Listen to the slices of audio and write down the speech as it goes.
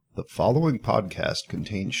The following podcast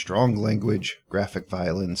contains strong language, graphic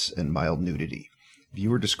violence, and mild nudity.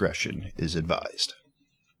 Viewer discretion is advised.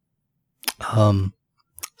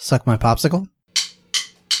 Suck my popsicle?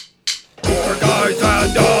 Four guys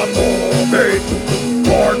and a movie.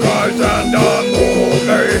 Four guys and a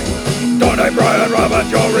movie. Donnie, Brian, Rob, and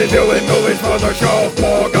Joe reviewing movies for the show.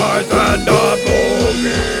 Four guys and a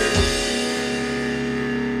movie.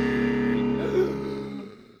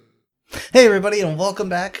 Hey, everybody, and welcome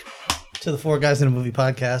back to the Four Guys in a Movie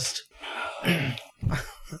podcast.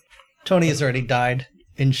 Tony has already died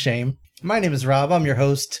in shame. My name is Rob. I'm your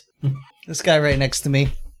host. This guy right next to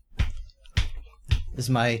me is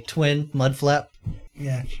my twin, Mudflap.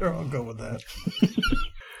 Yeah, sure, I'll go with that.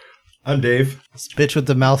 I'm Dave. This bitch with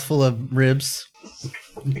the mouthful of ribs.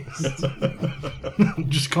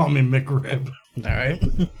 Just call me McRib. All right.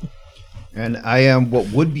 And I am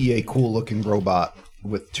what would be a cool-looking robot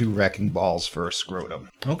with two wrecking balls for a scrotum.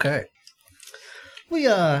 Okay. We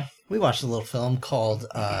watched a little film called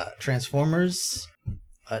Transformers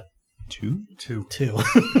Two? 2.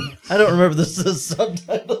 I don't remember the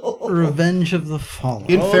subtitle. Revenge of the Fallen.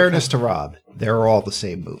 In fairness to Rob, they're all the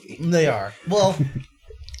same movie. They are. Well,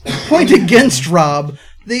 Point against Rob,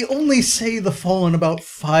 they only say the Fallen about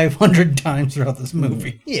 500 times throughout this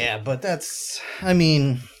movie. yeah, but that's, I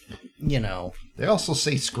mean, you know. They also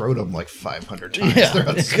say scrotum like 500 times. Yeah,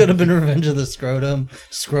 throughout it the could have been Revenge of the Scrotum,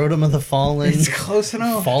 Scrotum of the Fallen, It's close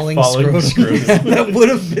enough. Falling Falling Scrotum. Scrotum. That would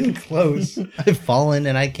have been close. I've fallen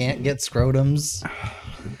and I can't get scrotums.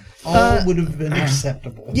 All would have been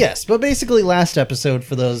acceptable. Yes, but basically last episode,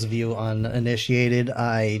 for those of you uninitiated,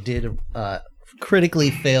 I did critically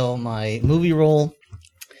fail my movie roll.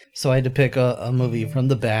 So I had to pick a movie from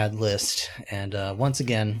the bad list. And once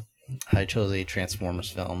again, I chose a Transformers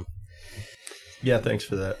film. Yeah, thanks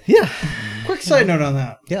for that. Yeah. Quick side note on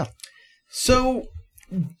that. Yeah. So,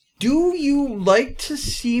 do you like to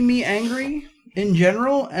see me angry in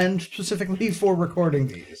general, and specifically for recording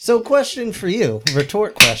these? So question for you,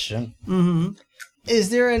 retort question. Mm-hmm. Is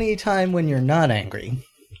there any time when you're not angry?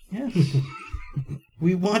 Yes.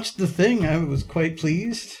 We watched The Thing. I was quite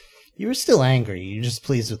pleased. You were still angry. You're just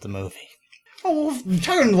pleased with the movie. Oh, well,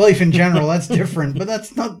 talking life in general, that's different, but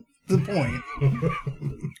that's not the point.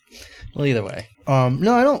 Well, either way.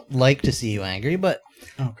 No, I don't like to see you angry, but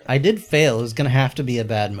Okay. I did fail. It was going to have to be a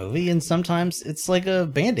bad movie, and sometimes it's like a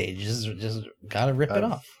Band-Aid. You just got to rip it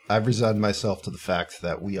off. I've resigned myself to the fact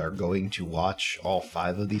that we are going to watch all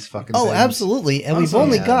 5 of these fucking Oh, things. absolutely. And we've Also,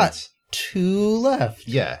 only yeah, got that's- 2 left.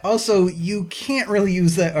 Yeah. Also, you can't really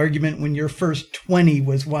use that argument when your first 20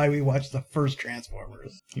 was why we watched the first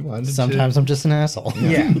Transformers. He wanted Sometimes I'm just an asshole.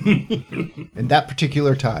 Yeah. to, in that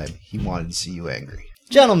particular time, he wanted to see you angry.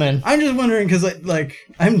 Gentlemen, I'm just wondering because,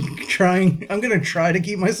 I'm going to try to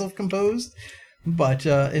keep myself composed, but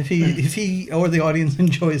if he or the audience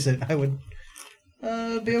enjoys it, I would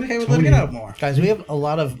be okay with letting it out more. guys, we have a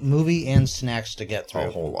lot of movie and snacks to get through.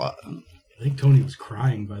 A whole lot. I think Tony was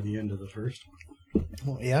crying by the end of the first one.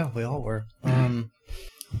 Well, yeah, we all were.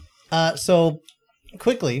 So,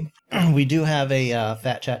 quickly, we do have a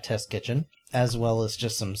Fat Chat Test Kitchen, as well as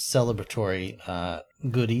just some celebratory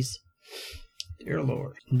goodies. Dear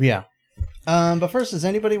Lord. Yeah. But first, does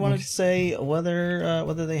anybody want to say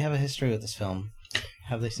whether they have a history with this film?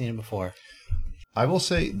 Have they seen it before? I will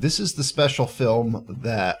say this is the special film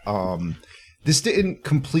that this didn't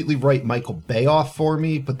completely write Michael Bay off for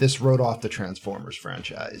me, but this wrote off the Transformers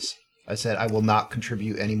franchise. I said I will not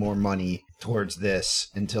contribute any more money towards this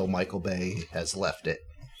until Michael Bay has left it.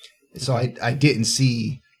 So I didn't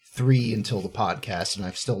see 3 until the podcast, and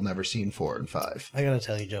I've still never seen 4 and 5. I gotta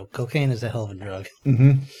tell you, Joe, cocaine is a hell of a drug.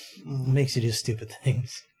 Mm-hmm. Makes you do stupid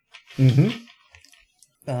things. Mm-hmm.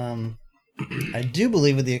 I do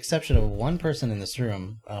believe, with the exception of one person in this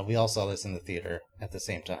room, we all saw this in the theater at the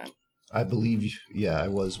same time. I believe, yeah, I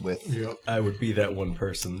was with. Yep. I would be that one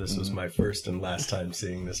person. This was my first and last time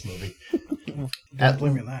seeing this movie. Don't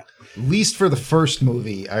blame me on that. Least for the first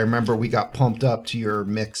movie, I remember we got pumped up to your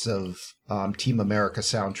mix of Team America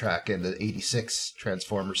soundtrack and the '86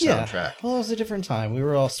 Transformers soundtrack. Well, it was a different time. We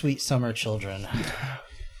were all sweet summer children.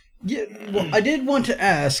 Yeah, well, I did want to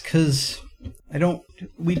ask, because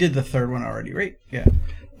we did the third one already, right? Yeah.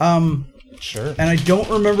 Sure. And I don't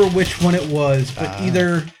remember which one it was, but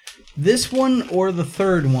either this one or the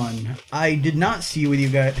third one, I did not see it with you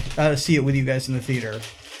guys in the theater,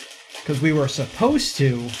 because we were supposed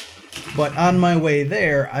to, but on my way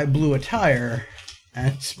there, I blew a tire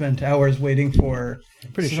and spent hours waiting for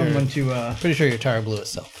someone to... Pretty sure your tire blew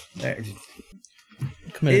itself.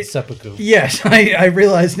 Committed seppuku. Yes, I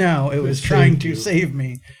realize now it was trying to save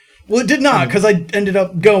me. Well, it did not, because I ended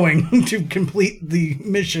up going to complete the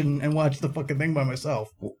mission and watch the fucking thing by myself.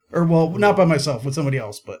 Or, well, not by myself, with somebody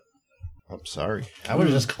else, but... I'm sorry. I would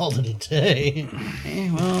have just called it a day.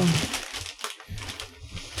 well...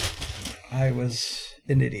 I was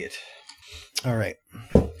an idiot. All right.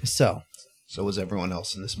 So was everyone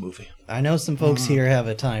else in this movie. I know some folks here have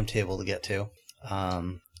a timetable to get to.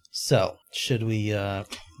 So should we?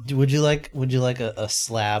 Would you like a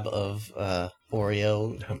slab of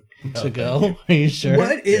Oreo to go? Are you sure?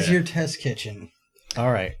 What is your test kitchen?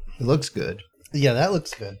 All right. It looks good. Yeah, that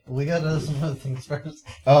looks good. We got to do some other things first.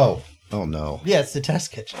 Oh no. Yeah, it's the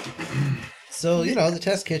test kitchen. So the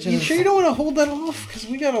test kitchen. You sure you don't want to hold that off? Because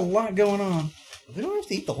we got a lot going on. We don't have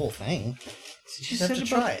to eat the whole thing. She You have said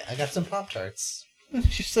to about, try it. I got some Pop-Tarts.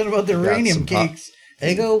 She said about the Got uranium some pop- cakes.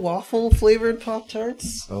 Eggo waffle flavored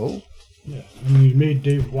Pop-Tarts. Oh. Yeah, I mean, you made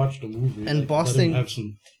Dave watch the movie. And let Boston- him have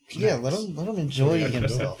some. Yeah, let him enjoy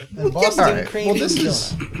himself. And All Boston right. cream Well, this cheese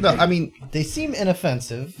is donut. no. I mean, They seem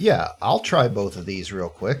inoffensive. yeah. I'll try both of these real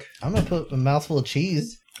quick. I'm gonna put a mouthful of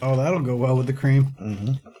cheese. Oh, that'll go well with the cream.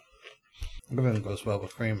 Mm-hmm. Everything goes well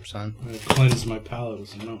with cream, son. I cleanse my palate with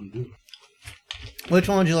some Mountain Dew. Which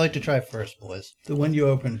one would you like to try first, boys? The one you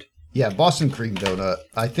opened. Yeah, Boston cream donut.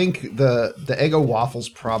 I think the Eggo waffle's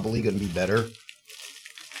probably going to be better.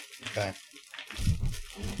 Okay.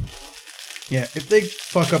 Yeah, if they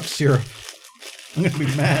fuck up syrup, I'm gonna be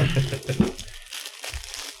mad.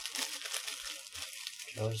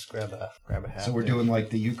 I'll just grab a half. So we're doing like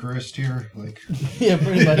the Eucharist here, like. Yeah,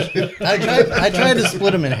 pretty much. I tried to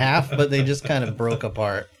split them in half, but they just kind of broke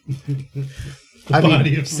apart. The I mean-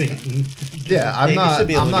 body of Satan. Yeah, I'm You not. should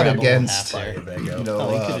be able I'm to not grab a whole against half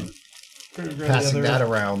there. passing that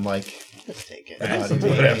around like. Just take it.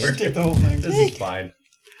 Whatever. Take the whole thing. This is fine.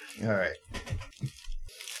 All right,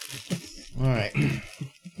 All right.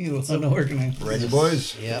 You unorganized. ready,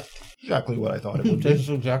 boys? Yep. Exactly what I thought it would be. Tastes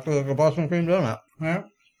exactly like a Boston cream donut. Yeah.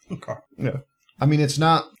 Okay. Yeah. I mean, it's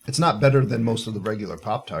not better than most of the regular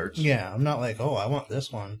Pop-Tarts. Yeah, I'm not like, oh, I want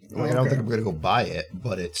this one. Like, I don't think I'm gonna go buy it,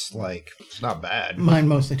 but it's like it's not bad. Mine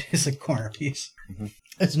mostly tastes like corner piece.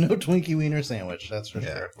 It's no Twinkie Wiener sandwich, that's for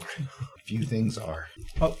Yeah. sure. Few things are.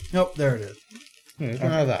 Oh, nope, there it is. You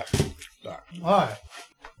can have that. All right.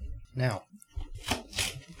 Now,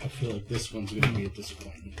 I feel like this one's going to be a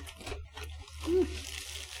disappointment.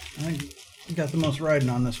 I think you got the most riding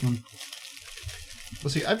on this one.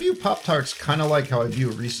 Well, see, I view Pop-Tarts kind of like how I view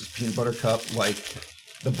a Reese's Peanut Butter Cup. Like,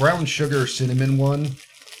 the brown sugar cinnamon one,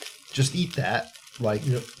 just eat that. Like,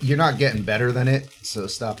 you're not getting better than it, so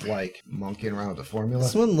stop, like, monkeying around with the formula.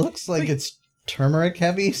 this one looks like it's turmeric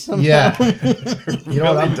heavy somehow. Yeah. You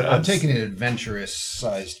know what? Really I'm does. taking an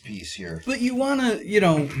adventurous-sized piece here. But you want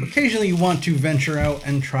to, occasionally you want to venture out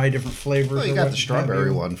and try different flavors. Well, you or got what the strawberry have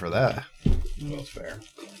you. one for that. That's fair.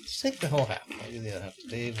 Just take the whole half. I'll give you the other half to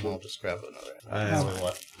Dave, and I'll just grab another. I only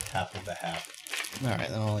want half of the half. All right,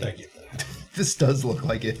 then I'll Thank eat you. that. This does look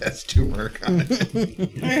like it has turmeric on it.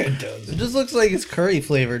 It does. It just looks like it's curry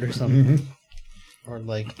flavored or something. Or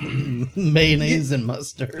like mayonnaise and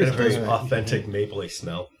mustard. Got a very authentic mapley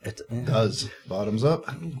smell. It Does. Bottoms up.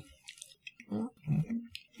 Oh,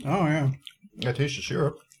 yeah. I taste the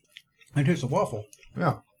syrup. I taste a waffle.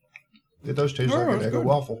 Yeah. It does taste Oh, like an that's egg good.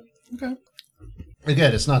 waffle. Okay.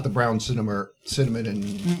 Again, it's not the brown cinnamon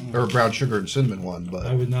and or brown sugar and cinnamon one, I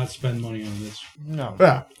but would not spend money on this. No.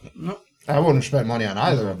 yeah, No. I wouldn't spend money on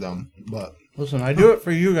either of them. But Listen, I do it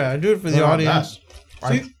for you guys. I do it for the Well, not audience.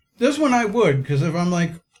 See, this one I would, because if I'm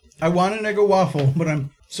like, I want an Eggo waffle, but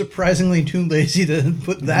I'm surprisingly too lazy to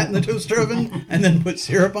put that in the toaster oven and then put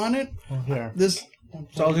syrup on it, Here. this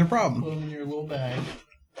solves your problem. Put them in your little bag.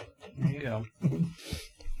 There you go.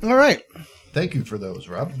 All right. thank you for those,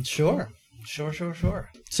 Rob. Sure.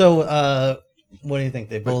 So, what do you think?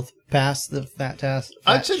 They both pass the fat test?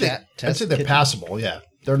 I'd say they're passable. Yeah,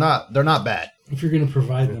 they're not bad. If you're going to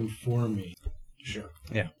provide them for me, sure.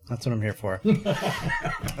 Yeah, that's what I'm here for.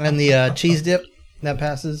 And the cheese dip that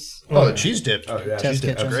passes. Oh, the cheese dip. Oh, yeah. Test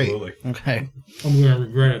kitchen. Great. Absolutely. Okay. I'm going to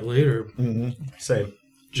regret it later. Same.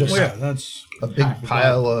 Just Well, yeah, that's a big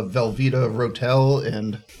pile of Velveeta Rotel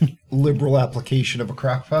and liberal application of a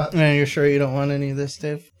crock pot. And you're sure you don't want any of this,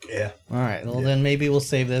 Dave? Yeah. All right. Well, then maybe we'll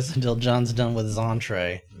save this until John's done with his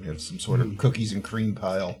entree. We have some sort of cookies and cream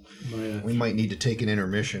pile. My We might need to take an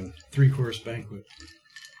intermission. 3-course banquet.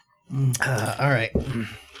 All right. Do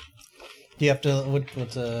you have to? What's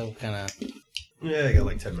kind of? Yeah, I got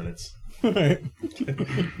like 10 minutes.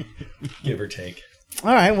 Give or take.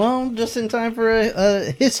 All right. Well, just in time for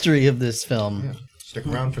a history of this film. Stick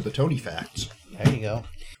around for the Tony facts. There you go.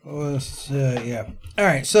 Yeah. All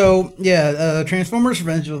right. So, Transformers: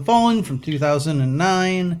 Revenge of the Fallen from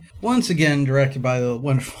 2009. Once again, directed by the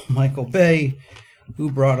wonderful Michael Bay,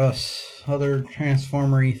 who brought us other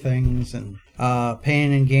Transformer-y things and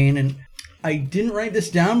Pain and Gain. And I didn't write this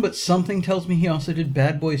down, but something tells me he also did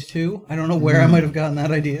Bad Boys 2. I don't know where I might have gotten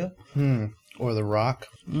that idea. Or The Rock.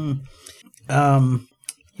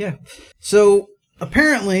 Yeah. So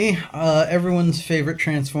apparently, everyone's favorite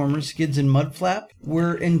Transformers, Skids and Mudflap,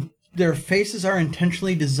 their faces are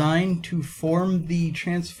intentionally designed to form the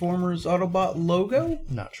Transformers Autobot logo.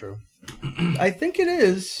 Not true. I think it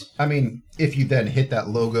is. I mean, if you then hit that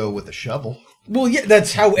logo with a shovel. Well, yeah,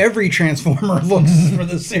 that's how every Transformer looks for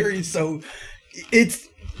the series. So it's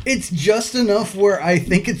just enough where I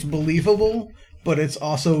think it's believable, but it's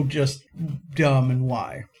also just dumb and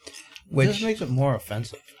why. Which just makes it more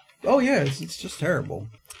offensive. Oh yeah, it's just terrible.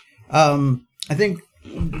 I think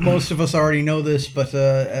most of us already know this, but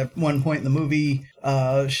at one point in the movie,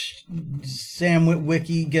 Sam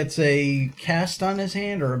Witwicky gets a cast on his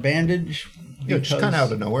hand or a bandage. Yeah, just kind of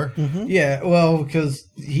out of nowhere. Yeah, well, because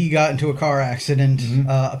he got into a car accident,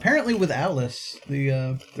 apparently with Alice,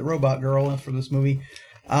 the robot girl for this movie.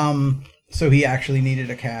 So he actually needed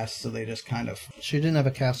a cast, so they just kind of... She didn't have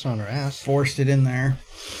a cast on her ass. Forced it in there.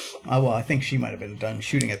 Well, I think she might have been done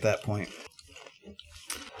shooting at that point.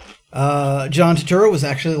 John Turturro was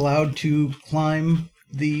actually allowed to climb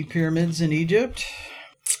the pyramids in Egypt,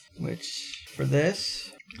 which, for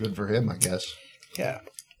this... Good for him, I guess. Yeah.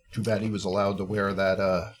 Too bad he was allowed to wear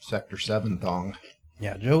that Sector 7 thong.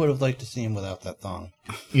 Yeah, Joe would have liked to see him without that thong.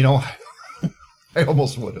 You know, I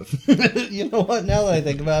almost would have. You know what? Now that I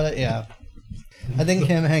think about it, yeah. I think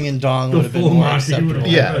him hanging dong would have been more Monty acceptable.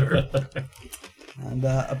 Yeah. And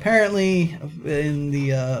apparently, in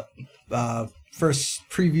the first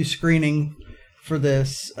preview screening for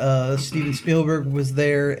this, Steven Spielberg was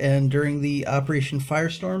there, and during the Operation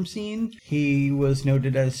Firestorm scene, he was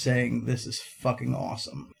noted as saying, "This is fucking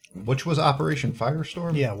awesome." Which was Operation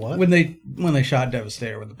Firestorm? Yeah, what? When they shot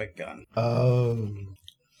Devastator with the big gun. Oh.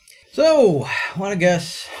 So, want to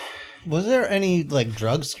guess? Was there any,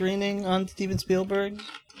 drug screening on Steven Spielberg?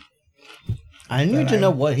 I need to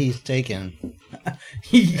know what he's taken.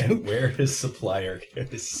 And where his supplier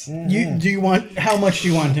is. How much do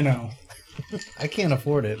you want to know? I can't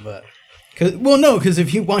afford it, but... Because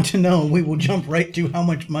if you want to know, we will jump right to how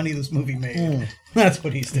much money this movie made. That's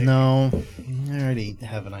what he's taking. No, I already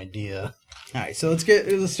have an idea. All right, so let's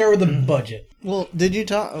start with the budget. Well,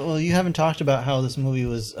 you haven't talked about how this movie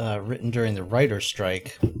was written during the writer's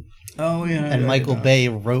strike. Oh, yeah. And Michael Bay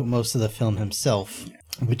wrote most of the film himself,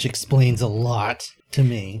 which explains a lot to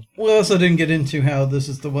me. We also didn't get into how this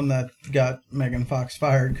is the one that got Megan Fox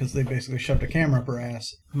fired because they basically shoved a camera up her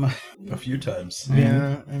ass. A few times.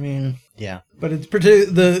 Yeah, I mean, yeah. But it's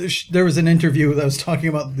there was an interview that was talking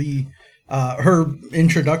about her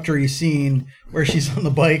introductory scene where she's on the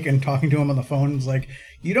bike and talking to him on the phone. It's like,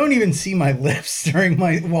 you don't even see my lips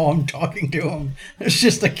while I'm talking to him. There's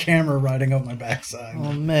just a camera riding up my backside.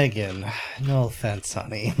 Well, Megan, no offense,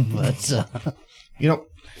 honey, but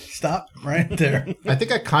Stop right there. I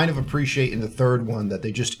think I kind of appreciate in the third one that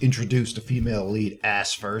they just introduced a female lead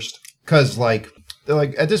ass first. Because,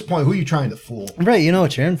 at this point, who are you trying to fool? Right, you know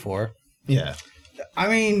what you're in for. Yeah. I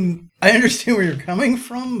mean, I understand where you're coming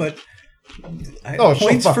from, but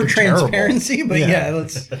points so for fucking transparency. terrible. But yeah,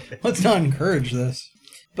 let's not encourage this.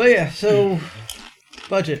 But yeah, so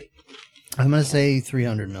budget. I'm gonna say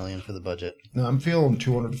 $300 million for the budget. No, I'm feeling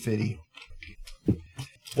 250.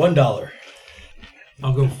 $1.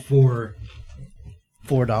 I'll go for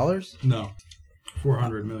 $4? no,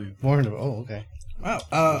 400 million. 400. Oh, okay. Wow.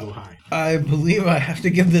 Go high. I believe I have to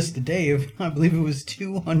give this to Dave. I believe it was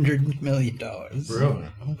 $200 million. Really?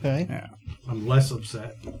 Okay. Yeah. I'm less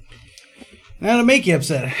upset. Now to make you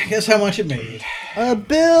upset, guess how much it made? $1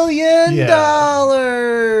 billion.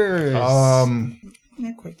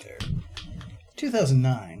 Not quite there.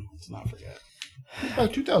 2009. Let's not forget.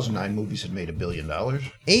 2009 movies had made $1 billion.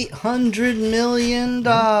 $800 million.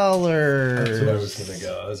 That's what I was going to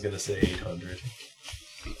go. I was going to say 800.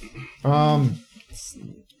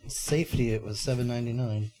 Safety, it was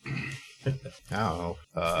 $799. I don't know.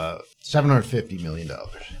 $750 million.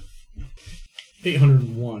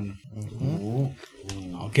 801.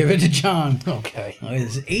 I'll give it to John. Okay. It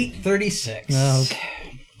is 836. Okay.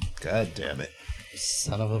 God damn it.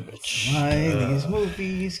 Son of a bitch. Why these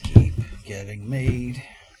movies keep getting made.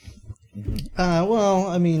 Well,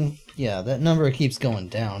 I mean, yeah, that number keeps going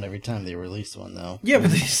down every time they release one, though. Yeah,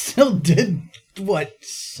 but they still did, what,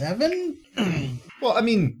 7? Well, I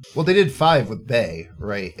mean, they did 5 with Bay,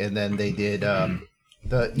 right? And then they did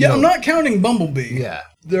I'm not counting Bumblebee. Yeah.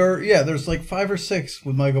 There's like 5 or 6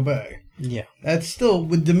 with Michael Bay. Yeah. That's still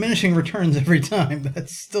with diminishing returns every time.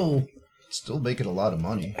 That's still making a lot of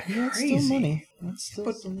money. That's crazy. still money. That's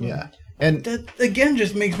still some money. Yeah. And That again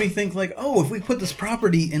just makes me think like, oh, if we put this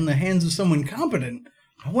property in the hands of someone competent,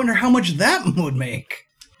 I wonder how much that would make.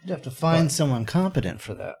 You'd have to find someone competent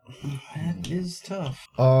for that. That is tough.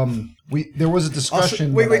 there was a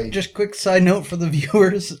discussion. Wait, just quick side note for the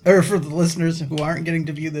viewers or for the listeners who aren't getting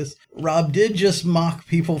to view this. Rob did just mock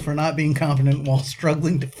people for not being competent while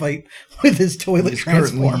struggling to fight with his toilet He's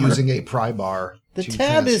currently transformer. using a pry bar. The to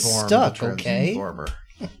tab is transform stuck, the okay? transformer.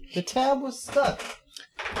 The tab was stuck.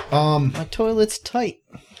 The My toilet's tight.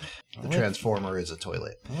 transformer is a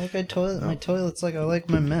toilet. I like my toilet. My toilet's like I like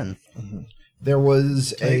my men. There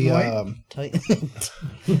was Tight and white? Tight.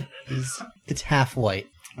 It's half white.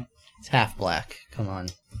 It's half black. Come on.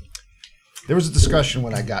 There was a discussion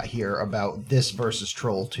when I got here about this versus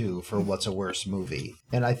Troll 2 for what's a worse movie.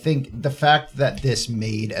 And I think the fact that this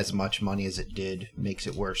made as much money as it did makes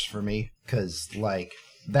it worse for me. Because, like,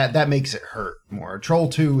 that makes it hurt more. Troll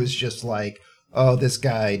 2 is just like, oh, this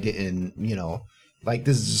guy didn't, like,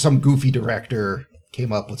 this is some goofy director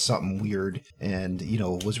came up with something weird and,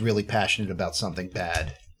 was really passionate about something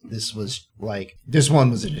bad. This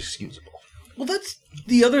one was inexcusable. Well, that's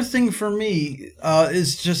the other thing for me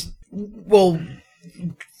is just, well,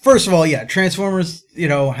 first of all, yeah, Transformers,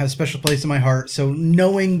 has a special place in my heart. So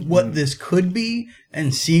knowing what this could be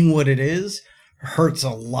and seeing what it is hurts a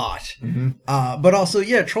lot. But also,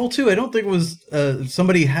 yeah, Troll 2, I don't think it was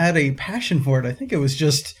somebody had a passion for it. I think it was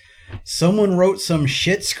just someone wrote some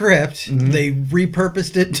shit script, they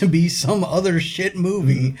repurposed it to be some other shit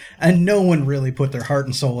movie, and no one really put their heart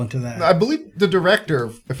and soul into that. I believe the director,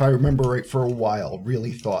 if I remember right, for a while,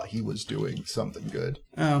 really thought he was doing something good.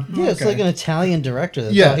 Oh, Yeah, it's like an Italian director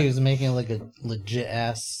that thought he was making like a legit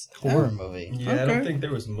ass horror movie. Yeah, I don't think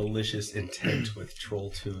there was malicious intent with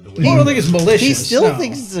Troll 2. The way I don't think it's malicious. He still no.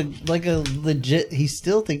 thinks it's he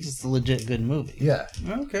still thinks it's a legit good movie. Yeah.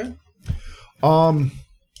 Okay.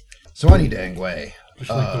 So anyway, Just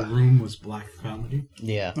like The Room was black comedy.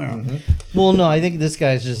 Yeah. Oh. Well, no, I think this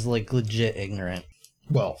guy's just like legit ignorant.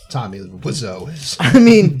 well, Tommy Wiseau is. I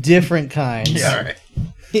mean, different kinds. Yeah, all right.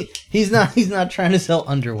 He's not trying to sell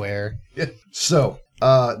underwear. Yeah. So,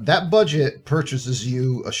 that budget purchases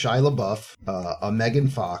you a Shia LaBeouf, a Megan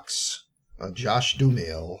Fox, a Josh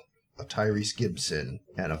Duhamel, a Tyrese Gibson,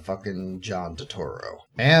 and a fucking John Turturro.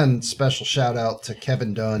 And special shout out to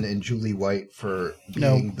Kevin Dunn and Julie White for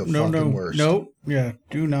being fucking worst. No, yeah,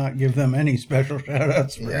 do not give them any special shout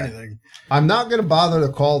outs for anything. I'm not going to bother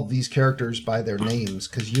to call these characters by their names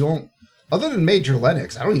because you don't. Other than Major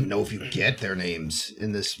Lennox, I don't even know if you get their names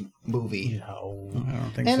in this movie. No. I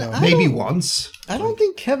don't think And so. Maybe once. I don't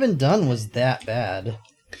think Kevin Dunn was that bad.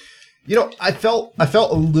 I felt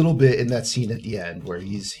a little bit in that scene at the end where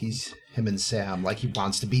he's him and Sam, like he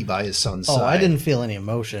wants to be by his son's side. Oh, I didn't feel any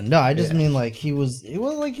emotion. No, I just mean like he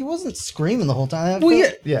wasn't screaming the whole time.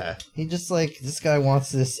 Yeah. He just like, this guy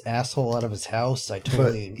wants this asshole out of his house.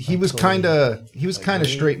 But he was kind of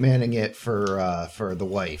straight manning it for the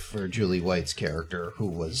wife, for Julie White's character, who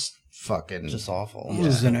was fucking just awful.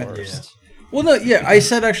 Isn't it? Yeah. Well, no, yeah, I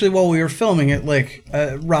said actually while we were filming it, like,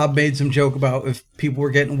 Rob made some joke about if people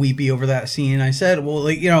were getting weepy over that scene. I said, well,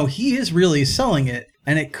 like, he is really selling it,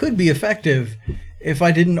 and it could be effective if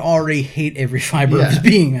I didn't already hate every fiber of his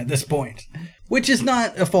being at this point. Which is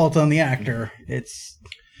not a fault on the actor, it's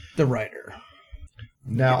the writer.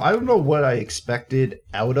 Now, I don't know what I expected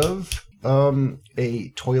out of a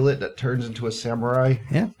toilet that turns into a samurai.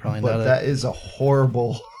 Yeah, probably but not. That is a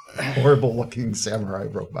horrible looking samurai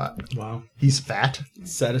robot. Wow. He's fat.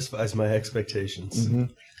 Satisfies my expectations.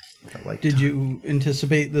 I like Did you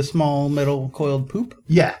anticipate the small metal coiled poop?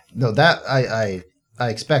 Yeah. No, that I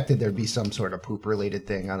expected there'd be some sort of poop related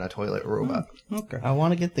thing on a toilet robot. Okay. I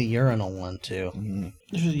want to get the urinal one too.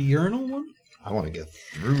 There's a urinal one? I want to get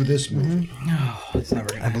through this movie. No, it's never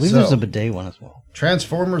gonna I believe So- there's a bidet one as well.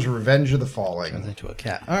 Transformers Revenge of the Falling. Turns into a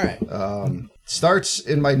cat. All right. Starts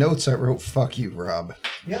in my notes, I wrote, fuck you, Rob.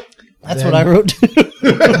 That's what I wrote.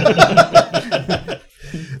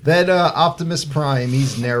 Then Optimus Prime,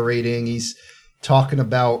 he's narrating, he's talking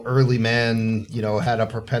about early man, had a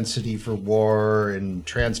propensity for war, and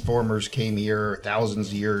Transformers came here thousands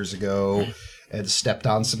of years ago and stepped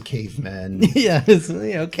on some cavemen. Yeah, it's,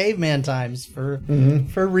 caveman times for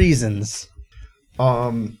reasons.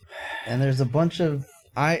 And there's a bunch of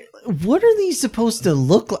what are these supposed to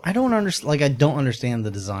look like? I don't understand. Like, I don't understand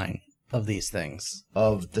the design of these things.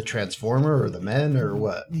 Of the Transformer or the men or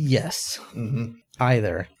what? Yes.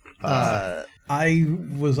 Either. I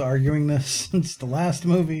was arguing this since the last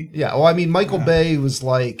movie. Yeah, well, I mean, Michael Bay was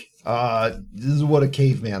like, this is what a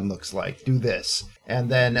caveman looks like. Do this. And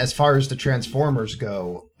then as far as the Transformers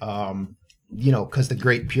go, because the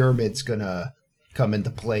Great Pyramid's going to come into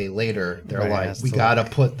play later, they're Right, like, has we to got to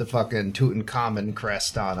put the fucking Tutankhamun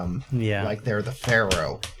crest on them. Yeah. Like they're the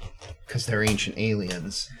pharaoh because they're ancient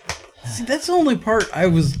aliens. See, that's the only part I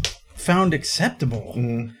was found acceptable.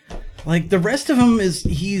 Like, the rest of him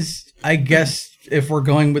he's, I guess, if we're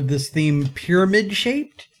going with this theme,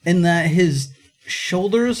 pyramid-shaped, in that his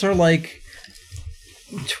shoulders are, like,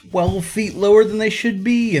 12 feet lower than they should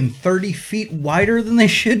be and 30 feet wider than they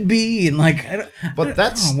should be, and, like, I don't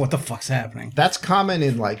know what the fuck's happening. That's common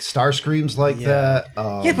in, like, Starscreams like that.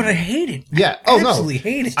 Yeah, but I hate it. Yeah. I Oh, no. absolutely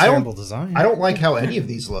hate it. Terrible design. I don't like how any of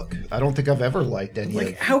these look. I don't think I've ever liked any Like,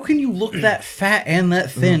 of how can you look that fat and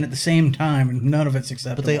that thin at the same time, and none of it's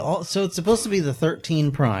acceptable? But they all, so it's supposed to be the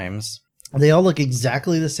 13 primes. They all look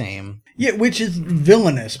exactly the same. Yeah, which is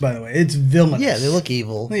villainous, by the way. It's villainous. Yeah, they look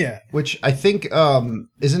evil. Yeah. Which I think,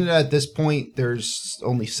 isn't it at this point there's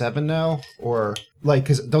only 7 now? Or, like,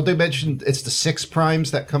 because don't they mention it's the 6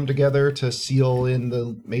 primes that come together to seal in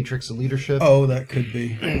the Matrix of Leadership? Oh, that could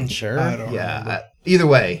be. Sure. I don't know. yeah. Either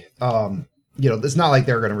way, it's not like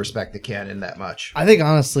they're going to respect the canon that much. I think,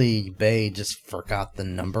 honestly, Bay just forgot the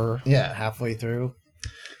number Yeah. halfway through.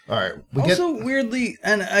 All right. Also, weirdly,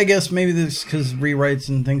 and I guess maybe this because rewrites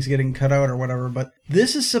and things getting cut out or whatever, but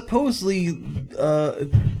this is supposedly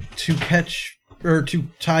to catch or to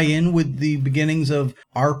tie in with the beginnings of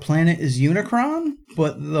Our Planet is Unicron,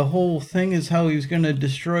 but the whole thing is how he's going to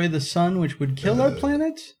destroy the sun, which would kill our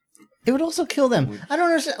planet. It would also kill them. I don't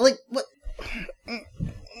understand. Like, what?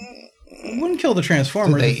 It wouldn't kill the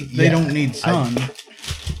Transformers. They don't need sun.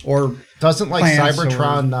 Or Doesn't, like, plants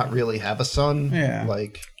Cybertron or- not really have a sun? Yeah.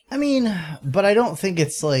 Like, I mean, but I don't think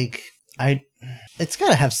it's like it's got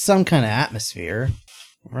to have some kind of atmosphere,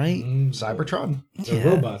 right? Cybertron? They're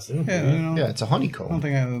robots. They don't yeah, do you know, Yeah, it's a I don't honeycomb.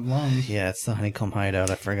 think I have lungs. Yeah, it's the honeycomb hideout.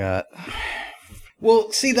 I forgot.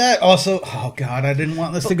 Well, see that also. Oh God, I didn't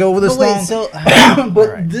want this to go with this But wait, long. so But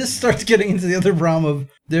Alright. this starts getting into the other realm of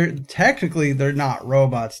they're not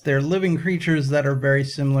robots. They're living creatures that are very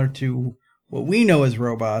similar to what we know as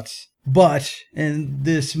robots. But in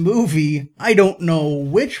this movie, I don't know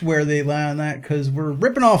where they land that because we're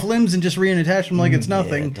ripping off limbs and just reattach them like it's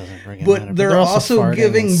nothing. it doesn't friggin' But matter. they're also farting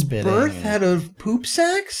giving and spitting birth and- out of poop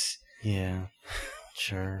sacks. Yeah,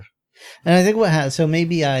 sure. And I think so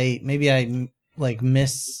maybe I like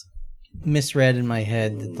misread in my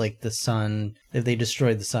head that, like, the sun, if they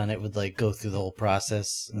destroyed the sun, it would, like, go through the whole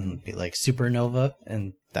process and be like supernova,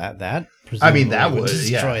 and that presumably that would would,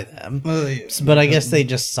 destroy them. Yeah. But I guess they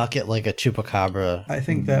just suck it like a chupacabra, I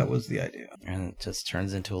think that was the idea. and it just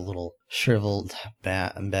turns into a little shriveled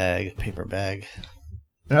paper bag.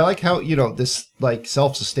 And I like how, this, like,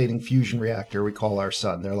 self-sustaining fusion reactor we call our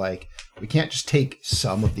sun. They're like, we can't just take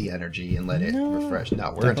some of the energy and let it refresh.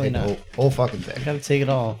 No, we're going to take definitely the whole fucking thing. Gotta take it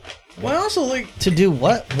all. Well, I also like To do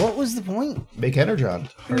what? What was the point? Make Energon.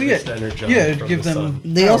 Harvest energy yeah, from give the them.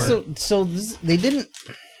 sun. They power. they didn't.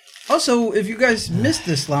 Also, if you guys missed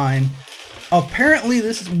this line, apparently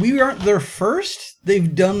we aren't their first.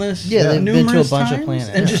 They've done this Yeah, they've been to a numerous bunch of times planets.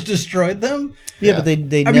 and Yeah. just destroyed them. Yeah, but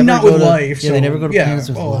they I never mean, not go with to life. Yeah, so, they never go to yeah, planets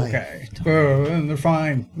with life. Okay, and they're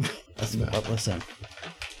fine. But listen,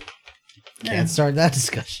 can't start that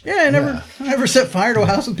discussion. Yeah, I never set fire to a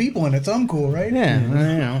house with people in it, so I'm cool, right? Yeah,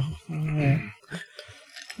 I know.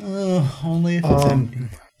 Only if it's empty.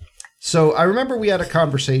 So I remember we had a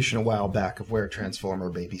conversation a while back of where Transformer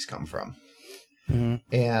babies come from.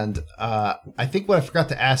 And I think what I forgot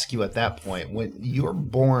to ask you at that point, when you're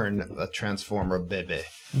born a Transformer baby,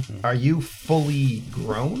 are you fully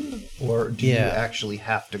grown, or do you Yeah. actually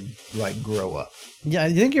have to, like, grow up? Yeah,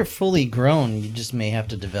 I think you're fully grown. You just may have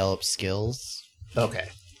to develop skills. Okay.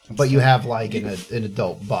 But you have, like, an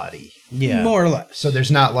adult body. Yeah, More or less. So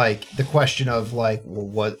there's not, like, the question of, like, well,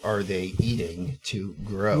 what are they eating to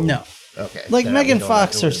grow? No. Okay. like Then Megan we don't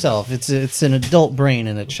Fox have to live. herself. It's an adult brain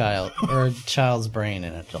in a child, or a child's brain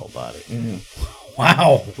in an adult body.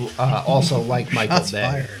 Wow. Also, like Michael Shots Bay.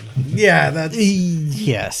 fired. Yeah, that's.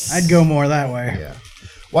 Yes, I'd go more that way. Yeah.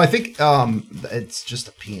 Well, I think it's just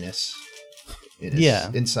a penis. In his, Yeah.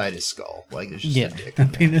 inside his skull. Like, it's just Yeah. a dick. A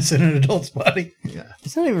penis in an adult's body. Yeah.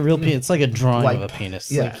 It's not even a real penis. It's like a drawing Like, of a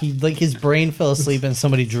penis. yeah. Like his brain fell asleep and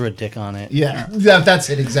somebody drew a dick on it. Yeah. That's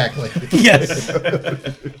it, exactly. Yes.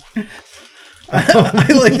 I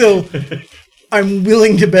like though. I'm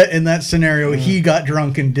willing to bet in that scenario he got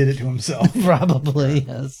drunk and did it to himself. Probably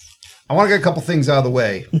yes. I want to get a couple things out of the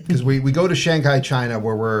way because we go to Shanghai, China,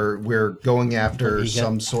 where we're going after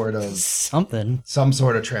some sort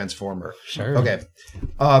of transformer. Sure. Okay.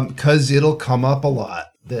 Because it'll come up a lot.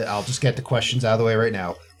 I'll just get the questions out of the way right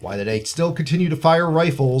now. Why do they still continue to fire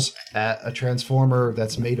rifles at a transformer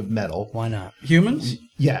that's made of metal? Why not? Humans?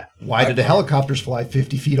 Yeah. Why did the helicopters fly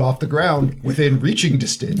 50 feet off the ground within reaching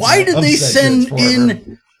distance? Why did of they said send transformer?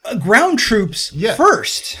 in ground troops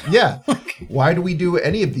first? Yeah. Why do we do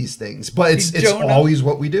any of these things? But it's always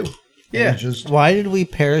what we do. Yeah. Why did we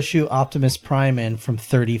parachute Optimus Prime in from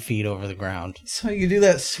 30 feet over the ground? So you do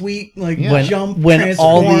that sweet jump, when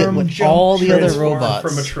all the other Transform robots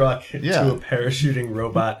from a truck to a parachuting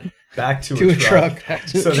robot back to a truck.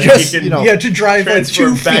 So that Just, he can to drive like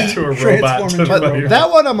 2 feet back to a robot. But that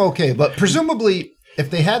one I'm okay. But presumably, if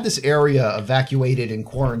they had this area evacuated and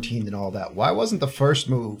quarantined and all that, why wasn't the first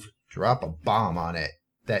move drop a bomb on it?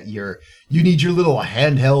 That you need your little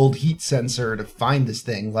handheld heat sensor to find this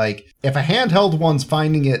thing. Like, if a handheld one's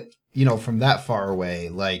finding it, from that far away,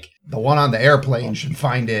 like, the one on the airplane should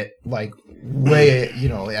find it, like, way,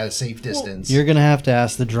 at a safe distance. You're going to have to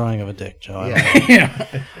ask the drawing of a dick, Joe. Yeah.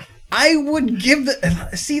 I would give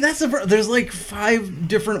there's like 5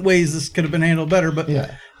 different ways this could have been handled better, but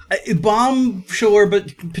bomb, sure,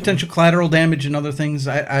 but potential collateral damage and other things,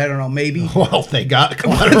 I don't know, maybe. Well, they got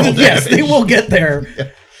collateral damage. Yes, they will get there.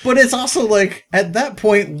 Yeah. But it's also like, at that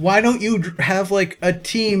point, why don't you have like a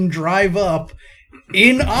team drive up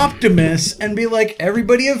in Optimus and be like,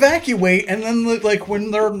 everybody evacuate, and then like when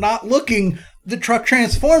they're not looking, the truck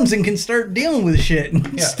transforms and can start dealing with shit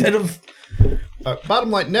instead of... bottom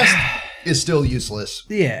line, Nest is still useless.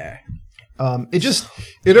 Yeah.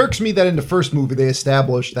 It irks me that in the first movie they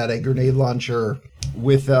established that a grenade launcher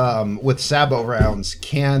with sabot rounds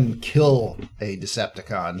can kill a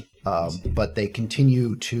Decepticon, but they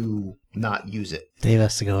continue to not use it. Dave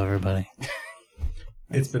has to go, everybody.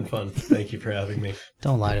 It's been fun. Thank you for having me.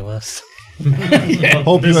 Don't lie to us.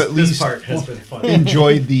 Hope you at least this part has been fun.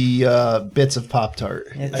 enjoyed the bits of Pop-Tart.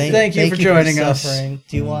 Yeah, thank you for joining us.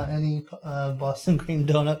 Do you want any Boston cream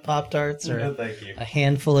donut Pop-Tarts or No, thank you. a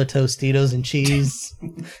handful of Tostitos and cheese?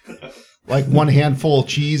 Like one handful of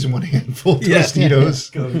cheese and one handful of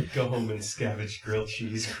Tostitos. Go home and scavenge grilled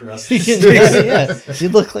cheese crusts. Yeah. You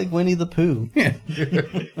look like Winnie the Pooh.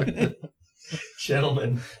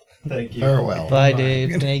 Gentlemen, thank you. Farewell. Bye,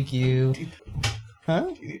 Dave. Thank you.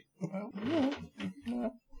 Huh?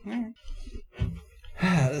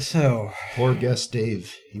 So Poor guest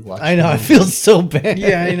Dave. He watched. I know. I feel so bad.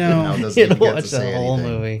 Yeah, I know. Now doesn't He even get to watched say the whole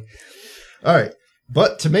anything. movie. All right,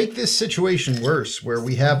 but to make this situation worse, where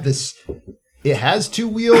we have this, it has 2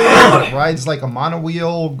 wheels, it rides like a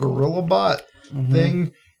monowheel gorilla bot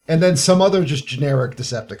thing, and then some other just generic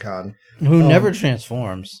Decepticon. Who never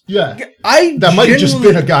transforms. Yeah, I that might have just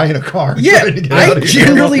been a guy in a car. Yeah, trying to get out I of here.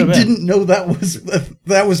 generally Welcome in. didn't know that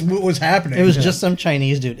was what was happening. It was just some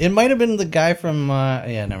Chinese dude. It might have been the guy from...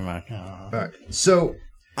 never mind. Oh. All right, so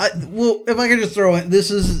well, if I could just throw in,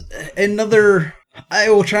 this is another...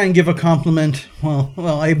 I will try and give a compliment.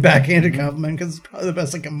 Well, a backhanded compliment, because it's probably the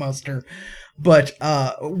best I can muster. But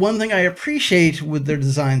one thing I appreciate with their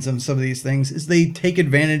designs on some of these things is they take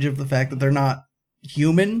advantage of the fact that they're not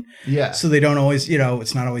human. yeah, So they don't always,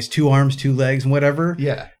 it's not always 2 arms, 2 legs, and whatever.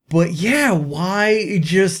 yeah. But yeah, why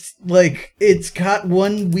just, like, it's got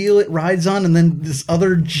one wheel it rides on, and then this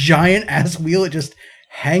other giant-ass wheel, it just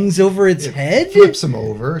hangs over its head? Flips him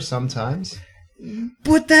over sometimes.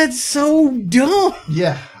 But that's so dumb.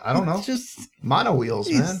 Yeah, I don't know. It's just... Mono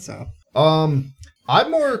wheels, man. So.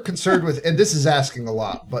 I'm more concerned with, and this is asking a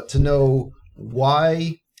lot, but to know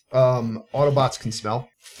why Autobots can smell.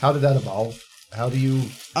 How did that evolve? How do you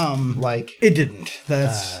It didn't.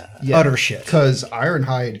 That's utter shit. Because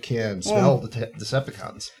Ironhide can smell the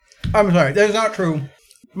Decepticons. I'm sorry, that's not true.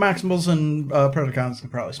 Maximals and Predacons can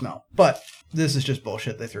probably smell, but this is just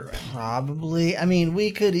bullshit they threw in. Probably. I mean,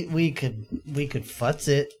 we could futz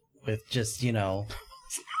it with just, No,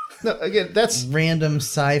 again, that's random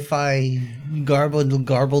sci-fi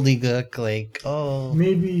garbledy-gook, like, oh,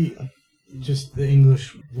 Maybe just the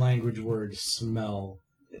English language word smell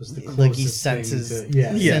was the closest like he thing senses, to,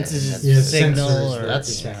 yeah. senses Yeah, signal, sensors, or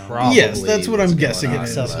that's you know, probably Yes, that's what I'm what's guessing going it on,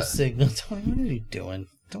 is. sense but of signal. Tony, what are you doing?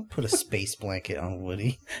 Don't put a space blanket on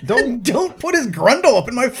Woody. Don't put his grundle up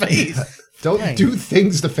in my face. Don't Right. do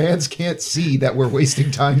things the fans can't see that we're wasting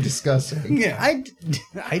time discussing. Yeah, I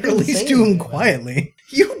at didn't least say do him anything. quietly.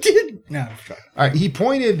 You did. No, try. All right, he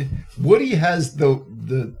pointed. Woody has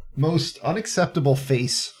the most unacceptable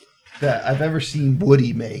face that I've ever seen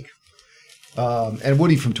Woody make. And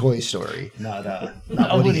Woody from Toy Story, not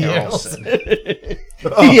Woody Harrelson.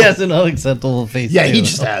 He has an unacceptable face. Yeah, too. he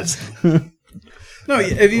just has. No,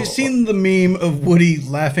 have you seen the meme of Woody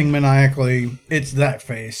laughing maniacally? It's that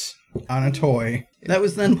face on a toy that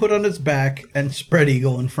was then put on its back and spread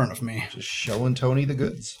eagle in front of me. Just showing Tony the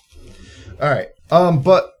goods. All right.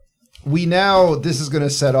 But this is going to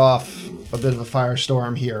set off a bit of a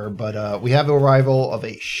firestorm here, but we have the arrival of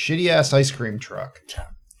a shitty-ass ice cream truck.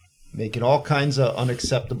 Making all kinds of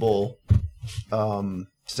unacceptable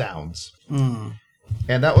sounds.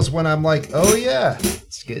 And that was when I'm like, oh yeah,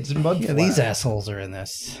 Skids and Mud Yeah, Flap. these assholes are in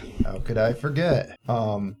this. How could I forget?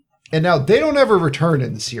 And now they don't ever return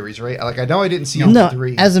in the series, right? Like I know I didn't see all No,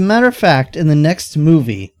 three. as a matter of fact, in the next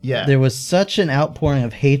movie, Yeah. there was such an outpouring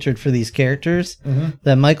of hatred for these characters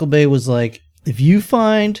that Michael Bay was like, if you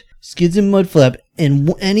find Skids and Mudflap in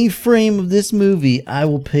any frame of this movie, I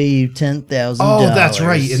will pay you $10,000. Oh, that's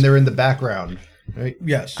right. And they're in the background, right?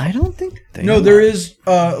 Yes. I don't think they No, are. there is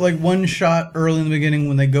like one shot early in the beginning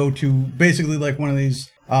when they go to basically like one of these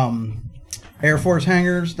Air Force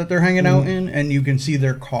hangars that they're hanging out in, and you can see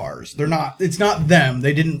their cars. They're not. It's not them.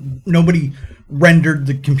 Nobody rendered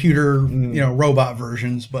the computer, robot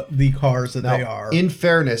versions, but the cars that they are. In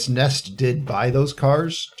fairness, Nest did buy those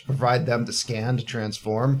cars to provide them to scan to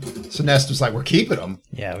transform. So Nest was like, "We're keeping them.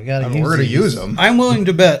 Yeah, we gotta And use we're going to these. use them." I'm willing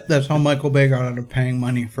to bet that's how Michael Bay got out of paying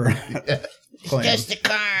money for that claim. Just the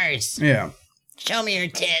cars. Yeah. Show me your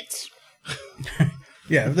tits.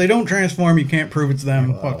 Yeah, if they don't transform, you can't prove it's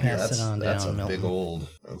them. Fuck Yeah, yeah. Pass it on that's down, a Milton. big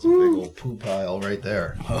old poo pile right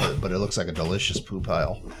there. But it looks like a delicious poo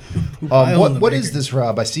pile. pile in the What is bacon. this,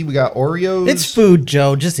 Rob? I see we got Oreos. It's food,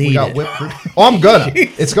 Joe. Just We eat got it. whipped cream. Oh, I'm gonna.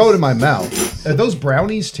 It's going in my mouth. Are those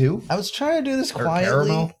brownies too? I was trying to do this Or quietly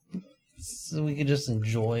caramel? so we could just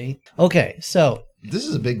enjoy. Okay, so This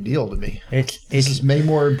is a big deal to me. it's This is way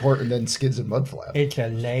more important than Skids and Mudflap. It's a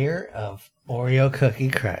layer of Oreo cookie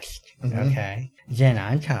crust, okay? Then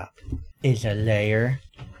on top is a layer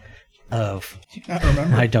of, I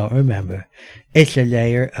remember. I don't remember, it's a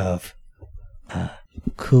layer of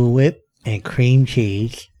Cool Whip and cream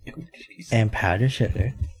cheese and powdered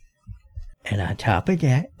sugar. And on top of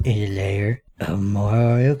that is a layer of more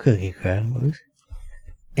Oreo cookie crumbles.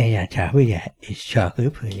 And on top of that is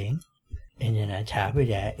chocolate pudding. And then on top of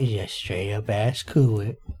that is a straight up ass Cool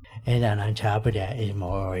Whip. And then on top of that is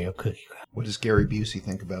more Oreo cookie crumbles. What does Gary Busey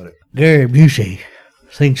think about it? Gary Busey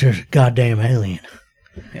thinks there's a goddamn alien.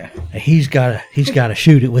 Yeah. He's gotta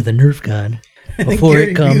shoot it with a Nerf gun I think before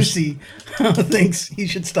Gary it comes. Busey thinks he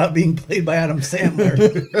should stop being played by Adam Sandler.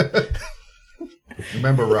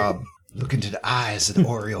 Remember, Rob, look into the eyes of the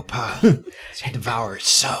Oreo pie. He devours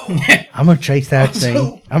so. I'm gonna chase that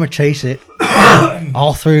thing. I'm gonna chase it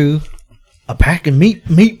all through a packing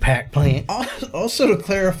meat pack plant. Also, to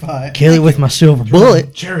clarify, Kill it with my silver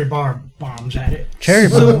bullet. Cherry bar bombs at it. Cherry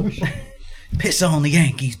bomb. piss on the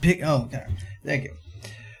Yankees. Okay. Thank you.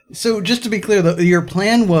 So, just to be clear, though, your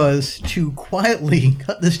plan was to quietly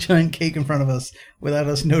cut this giant cake in front of us without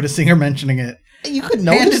us noticing or mentioning it. You could Hand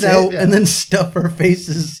notice it out yeah. and then stuff our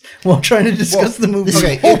faces while trying to discuss the movie.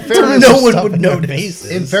 okay, The whole in fairness, time no one stuff would in our notice.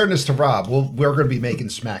 faces. In fairness to Rob, we're going to be making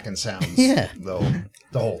smacking sounds. Yeah. Though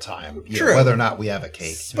the whole time. You know, True. whether or not we have a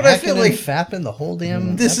cake. But I feel like fapping the whole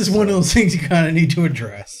damn. this is one of those things you kind of need to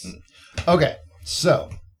address. Okay, so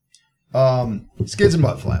Skids and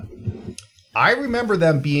Mudflap. I remember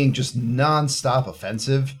them being just nonstop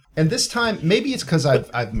offensive, and this time maybe it's because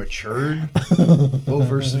I've matured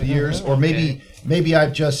over the years, or maybe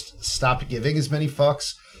I've just stopped giving as many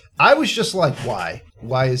fucks. I was just like, why?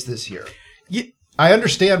 Why is this here? You, I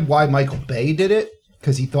understand why Michael Bay did it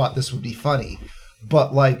because he thought this would be funny,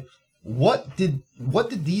 but like, what did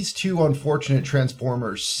these two unfortunate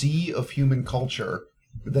Transformers see of human culture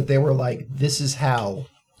that they were like, this is how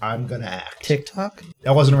I'm gonna act? TikTok?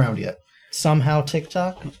 I wasn't around yet. Somehow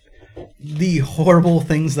TikTok? the horrible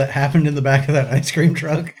things that happened in the back of that ice cream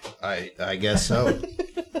truck. I guess so.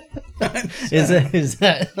 Is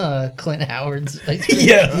that Clint Howard's ice cream?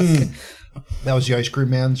 Yes. That was the ice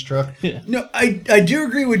cream man's truck. No, I do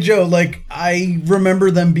agree with Joe. Like, I remember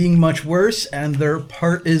them being much worse, and their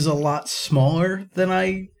part is a lot smaller than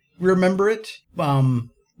I remember it.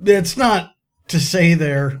 It's not to say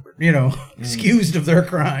they're, excused of their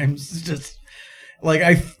crimes. It's just, like,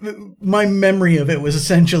 my memory of it was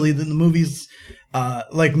essentially that the movie's,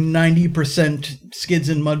 90% Skids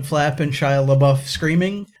and Mudflap and Shia LaBeouf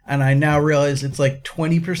screaming. And I now realize it's like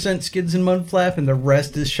 20% Skids and Mudflap, and the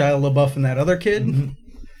rest is Shia LaBeouf and that other kid. Mm-hmm.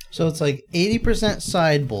 So it's like 80%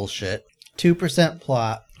 side bullshit, 2%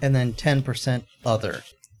 plot, and then 10% other.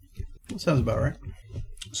 Sounds about right.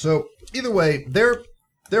 So either way,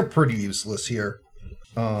 they're pretty useless here.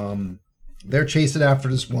 They're chasing after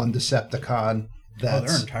this one Decepticon.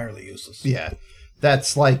 They're entirely useless. Yeah,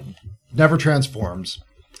 that's like never transforms.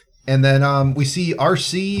 And then we see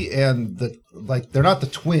RC and they're not the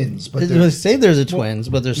twins, but They say there's a twins,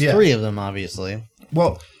 but there's yeah. 3 of them, obviously.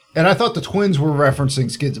 Well, and I thought the twins were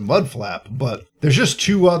referencing Skids and Mudflap, but there's just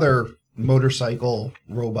 2 other motorcycle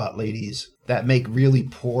robot ladies that make really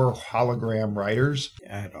poor hologram riders.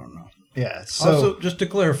 I don't know. Yeah. So Also, just to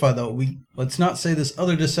clarify, though, let's not say this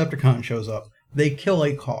other Decepticon shows up. They kill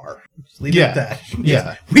a car. Just leave it at that.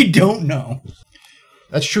 Yeah. We don't know.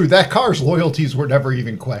 That's true. That car's loyalties were never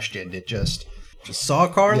even questioned. It just Saw a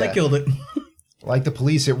car, Yeah. they killed it. like the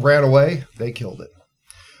police, it ran away. They killed it.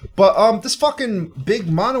 But this fucking big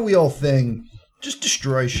monowheel thing just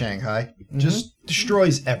destroys Shanghai. Just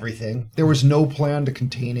destroys everything. There was no plan to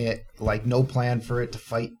contain it. Like no plan for it to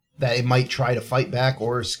fight. That it might try to fight back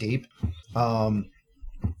or escape.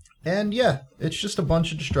 And yeah, it's just a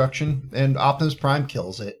bunch of destruction. And Optimus Prime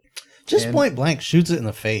kills it. Just And- point blank shoots it in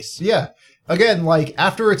the face. Yeah. Again, like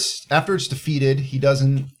after it's defeated, he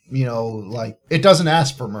doesn't, like it doesn't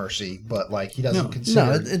ask for mercy, but like he doesn't consider.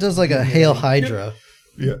 No, it does like a Hail Hydra.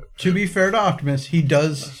 Yeah. To be fair to Optimus, he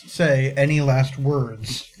does say any last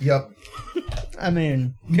words, Yep. I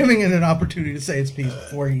mean, giving it an opportunity to say its piece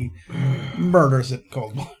before he murders it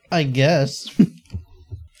cold blood. I guess.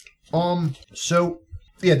 So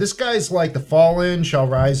yeah, this guy's like the fallen shall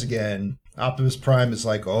rise again. Optimus Prime is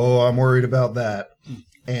like, oh, I'm worried about that.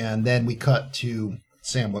 And then we cut to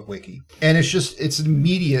Sam Witwicky. And it's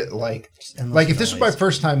immediate, like if this was my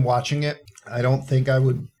first time watching it, I don't think I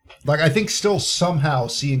would, I think still somehow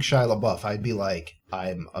seeing Shia LaBeouf, I'd be like,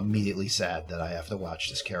 I'm immediately sad that I have to watch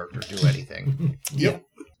this character do anything. Yep.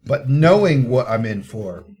 But knowing what I'm in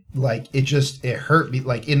for, it hurt me,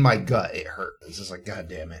 in my gut, it hurt. It's just like, God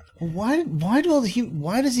damn it. Why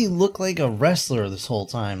does he look like a wrestler this whole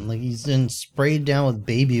time? Like he's been sprayed down with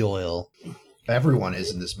baby oil. Everyone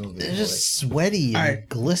is in this movie. They're just sweaty and Alright.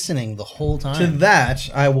 glistening the whole time. To that,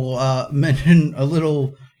 I will mention a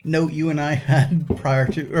little note you and I had prior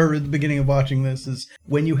to, or at the beginning of watching this, is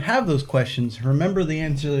when you have those questions, remember the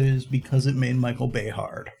answer is because it made Michael Bay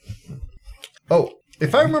hard. Oh,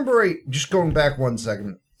 if I remember right, just going back 1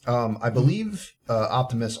 second, I believe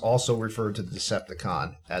Optimus also referred to the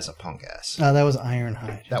Decepticon as a punk ass. That was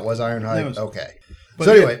Ironhide. That was Ironhide? That was- Okay. But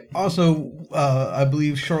So anyway, also, I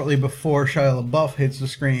believe shortly before Shia LaBeouf hits the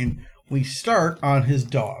screen, we start on his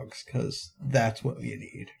dogs, because that's what you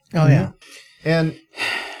need. Oh yeah. and,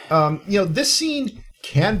 this scene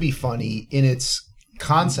can be funny in its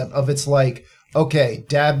concept of it's like, okay,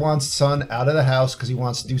 dad wants son out of the house because he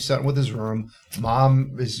wants to do something with his room.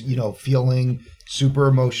 Mom is, feeling super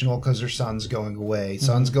emotional because her son's going away.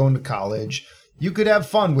 Son's going to college. You could have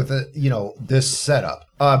fun with it, this setup.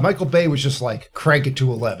 Michael Bay was just like, crank it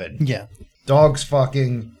to 11. Yeah. Dogs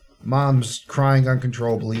fucking, mom's crying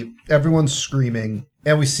uncontrollably, everyone's screaming.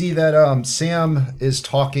 And we see that Sam is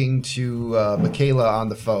talking to Michaela on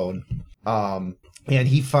the phone. And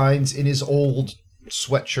he finds in his old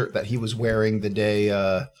sweatshirt that he was wearing the day,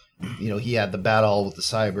 he had the battle with the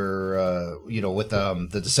cyber, with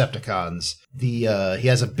the Decepticons. He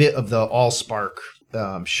has a bit of the Allspark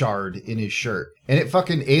shard in his shirt. And it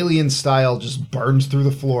fucking alien style just burns through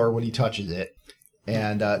the floor when he touches it.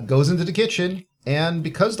 And goes into the kitchen. And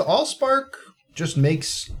because the Allspark just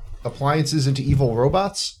makes appliances into evil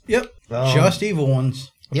robots. Yep, just evil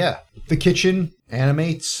ones. Yeah. The kitchen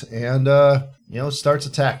animates and, starts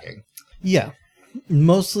attacking. Yeah.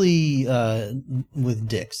 Mostly with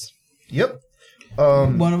dicks. Yep.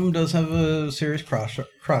 One of them does have a serious crotch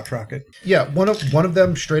rocket. Yeah, one of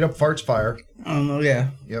them straight up farts fire. Yeah.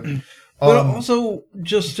 Yep. But also,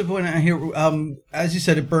 just to point out here, as you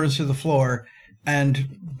said, it burns through the floor,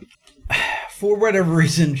 and for whatever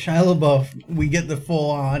reason, Shia LaBeouf, we get the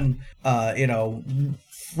full-on,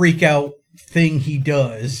 freak out thing he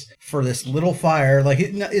does for this little fire. Like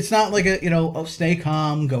it's not like stay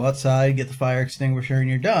calm, go outside, get the fire extinguisher, and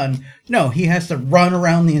you're done. No, he has to run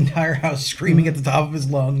around the entire house screaming at the top of his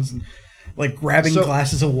lungs, and, grabbing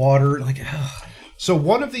glasses of water. Ugh. So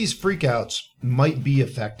one of these freakouts might be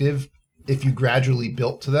effective if you gradually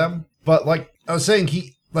built to them. But like I was saying,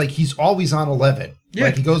 he's always on 11. Yeah.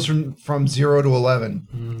 Like he goes from 0 to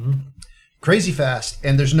 11. Crazy fast.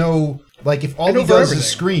 And there's no, if all he does is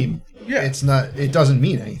scream, it doesn't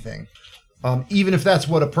mean anything. Even if that's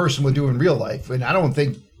what a person would do in real life. And I don't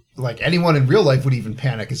think like anyone in real life would even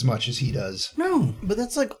panic as much as he does. No. But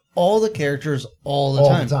that's like all the characters all the All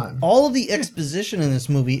time. the time. All of the exposition in this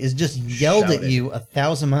movie is just yelled at Shouted. you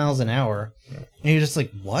 1,000 miles an hour. And you're just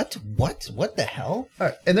like, what? What the hell? All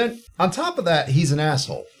right. And then on top of that, he's an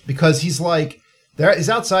asshole because he's like, he's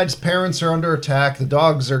outside. His parents are under attack. The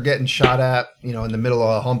dogs are getting shot at, you know, in the middle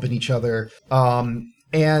of humping each other.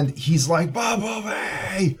 And he's like,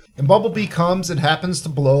 Bumblebee! And Bumblebee comes and happens to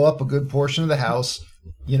blow up a good portion of the house,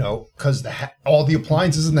 you know, because all the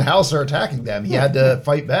appliances in the house are attacking them. He had to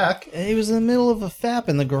fight back. And he was in the middle of a FAP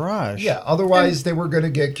in the garage. Yeah, otherwise they were going to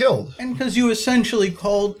get killed. And because you essentially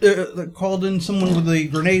called in someone with a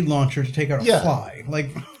grenade launcher to take out a Yeah. fly.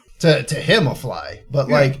 Like, To him, a fly. But,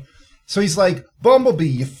 like, so he's like, Bumblebee,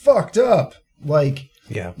 you fucked up. Like,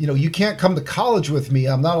 Yeah. you know, you can't come to college with me.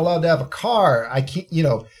 I'm not allowed to have a car. I can't, you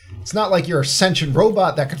know, it's not like you're a sentient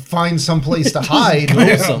robot that could find some place to hide.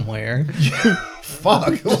 Go somewhere.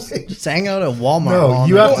 Fuck. Just hang out at Walmart. No, all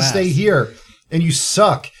you night have to last. stay here. And you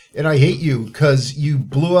suck. And I hate you because you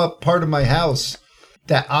blew up part of my house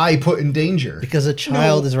that I put in danger. Because a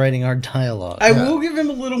child is writing our dialogue. I will give him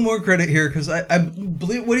a little more credit here because I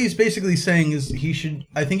believe what he's basically saying is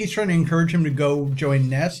I think he's trying to encourage him to go join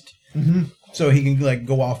Nest. Mm-hmm. So he can like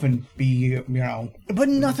go off and be, you know. But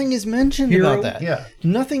nothing is mentioned Hero? about that. Yeah.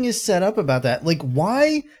 Nothing is set up about that. Like,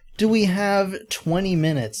 why do we have 20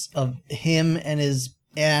 minutes of him and his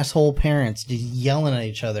asshole parents just yelling at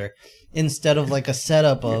each other instead of like a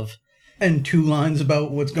setup of... And 2 lines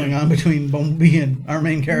about what's going on between Bumblebee and our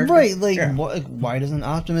main character. Right, like, Yeah. why doesn't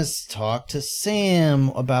Optimus talk to Sam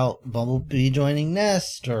about Bumblebee joining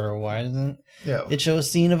Nest? Or why doesn't Yeah. it show a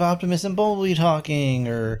scene of Optimus and Bumblebee talking?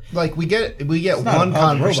 Or Like we get not one about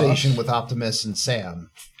conversation robots. with Optimus and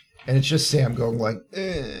Sam. And it's just Sam going like,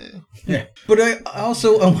 eh. Yeah. But I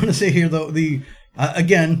want to say here, though,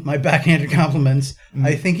 again, my backhanded compliments.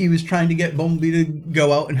 I think he was trying to get Bumblebee to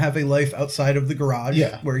go out and have a life outside of the garage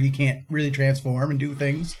where he can't really transform and do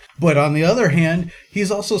things. But on the other hand,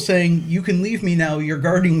 he's also saying, you can leave me now. Your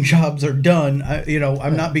guarding jobs are done.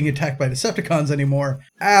 I'm not being attacked by Decepticons anymore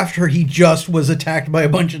after he just was attacked by a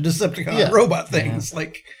bunch of Decepticon robot things.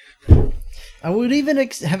 Like, I would even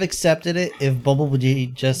have accepted it if Bumblebee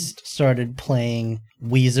just started playing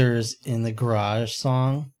Weezer's In the Garage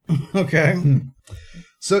song. okay.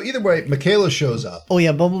 So either way, Michaela shows up. Oh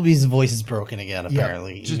yeah, Bumblebee's voice is broken again. Yeah,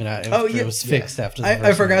 Apparently, just- even if Oh, it yeah, was fixed after. The I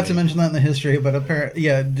first forgot movie. to mention that in the history, but apparently,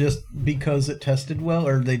 just because it tested well,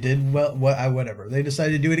 or they did well, whatever. They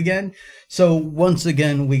decided to do it again. So once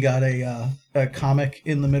again, we got a comic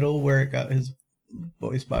in the middle where it got his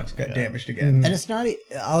voice box got damaged again. And it's not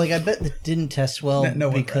like I bet it didn't test well No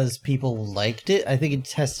one because people liked it. I think it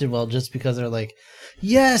tested well just because they're like,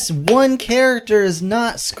 yes, one character is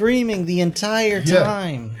not screaming the entire Yeah.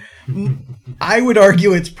 time. I would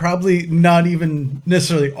argue it's probably not even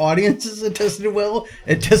necessarily audiences that tested it well.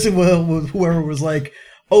 It tested well with whoever was like,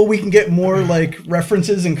 oh, we can get more like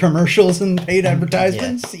references and commercials and paid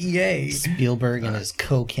advertisements. Yay. Spielberg and his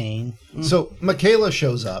cocaine. So Michaela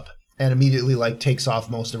shows up and immediately like takes off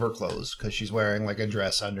most of her clothes because she's wearing like a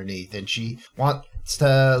dress underneath, and she wants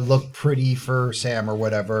to look pretty for Sam or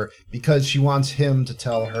whatever because she wants him to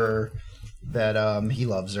tell her that he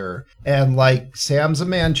loves her. And like Sam's a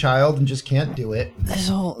man child and just can't do it.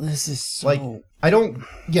 This is so Like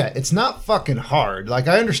it's not fucking hard. Like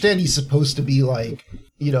I understand he's supposed to be like,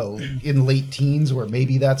 you know, in late teens where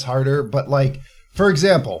maybe that's harder, but like for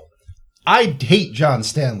example, I hate John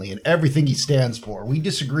Stanley and everything he stands for. We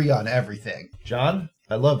disagree on everything. John,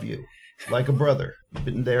 I love you. Like a brother. You've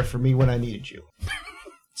been there for me when I needed you.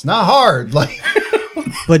 It's not hard. Like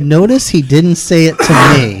But notice he didn't say it to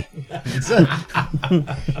me.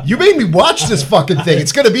 you made me watch this fucking thing.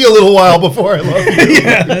 It's gonna be a little while before I love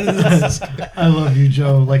you. I love you,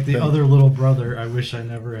 Joe. Like the other little brother I wish I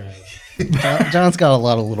never had. John's got a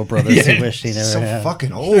lot of little brothers who wish he never So had.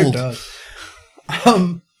 fucking old.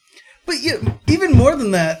 But yeah, even more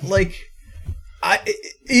than that, like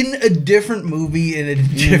in a different movie, in a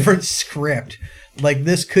different script, like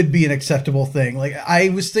this could be an acceptable thing. Like I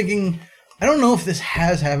was thinking, I don't know if this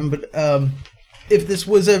has happened, but if this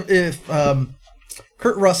was if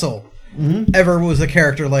Kurt Russell ever was a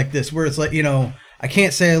character like this, where it's like, you know, I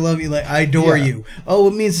can't say I love you, like I adore you. Oh,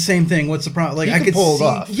 it means the same thing. What's the problem? Like He I could could pull it see,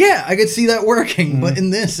 off. yeah, I could see that working. But in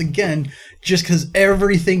this, again, just because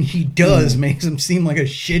everything he does makes him seem like a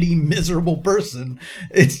shitty, miserable person,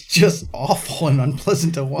 it's just awful and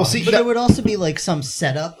unpleasant to watch. Well, see, But there would also be like some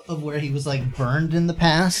setup of where he was like burned in the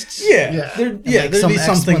past. yeah, Yeah. Like there'd some be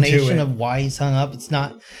something to explanation it. of why he's hung up. It's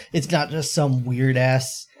not just some weird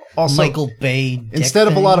ass Also, Michael Bay. Dick instead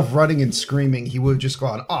of a thing. lot of running and screaming, he would have just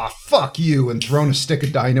gone, fuck you, and thrown a stick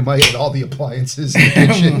of dynamite at all the appliances in the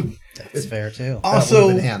kitchen. That's fair too. Also,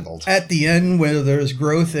 would've been handled. at the end, where there's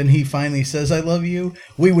growth and he finally says, I love you,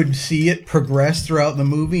 we would see it progress throughout the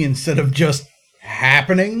movie instead of just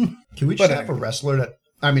happening. Can we just have a wrestler that,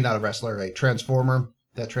 I mean, not a wrestler, a transformer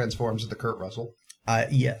that transforms into Kurt Russell?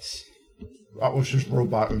 Yes. That was just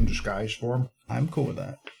robot in disguise form. I'm cool with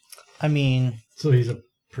that. I mean, So he's a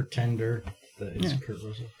pretender that is Kurt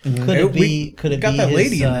Russell. could it We be got that his,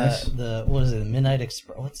 lady in this. the what is it? Midnight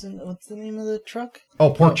Express. What's the name of the truck?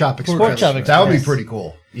 Oh, Pork Chop Express. Pork Chop That would be Express. pretty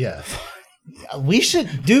cool. Yeah. We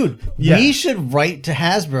should, dude. Yeah. We should write to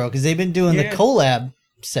Hasbro because they've been doing the collab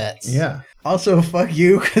sets. Yeah. Also, fuck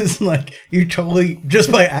you, because, like, you totally,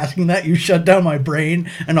 just by asking that, you shut down my brain,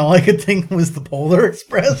 and all I could think was the Polar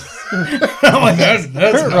Express. I'm like, that's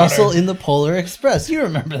Kurt not Russell it. in the Polar Express. You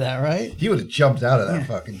remember that, right? He would have jumped out of that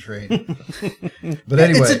fucking train. But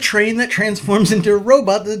anyway. It's a train that transforms into a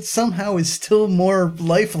robot that somehow is still more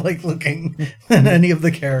lifelike looking than any of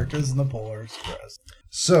the characters in the Polar Express.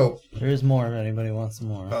 So, There is more if anybody wants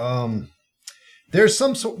more. there's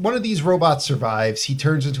one of these robots survives. He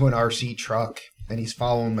turns into an RC truck and he's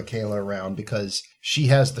following Michaela around because she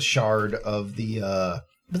has the shard of the,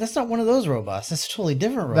 But that's not one of those robots. That's a totally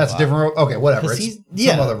different robot. that's a different, okay, whatever. 'Cause It's he's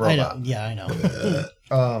some other I robot. know. Yeah, I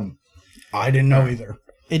know. I didn't know either.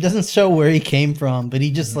 It doesn't show where he came from, but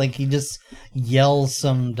he just yells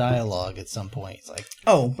some dialogue at some point. It's like,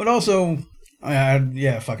 Oh, but also,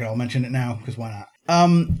 yeah, fuck it, I'll mention it now, because why not?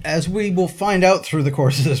 As we will find out through the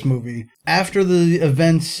course of this movie, after the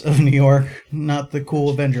events of New York, not the cool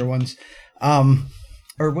Avenger ones,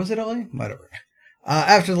 or was it LA? Whatever.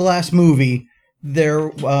 After the last movie, there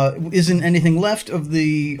isn't anything left of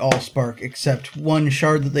the Allspark except one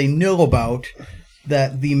shard that they know about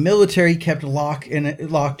that the military kept locked in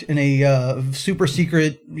a super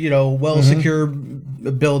secret, well secure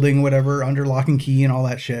building, whatever, under lock and key and all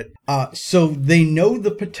that shit. So they know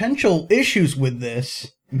the potential issues with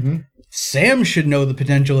this. Mm-hmm. Sam should know the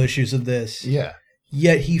potential issues of this. Yeah.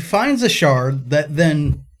 Yet he finds a shard that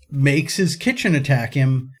then makes his kitchen attack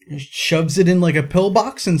him, shoves it in like a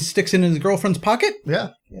pillbox and sticks it in his girlfriend's pocket. Yeah.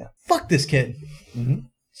 Fuck this kid.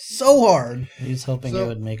 So hard. he's hoping So- it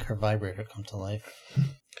would make her vibrator come to life.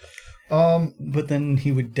 But then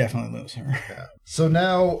he would definitely lose her. So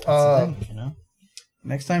now, You know?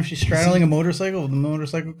 Next time she's straddling a motorcycle, the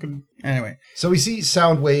motorcycle could... Anyway. so we see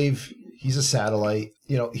Soundwave. He's a satellite.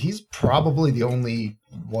 He's probably the only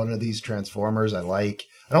one of these Transformers I like.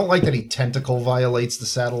 I don't like that he tentacle violates the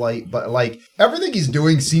satellite, but like everything he's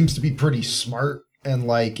doing seems to be pretty smart. And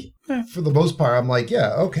like, for the most part, I'm like,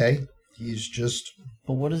 yeah, okay. He's just,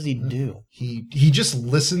 But what does he do? he just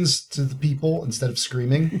listens to the people instead of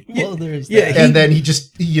screaming. Well, there's Yeah, that. And then he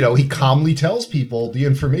just, he calmly tells people the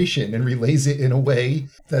information and relays it in a way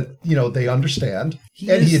that, they understand. He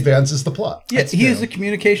advances the plot. Yeah, he is a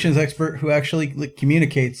communications expert who actually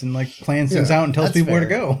communicates and plans things out and tells That's people where to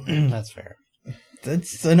fair. go. That's fair.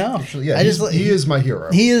 That's enough. Actually, yeah, I just he is my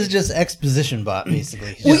hero. He is just exposition bot,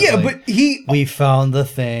 basically. Well, Just yeah, like, but he we found the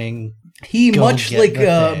thing. Go much get like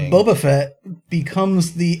the thing. Boba Fett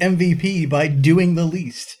becomes the MVP by doing the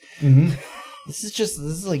least. This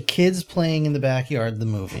is like kids playing in the backyard. The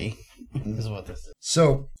movie is what this is.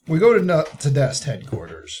 So we go to Nest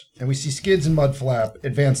headquarters, and we see Skids and Mudflap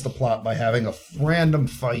advance the plot by having a random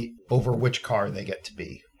fight over which car they get to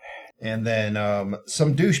be. And then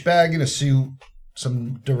some douchebag in a suit,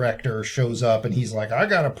 some director shows up, and he's like, I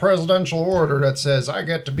got a presidential order that says I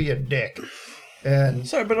get to be a dick. And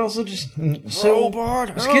Sorry, but also just so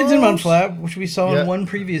Skids and Mudflap, which we saw Yeah. in one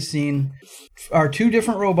previous scene, are two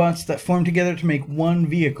different robots that form together to make one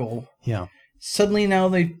vehicle. Yeah. Suddenly now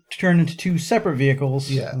they turn into two separate vehicles.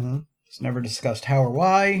 yeah, It's never discussed how or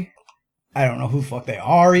why. I don't know who the fuck they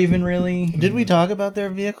are even really. Did we talk about their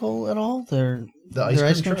vehicle at all? Their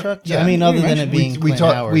ice cream truck? Yeah. I mean, other than it mentioned- being we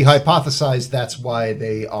Clint Howard's. hypothesized that's why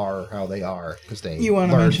they are how they are, because they You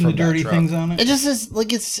want to learned mention the from that dirty truck. things on It it? just says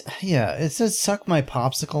it says "suck my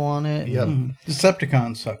popsicle" on it. Yep.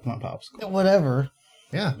 Decepticons suck my popsicle. Whatever.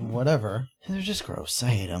 Yeah. Whatever. They're just gross. I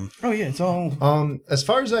hate them. Oh yeah, it's all. As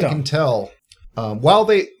far as I Dumb. can tell, while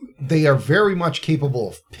they are very much capable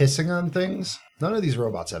of pissing on things, none of these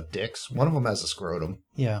robots have dicks. One of them has a scrotum.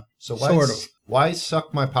 Yeah. So why Sort of. why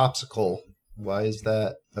suck my popsicle? Why is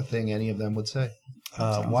that a thing any of them would say?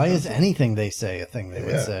 Why is anything they say a thing they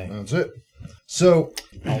would say? That's it. So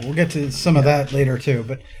Oh, we'll get to some of that later too,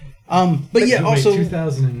 but yeah, So wait, also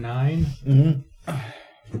 2009. All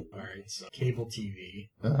right, so cable TV.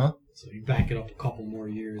 uh-huh. So you back it up a couple more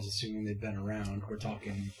years, assuming they've been around. We're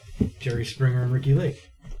talking Jerry Springer and Ricky Lake.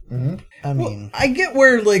 I mean, I get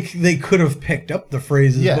where like they could have picked up the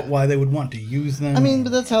phrases, Yeah. but why they would want to use them.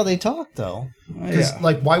 but that's how they talk, though. Because,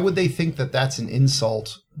 like, why would they think that that's an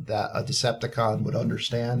insult that a Decepticon would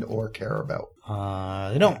understand or care about?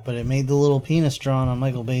 They don't, but it made the little penis drawn on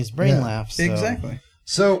Michael Bay's brain Yeah. laugh. So. Exactly.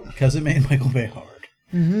 So, Because it made Michael Bay hard.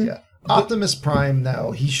 yeah. Optimus Prime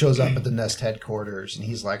now, he shows up at the Nest headquarters and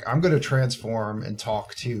he's like, I'm going to transform and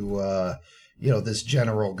talk to, this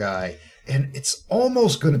general guy. And it's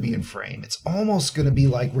almost going to be in frame. It's almost going to be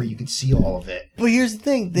like where you can see all of it. But here's the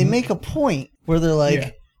thing: they make a point where they're like, Yeah.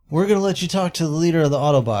 "We're gonna let you talk to the leader of the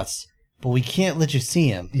Autobots, but we can't let you see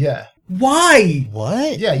him." Yeah. Why?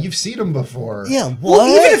 What? Yeah, you've seen him before. Yeah. What? Well,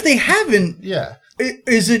 even if they haven't, Yeah.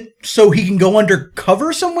 is it so he can go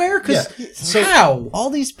undercover somewhere? Because So- how?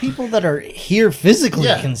 all these people that are here physically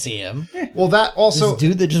Yeah. can see him. Well, that also... This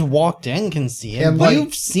dude that just walked in can see him. And, But like,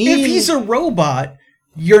 you've seen. If he's a robot,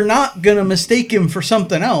 you're not gonna mistake him for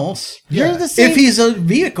something else. You're the same. If he's a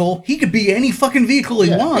vehicle, he could be any fucking vehicle he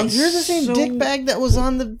Yeah. wants. You're the same so- dickbag that was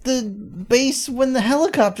on the base when the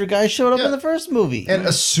helicopter guy showed up Yeah. in the first movie. And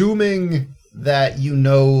assuming that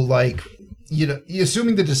assuming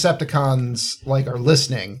the Decepticons like are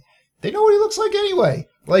listening, they know what he looks like anyway.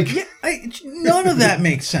 Like, None of that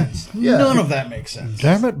makes sense. Yeah. None of that makes sense.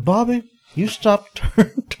 Damn it, Bobby! You stop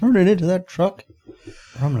turning into that truck,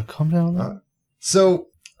 or I'm gonna come down there. so,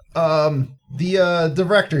 the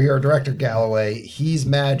director here, Director Galloway, he's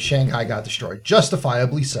mad Shanghai got destroyed,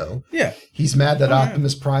 justifiably so. Yeah, He's mad that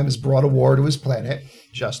Optimus Prime has brought a war to his planet,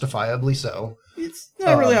 justifiably so. it's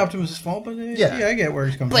not really Optimus' fault, but yeah, I get where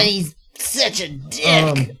he's coming But from. he's such a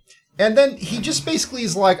dick. And then he just basically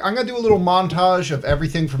is like, I'm going to do a little montage of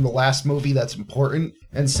everything from the last movie that's important.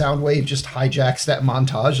 And Soundwave just hijacks that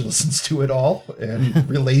montage, listens to it all, and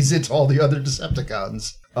relays it to all the other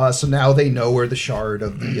Decepticons. So now they know where the shard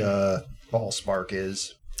of the Allspark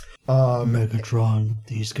is. Megatron,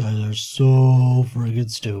 these guys are so friggin'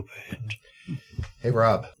 stupid. Hey,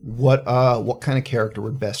 Rob, what kind of character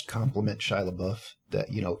would best complement Shia LaBeouf that,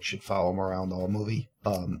 should follow him around the whole movie?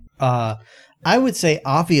 I would say,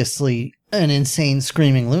 obviously, an insane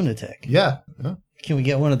screaming lunatic. Yeah, Can we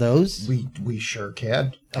get one of those? we sure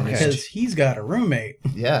can. And it's Because he's got a roommate.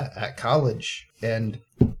 Yeah, at college. And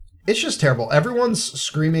it's just terrible. Everyone's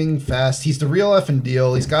screaming fast. He's the real effing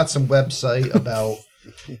deal. He's got some website about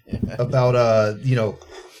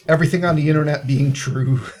everything on the internet being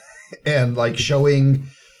true and like showing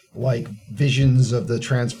like visions of the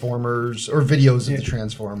Transformers or videos of the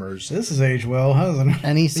Transformers. This has aged well, hasn't it?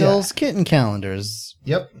 And he sells kitten calendars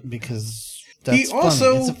Yep. because that's He funny.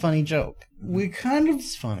 also- It's a funny joke. We kind of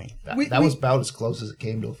It's funny. That was about as close as it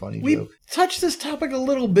came to a funny we joke. touched this topic a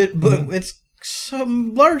little bit, but it's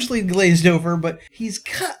some largely glazed over. But he's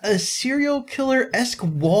got a serial killer-esque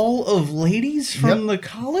wall of ladies from the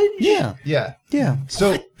college. Yeah. Yeah. Yeah.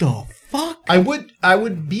 So What the fuck? I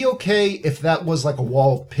would be okay if that was like a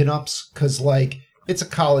wall of pinups, because like it's a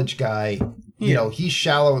college guy. You know, he's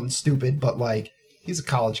shallow and stupid, but like he's a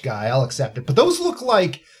college guy. I'll accept it. But those look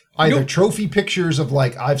like either trophy pictures of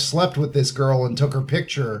like I've slept with this girl and took her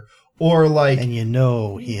picture, or like And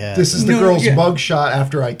he has. this is the No, girl's yeah. mugshot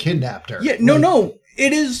after I kidnapped her. Yeah, no.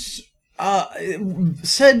 It is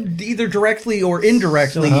said either directly or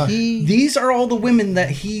indirectly. So he- These are all the women that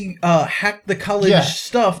he hacked the college Yeah.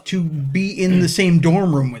 stuff to be in the same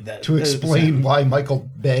dorm room with that. To explain why Michael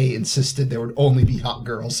Bay insisted there would only be hot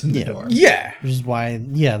girls in the dorm. Yeah, Which is why,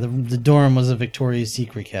 the dorm was a Victoria's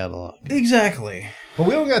Secret catalog. exactly. But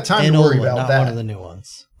we don't got time And to worry Ola, about not that. one of the new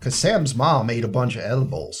ones. Because Sam's mom ate a bunch of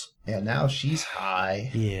edibles, and now she's high.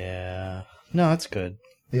 Yeah. No, it's good.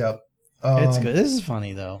 Yep. It's good. This is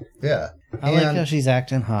funny, though. Yeah. I like how she's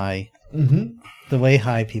acting high. Mhm. The way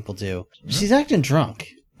high people do. She's acting drunk,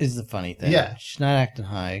 is the funny thing. Yeah. She's not acting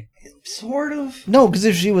high. Sort of. No, because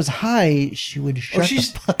if she was high, she would shut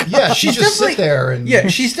she's- the fuck up. Yeah, she She's just sit definitely- there and Yeah,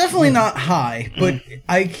 she's definitely not high, but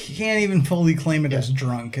I can't even fully claim it as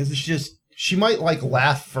drunk because it's just. she might like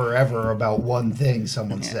laugh forever about one thing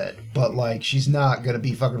someone said, but like she's not gonna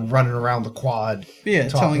be fucking running around the quad. Yeah,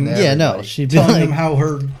 talking telling to Yeah, no, everybody. she'd be telling like, them how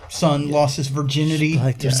her son lost his virginity.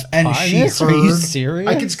 like there's and pot in she this? Are you heard- serious?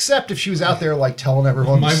 I could accept if she was out there like telling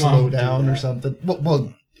everyone My to mom slow would do down or that. something.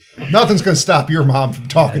 Well, nothing's gonna stop your mom from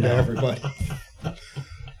talking to everybody. I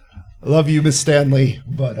love you, Miss Stanley,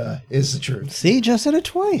 but it's the truth. See, just said it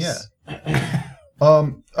twice. Yeah.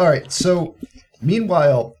 All right. So,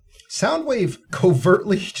 meanwhile, Soundwave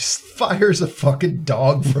covertly just fires a fucking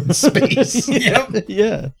dog from space. Yep.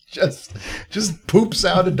 Yeah. just poops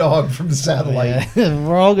out a dog from the satellite. Yeah.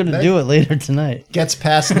 We're all going to do it later tonight. Gets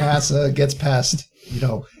past NASA. Gets past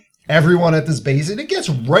everyone at this base, and it gets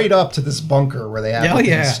right up to this bunker where they have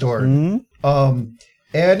things stored.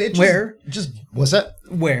 And it just what's that?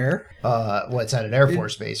 Where? What's at an Air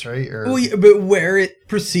Force base, right? Or, Well, yeah, but where it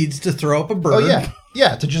proceeds to throw up a bird.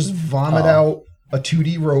 to just vomit out a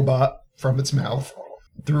 2D robot from its mouth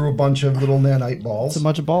through a bunch of little nanite balls. It's a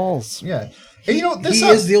bunch of balls. Yeah. And you know, this He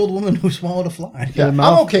is the old woman who swallowed a fly. I'm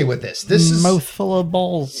okay with this. This is mouthful of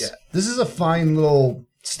balls. Yeah, this is a fine little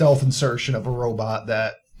stealth insertion of a robot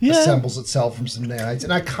that assembles itself from some nanites,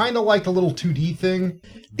 and I kind of like the little 2D thing.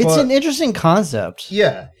 It's an interesting concept.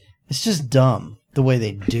 Yeah, it's just dumb the way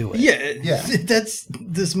they do it. Yeah. That's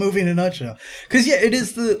this movie in a nutshell. Because it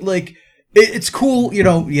is it's cool. You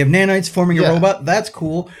know, you have nanites forming a robot. That's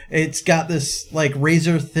cool. It's got this like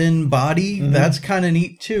razor thin body. That's kind of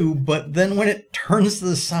neat too. But then when it turns to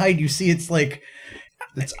the side, you see it's like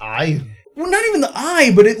its eye. Well, not even the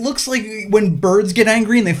eye, but it looks like when birds get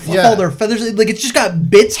angry and they fluff all their feathers. Like it's just got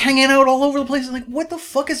bits hanging out all over the place. I'm like, what the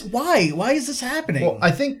fuck is why? Why is this happening? Well,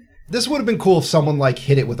 I think this would have been cool if someone like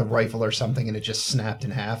hit it with a rifle or something and it just snapped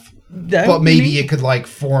in half. But maybe it could like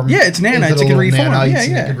form. Yeah, it's nanites. It can reform.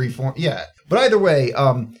 It could reform. Yeah. But either way,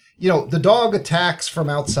 you know, the dog attacks from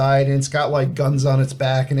outside and it's got like guns on its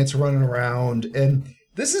back and it's running around. And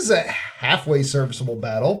this is a halfway serviceable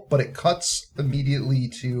battle, but it cuts immediately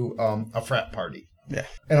to a frat party. Yeah.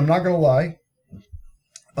 And I'm not going to lie.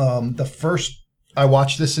 I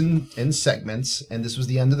watched this in segments, and this was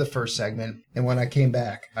the end of the first segment. And when I came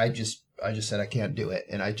back, I just said I can't do it,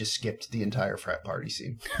 and I just skipped the entire frat party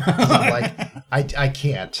scene. I'm like, I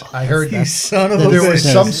can't. I heard you son of a there was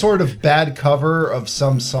bitch. some sort of bad cover of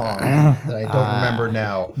some song that I don't remember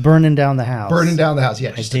now. Burning Down the House. Burning Down the House.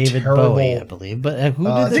 Yeah, just David terrible, Bowie, I believe. But who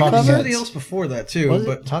did the Talking cover? somebody else before that too. Was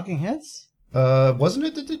but it Talking Heads? Wasn't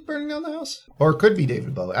it that did Burning Down the House? Or it could be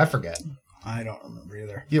David Bowie. I forget. I don't remember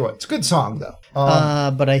either. You know what? It's a good song though.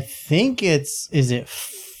 But I think is it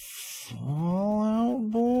Fall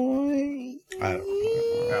Out Boy? I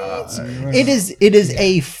don't know. It is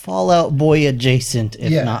a Fall Out Boy adjacent,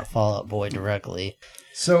 if not Fall Out Boy directly.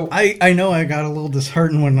 So I know I got a little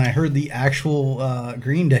disheartened when I heard the actual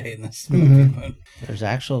Green Day in this movie. But There's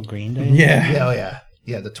actual Green Day?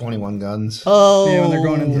 yeah, the 21 Guns. Oh, yeah, when they're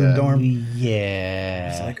going into the dorm. Yeah.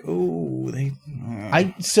 It's like, oh, they.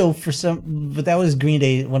 But that was Green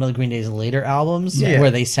Day, one of the Green Day's later albums where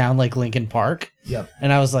they sound like Linkin Park. Yep.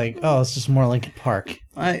 And I was like, oh, it's just more Linkin Park.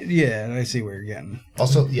 I see where you're getting.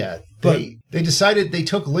 Also, they decided they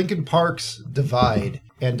took Linkin Park's Divide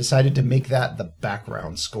and decided to make that the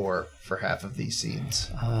background score for half of these scenes.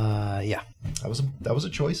 Yeah. That was a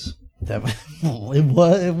choice. It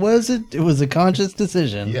was a conscious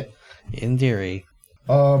decision. Yeah. In theory.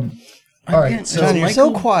 All right, so John, you're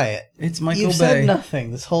so quiet. It's Michael You've Bay. said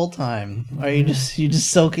nothing this whole time. Are you just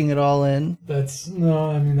soaking it all in? That's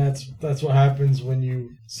what happens when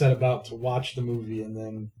you set about to watch the movie and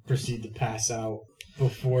then proceed to pass out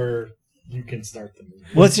before you can start the movie.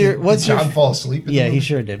 What's Did your John fall asleep? Yeah, he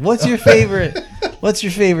sure did. What's your favorite? What's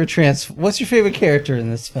your favorite character in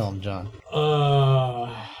this film, John?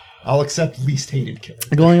 I'll accept least hated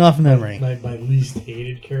character. Going off memory. My least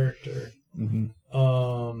hated character. Mm-hmm.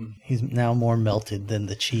 He's now more melted than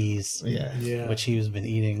the cheese, Yeah. which he's been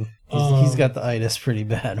eating. He's got the itis pretty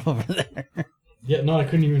bad over there. Yeah, no, I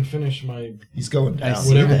couldn't even finish my He's going down.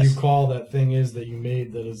 whatever you call that thing is that you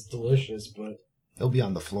made that is delicious, but He'll be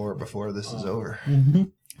on the floor before this is over. Mm-hmm.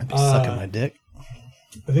 I'd be sucking my dick.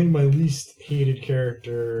 I think my least hated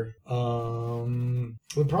character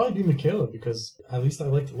would probably be Michaela because at least I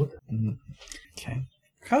like to look at her. Mm-hmm. Okay.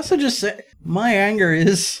 I also just say my anger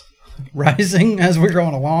is rising as we're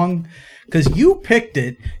going along because you picked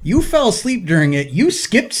it, you fell asleep during it, you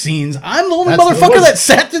skipped scenes. I'm the only motherfucker that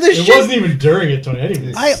sat through this It shit. wasn't even during it, Tony. I didn't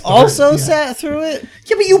even I start. also sat through it.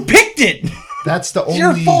 Yeah, but you picked it. That's the It's only.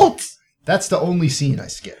 your fault. That's the only scene I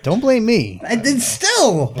skipped. Don't blame me. And then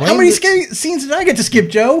still, how Blame many the- scenes did I get to skip,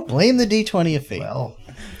 Joe? Blame the D20 of fate Well,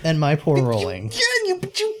 and my poor rolling. Yeah, you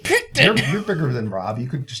picked it. you're bigger than Rob. You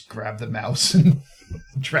could just grab the mouse and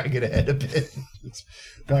drag it ahead a bit.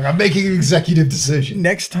 Be like, I'm making an executive decision.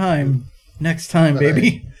 Next time,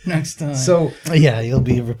 baby. Next time. So Yeah, you'll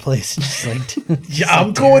be replaced. Just like yeah,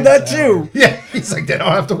 I'm cool with that too. yeah, he's like, they don't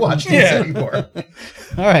have to watch these anymore.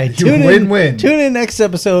 all right. You win-win. Tune in next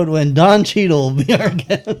episode when Don Cheadle will be our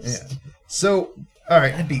guest. Yeah. So, all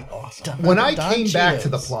right. That'd be awesome. When I Don came back to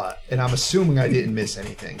the Cheadle's. plot, and I'm assuming I didn't miss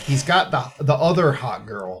anything, he's got the other hot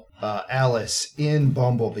girl, Alice, in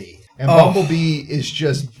Bumblebee. And Bumblebee is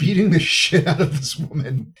just beating the shit out of this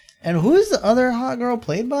woman. And who is the other hot girl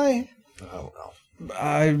played by? I don't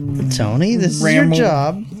know. Tony, this Ramble. is your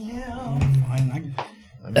job.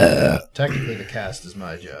 I Technically, the cast is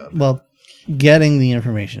my job. Well, getting the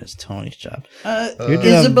information is Tony's job.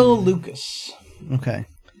 Isabella Lucas. Okay.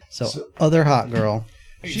 So, other hot girl.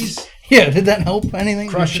 She's Yeah, did that help anything?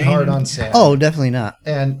 crushing hard on Sam. Oh, definitely not.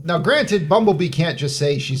 And now, granted, Bumblebee can't just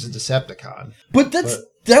say she's a Decepticon. But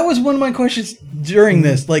that was one of my questions during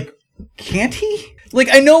this. Like, can't he? Like,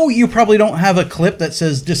 I know you probably don't have a clip that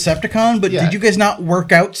says Decepticon, but Yeah. did you guys not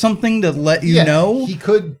work out something to let you know? He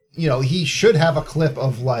could, he should have a clip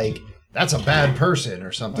of, like, that's a bad person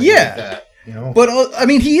or something Yeah. like that. But, I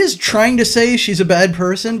mean, he is trying to say she's a bad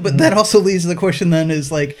person, but that also leads to the question then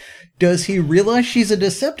is, like, does he realize she's a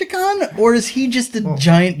Decepticon, or is he just a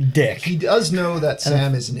giant dick? He does know that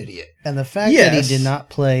Sam is an idiot. And the fact that he Yes. did not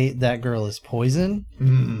play That Girl is Poison,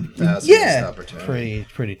 That's a Yeah. missed opportunity.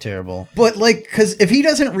 pretty terrible. But, like, because if he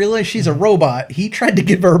doesn't realize she's a robot, he tried to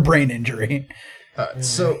give her a brain injury.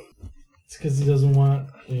 So, It's because he doesn't want,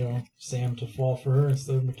 Sam to fall for her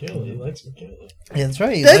instead of Michaela. He likes Michaela. Yeah, that's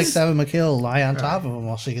right. He That's- likes having Mikhail lie on top of him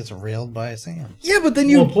while she gets railed by Sam. Yeah, but then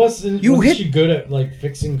Well, plus, you wasn't hit- she good at, like,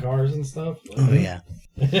 fixing cars and stuff? Oh, yeah.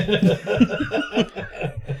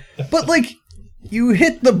 But like, you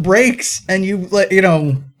hit the brakes and you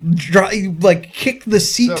you like kick the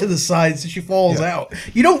seat to the side so she falls out.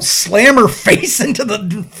 You don't slam her face into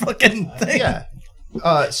the fucking thing.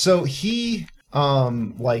 yeah. So he,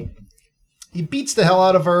 he beats the hell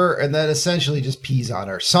out of her and then essentially just pees on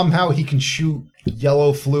her. Somehow he can shoot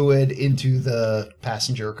yellow fluid into the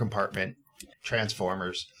passenger compartment.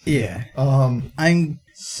 Transformers. Yeah. I'm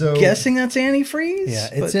So guessing that's antifreeze. Yeah,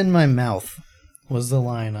 it's in my mouth, was the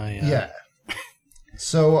line I... Yeah.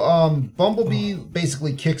 So Bumblebee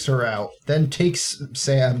basically kicks her out, then takes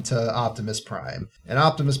Sam to Optimus Prime. And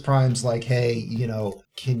Optimus Prime's like, hey,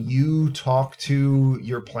 can you talk to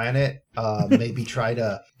your planet? Maybe try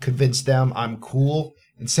to convince them I'm cool.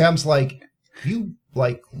 And Sam's like, you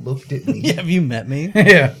looked at me. Yeah, have you met me?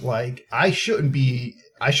 Yeah. Like, I shouldn't be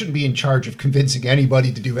in charge of convincing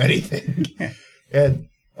anybody to do anything. And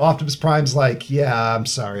Optimus Prime's like, yeah, I'm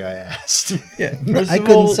sorry I asked. Yeah. I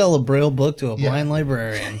couldn't sell a Braille book to a blind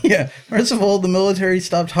librarian. Yeah. First of all, the military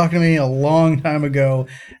stopped talking to me a long time ago.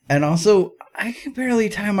 And also, I can barely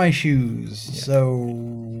tie my shoes.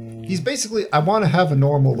 So He's basically, I want to have a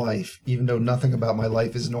normal life, even though nothing about my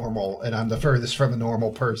life is normal, and I'm the furthest from a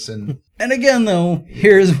normal person. And again, though,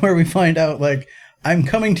 here's where we find out, like, I'm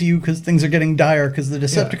coming to you because things are getting dire because the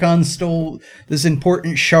Decepticons stole this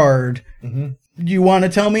important shard. Mm-hmm. Do you want to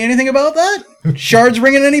tell me anything about that? Shard's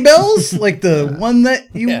ringing any bells? Like the one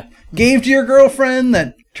that you gave to your girlfriend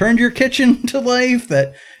that turned your kitchen to life,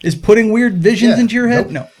 that is putting weird visions into your head?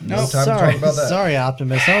 Nope. No. No time to Sorry, talk about that. sorry,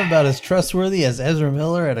 Optimus. I'm about as trustworthy as Ezra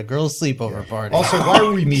Miller at a girl's sleepover party. Also, why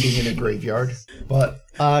are we meeting in a graveyard? But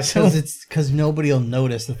Because nobody will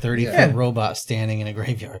notice the 30-foot robot standing in a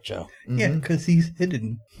graveyard, Joe. Yeah, because he's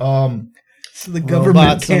hidden. um, So the government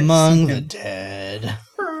Robots can't among see the him. dead.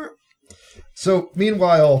 so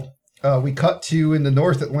meanwhile, we cut to in the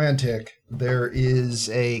North Atlantic. There is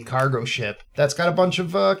a cargo ship that's got a bunch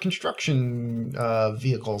of construction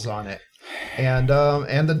vehicles on it, and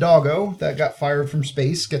the doggo that got fired from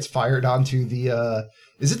space gets fired onto the.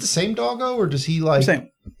 Is it the same doggo, or does he Same.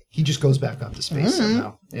 he just goes back up to space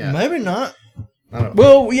somehow? Yeah, Maybe not. I don't know.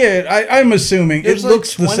 Well, yeah, I'm assuming There's it like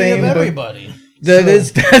looks the 20 same. of But everybody.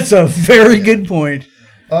 that's a very good point.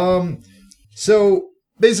 So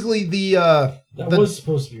basically That was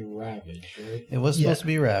supposed to be Ravage, right? It was supposed to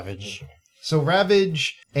be Ravage. So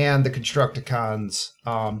Ravage and the Constructicons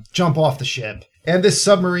jump off the ship. And this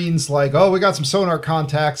submarine's like, oh, we got some sonar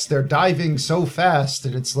contacts. They're diving so fast.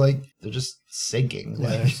 And it's like, they're just sinking. Yeah,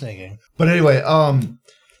 Like- they're singing. But anyway,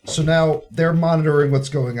 so now they're monitoring what's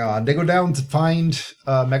going on. They go down to find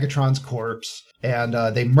Megatron's corpse. And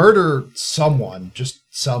they murder someone, just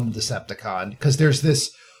some Decepticon. Because there's this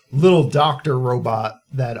little doctor robot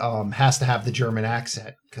that has to have the German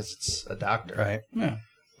accent. Because it's a doctor. Right. Yeah.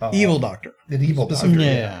 Evil Doctor. An evil doctor.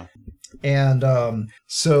 Yeah. And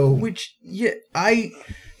so Which, yeah,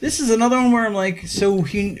 this is another one where I'm like, so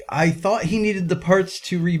I thought he needed the parts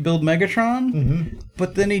to rebuild Megatron,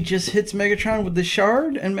 but then he just hits Megatron with the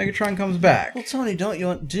shard, and Megatron comes back. Well, Tony,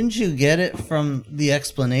 didn't you get it from the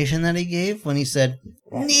explanation that he gave when he said,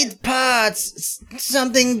 need parts,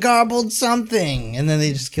 something garbled something, and then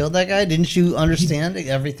they just killed that guy? Didn't you understand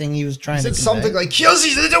everything he was trying to said convey? something like,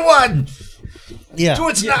 Kelsey's the one! Yeah. Do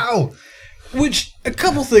it now! Which, a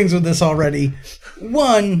couple things with this already.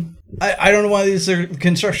 One, I don't know why these are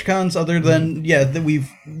Constructicons other than,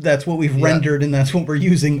 that's what we've rendered and that's what we're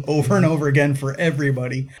using over and over again for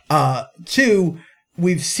everybody. Two,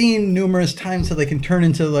 we've seen numerous times how they can turn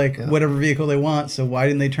into like whatever vehicle they want. So why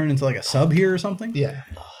didn't they turn into like a sub here or something? Yeah.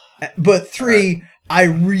 But 3, I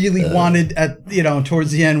really wanted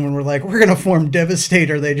towards the end when we're like, we're going to form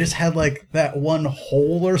Devastator. They just had like that one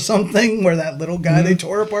hole or something where that little guy they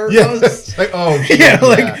tore apart was. It's like, oh,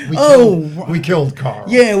 shit, we killed Carl.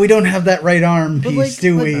 Yeah, we don't have that right arm piece,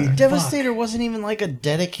 do we? But Devastator wasn't even like a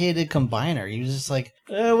dedicated combiner. He was just like,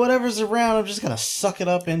 whatever's around, I'm just going to suck it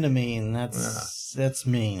up into me, and that's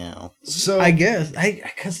me now. So I guess,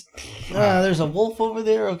 because there's a wolf over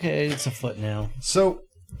there. Okay, it's a foot now. So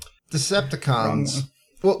Decepticons,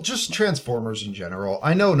 well, just Transformers in general.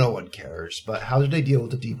 I know no one cares, but how did they deal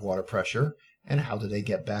with the deep water pressure, and how did they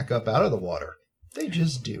get back up out of the water? They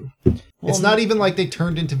just do. It's not even like they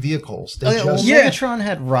turned into vehicles. They Megatron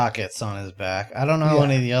had rockets on his back. I don't know how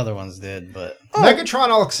any of the other ones did, but Megatron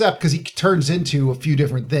I'll accept because he turns into a few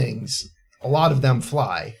different things. A lot of them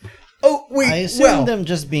fly. Oh wait, I assume them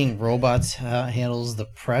just being robots handles the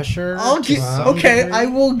pressure. I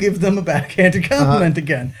will give them a backhanded compliment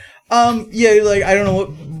again. Like I don't know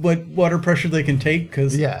what water pressure they can take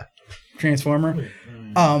because Transformer.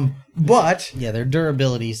 But their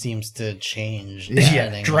durability seems to change.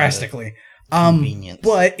 Drastically. Convenience.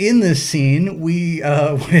 But in this scene,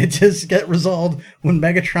 it just get resolved when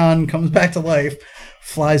Megatron comes back to life,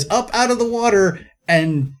 flies up out of the water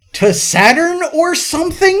and to Saturn or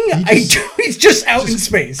something. He's just out in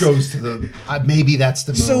space. Goes to the maybe that's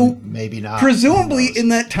the moon. So maybe not. Presumably, in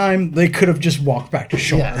that time, they could have just walked back to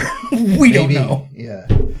shore. Yeah. We don't know. Yeah.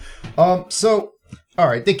 So, all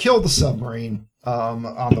right, they killed the submarine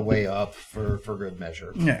on the way up for good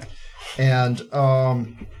measure. Yeah. And now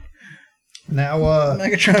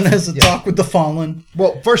Megatron has a talk with the Fallen.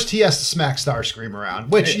 Well, first he has to smack Starscream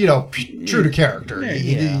around, which true to character.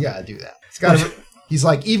 You gotta do that. It's gotta. He's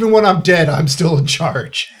like, even when I'm dead, I'm still in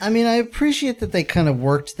charge. I mean, I appreciate that they kind of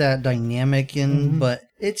worked that dynamic in, but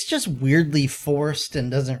it's just weirdly forced and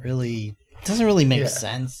doesn't really make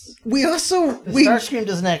sense. We also Starscream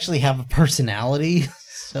doesn't actually have a personality.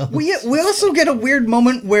 So we also get a weird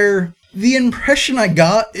moment where the impression I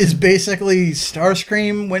got is basically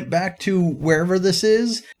Starscream went back to wherever this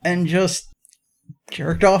is and just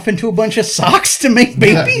jerked off into a bunch of socks to make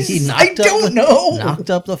babies. He knocked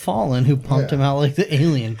up the Fallen, who pumped him out like the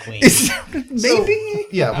alien queen. Maybe.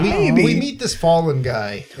 We meet this Fallen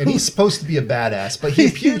guy, and he's supposed to be a badass, but he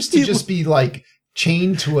appears to just be like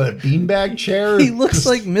chained to a beanbag chair. He looks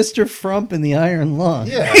like Mr. Frump in the Iron Lung.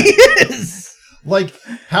 Yeah, he is. Like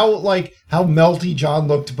how melty John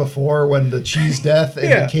looked before when the cheese death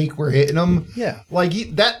and the cake were hitting him. Yeah, like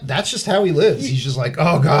that's just how he lives. He's just like,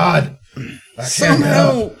 oh God.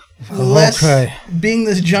 Somehow being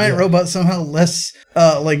this giant robot, somehow less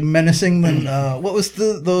like menacing than what was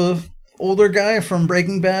the older guy from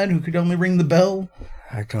Breaking Bad who could only ring the bell?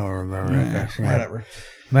 I don't remember. Whatever.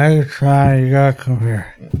 Megatron, you gotta come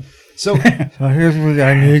here. So here's what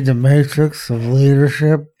I need: the matrix of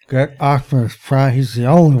leadership. Get Optimus Prime. He's the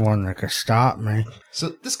only one that can stop me. So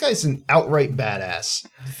this guy's an outright badass,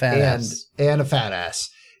 and a fat ass.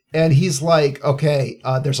 And he's like, okay,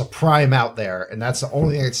 there's a Prime out there, and that's the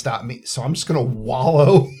only thing that stop me. So I'm just going to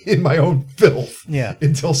wallow in my own filth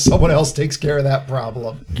until someone else takes care of that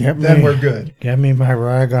problem. Then we're good. Get me my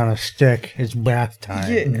rag on a stick. It's bath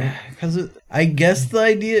time. Yeah, because I guess the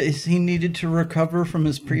idea is he needed to recover from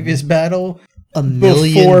his previous battle a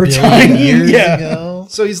billion years ago.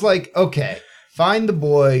 So he's like, okay, find the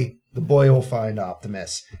boy. The boy will find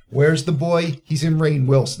Optimus. Where's the boy? He's in Rainn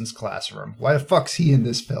Wilson's classroom. Why the fuck's he in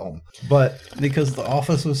this film? But because The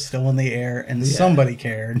Office was still in the air and somebody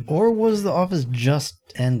cared. Or was The Office just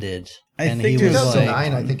ended? I think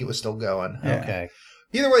 2009. I think it was still going. Yeah. Okay.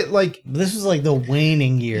 Either way, like this was like the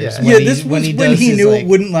waning years. This was when he knew it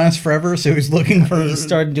wouldn't last forever, so he was looking for. He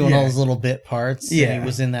started doing all his little bit parts. Yeah, he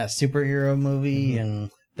was in that superhero movie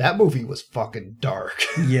and. That movie was fucking dark.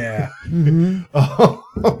 Yeah.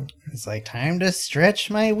 It's like, time to stretch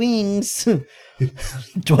my wings.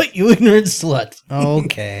 What, you ignorant slut.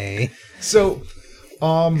 Okay. So,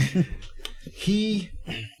 he...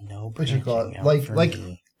 What you call it? Like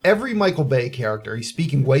every Michael Bay character, he's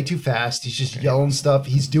speaking way too fast. He's just yelling stuff.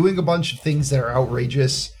 He's doing a bunch of things that are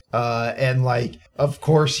outrageous. And, like, of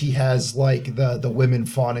course, he has, like, the women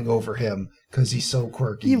fawning over him. Because he's so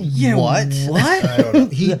quirky. What? I don't know.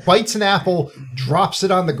 He bites an apple, drops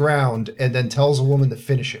it on the ground, and then tells a woman to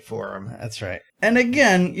finish it for him. That's right. And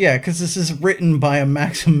again, because this is written by a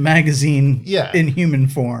Maxim magazine in human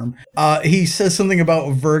form. He says something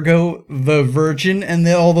about Virgo, the virgin, and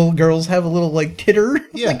then all the girls have a little, like, titter.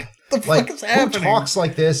 Yeah. Like, the fuck is happening? Who talks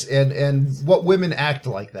like this, and what women act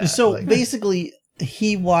like that? So basically,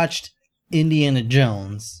 he watched Indiana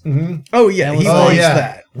Jones. Oh yeah, That he was- likes yeah.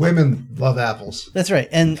 that. Women love apples. That's right,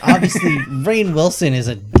 and obviously Rainn Wilson is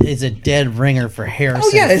a dead ringer for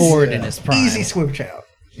Harrison Ford in his prime. Easy switch out.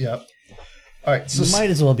 Yep. All right. So You might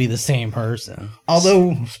as well be the same person.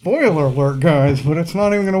 Although, spoiler alert, guys, but it's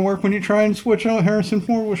not even going to work when you try and switch out Harrison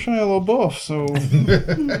Ford with Shia LaBeouf.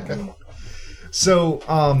 So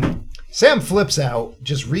Sam flips out,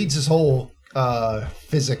 just reads his whole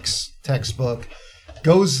physics textbook,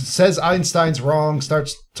 says Einstein's wrong,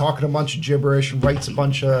 starts talking a bunch of gibberish, and writes a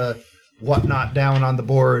bunch of whatnot down on the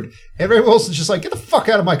board. And Ray Wilson's just like, get the fuck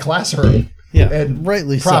out of my classroom. Yeah, And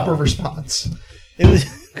rightly proper so. response. It was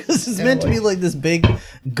because it's meant to be like this big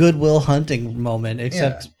Goodwill Hunting moment,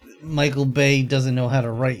 except Michael Bay doesn't know how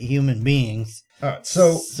to write human beings. All right.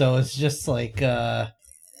 So So it's just like, all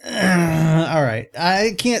right,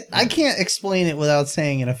 I can't explain it without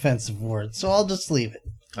saying an offensive word, so I'll just leave it.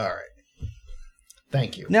 all right.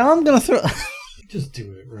 Thank you. Now I'm gonna throw. Just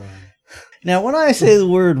do it, Ryan. Now, when I say the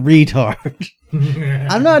word retard,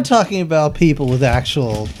 I'm not talking about people with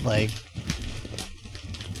actual like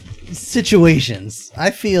situations.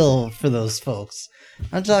 I feel for those folks.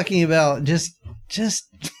 I'm talking about just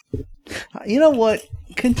you know what?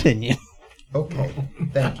 Continue. Okay.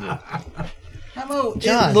 Thank you. How about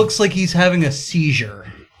John. it looks like he's having a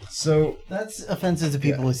seizure? So That's offensive to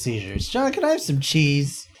people with seizures. John, can I have some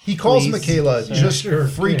cheese? he calls Please. Michaela, Sir. just Sure,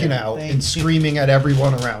 freaking yeah. out Thank and you. screaming at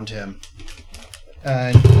everyone around him.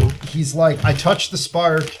 And he's like, I touched the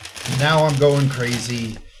spark. Now I'm going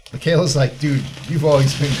crazy. Michaela's like, dude, you've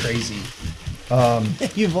always been crazy.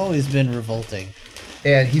 You've always been revolting.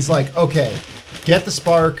 And he's like, okay, get the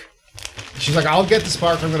spark. She's like, I'll get the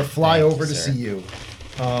spark. I'm going to fly over to sir. see you.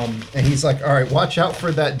 And he's like, all right, watch out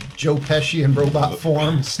for that Joe Pesci in robot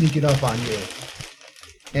form sneaking up on you.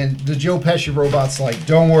 And the Joe Pesci robot's like,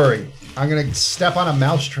 don't worry. I'm going to step on a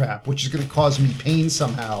mousetrap, which is going to cause me pain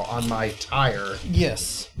somehow on my tire.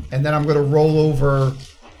 Yes. And then I'm going to roll over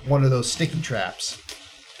one of those sticky traps.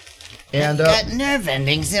 And, Got nerve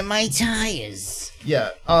endings in my tires. yeah,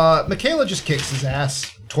 Michaela just kicks his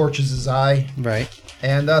ass, torches his eye, Right.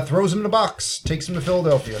 and throws him in a box, takes him to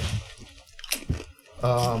Philadelphia.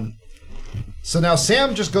 So now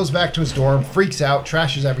Sam just goes back to his dorm, freaks out,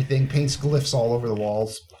 trashes everything, paints glyphs all over the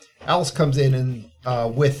walls. Alice comes in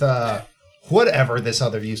and with whatever this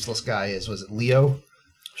other useless guy is. Was it Leo?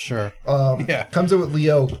 Sure. Yeah. Comes in with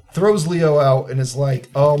Leo, throws Leo out, and is like,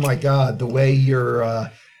 "Oh my god, the way you're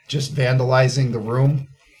just vandalizing the room,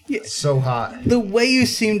 so hot." The way you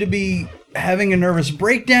seem to be having a nervous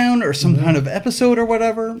breakdown or some kind of episode or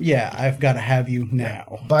whatever, yeah, I've got to have you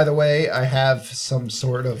now. By the way, I have some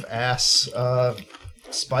sort of ass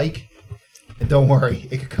spike. And don't worry,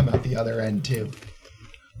 it could come out the other end too.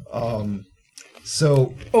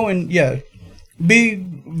 So Oh, and yeah, be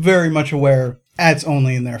very much aware that's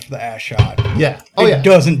only in there for the ass shot. yeah, oh It yeah.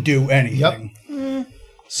 doesn't do anything.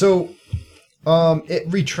 So it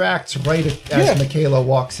retracts right as Yeah. Michaela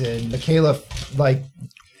walks in. Michaela like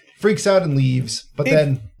freaks out and leaves, but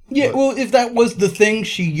then Yeah, well, if that was the thing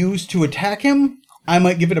she used to attack him, I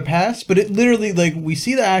might give it a pass. But it literally, like, we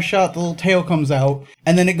see the ass shot, the little tail comes out,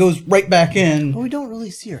 and then it goes right back in. But we don't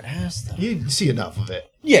really see her ass though. you see enough of it.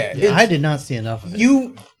 Yeah, it's- I did not see enough of it.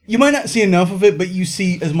 you might not see enough of it, but you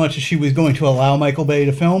see as much as she was going to allow Michael Bay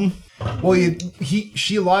to film. Well,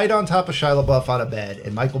 she lied on top of Shia LaBeouf on a bed,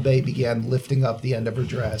 and Michael Bay began lifting up the end of her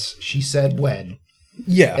dress. She said when,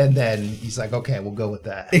 Yeah, and then he's like, "Okay, we'll go with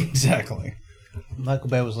that." exactly. Michael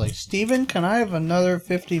Bay was like, Steven, can I have another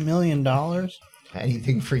 $50 million?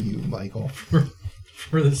 Anything for you, Michael.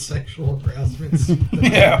 For the sexual harassments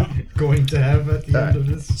Yeah. I'm going to have at the end of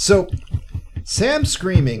this. So, Sam's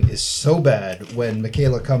screaming is so bad when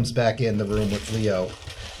Michaela comes back in the room with Leo.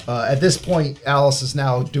 At this point, Alice is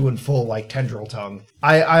now doing full, like, tendril tongue.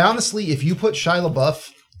 I honestly, if you put Shia LaBeouf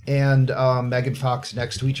and Megan Fox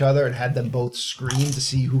next to each other and had them both scream to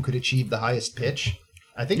see who could achieve the highest pitch,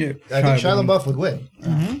 I think Shia Shia LaBeouf would win.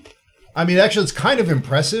 I mean, actually, it's kind of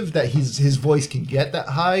impressive that his voice can get that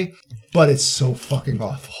high, but it's so fucking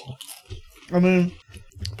awful. I mean,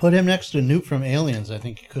 put him next to Newt from Aliens. I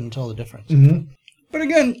think you couldn't tell the difference. But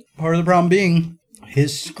again, part of the problem being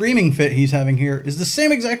his screaming fit he's having here is the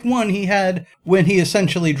same exact one he had when he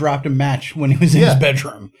essentially dropped a match when he was in Yeah. his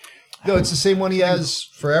bedroom. No, it's the same one he has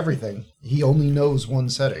for everything. He only knows one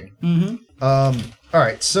setting. All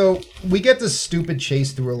right, so we get this stupid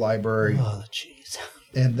chase through a library, Oh, jeez.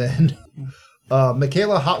 and then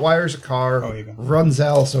Michaela hotwires a car, Oh, you go. runs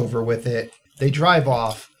Alice over with it. They drive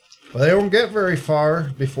off, but they don't get very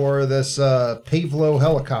far before this Pavlo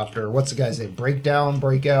helicopter. What's the guy's name? Breakdown,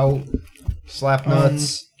 breakout, slap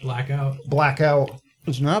nuts, Blackout. blackout.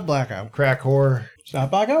 It's not Blackout. Crack Whore, It's not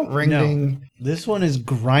Blackout? Ring No. Ding, This one is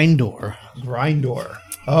Grindor. Grindor.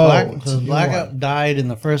 Oh, it's a Because new Blackout one. died in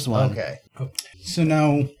the first one. Okay. So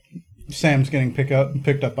now Sam's getting picked up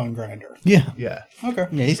on Grindr. Yeah. Yeah. Okay.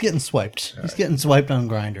 Yeah, he's getting swiped. He's getting swiped on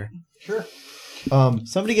Grindr. Sure.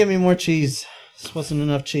 Somebody give me more cheese. This wasn't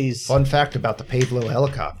enough cheese. Fun fact about the Pavlo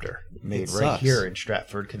helicopter made It right sucks. here in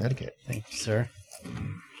Stratford, Connecticut. Thank you, sir.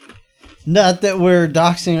 Not that we're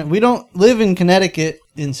doxing. We don't live in Connecticut,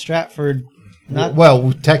 in Stratford. Not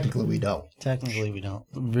Well, technically we don't. technically, we don't.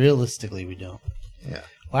 Realistically, we don't. Yeah.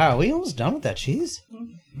 Wow, are we almost done with that cheese?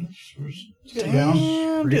 Down.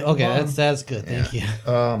 Damn, dude. Okay, that's good. Thank you.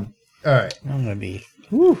 All right. I'm gonna be.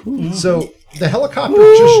 So the helicopter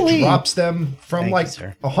Woo-wee. just drops them from Thank like you,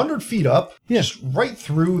 sir. 100 feet up, Yeah. just right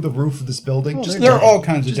through the roof of this building. Just They're dead. all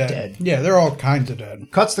kinds of Just dead. Yeah, they're all kinds of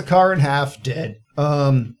dead. Cuts the car in half, dead.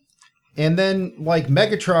 And then like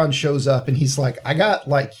Megatron shows up and he's like, I got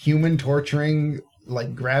like human torturing,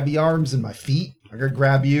 like grabby arms in my feet. I'm gonna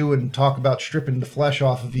grab you and talk about stripping the flesh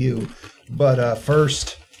off of you. But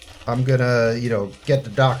first, I'm gonna, get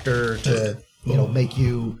the doctor to, make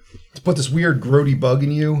you to put this weird grody bug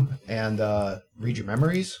in you and read your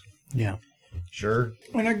memories. Yeah. Sure.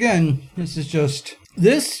 And again, this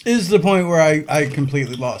is the point where I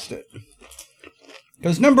completely lost it.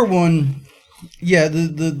 Because number one, yeah,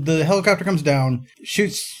 the helicopter comes down,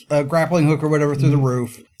 shoots a grappling hook or whatever through the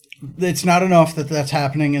roof. It's not enough that that's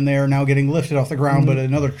happening, and they are now getting lifted off the ground. But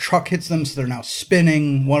another truck hits them, so they're now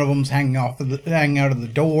spinning. One of them's hanging out of the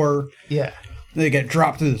door. Yeah. They get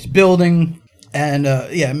dropped through this building. And,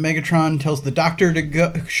 Megatron tells the doctor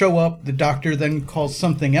to show up. The doctor then calls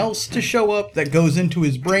something else to show up that goes into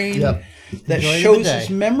his brain. Yep. That Enjoy the shows bidet. his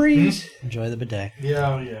memories. Enjoy the bidet.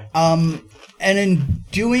 Yeah. And in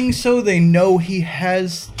doing so, they know he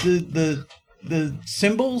has the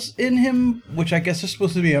symbols in him, which I guess is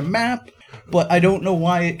supposed to be a map. But I don't know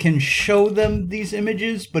why it can show them these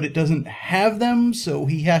images, but it doesn't have them. So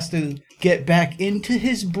he has to get back into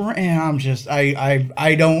his brain. I'm just, I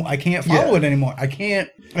can't follow it anymore.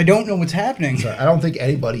 I don't know what's happening. I don't think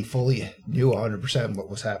anybody fully knew 100% what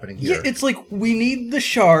was happening here. Yeah, it's like we need the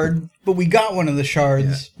shard, but we got one of the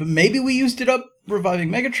shards. But maybe we used it up reviving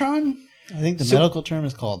Megatron. I think the medical term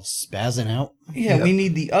is called spazzing out. Yeah, Yep. we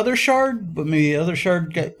need the other shard, but maybe the other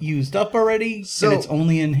shard got used up already, So- and it's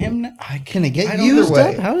only in him now. Can it get I don't used know.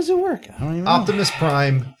 up? How does it work? I don't even know. Optimus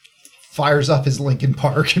Prime fires up his Lincoln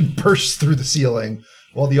Park and bursts through the ceiling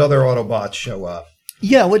while the other Autobots show up.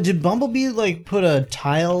 Yeah, what did Bumblebee like put a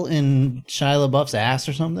tile in Shia LaBeouf's ass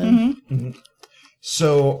or something?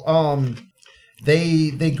 So,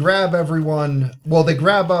 they grab everyone. Well, they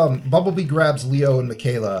grab Bumblebee grabs Leo and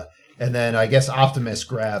Michaela, and then I guess Optimus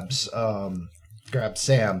grabs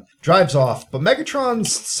Sam, drives off. But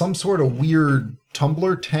Megatron's some sort of weird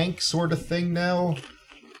tumbler tank sort of thing now.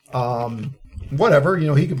 Whatever,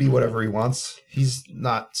 he could be whatever he wants. He's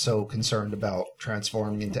not so concerned about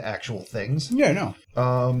transforming into actual things. Yeah, no.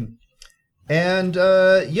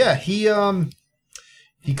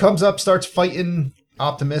 He comes up, starts fighting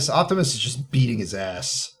Optimus. Optimus is just beating his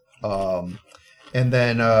ass. And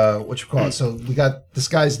then so we got this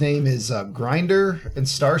guy's name is Grinder and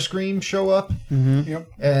Starscream show up. Yep.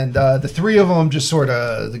 And the three of them just sort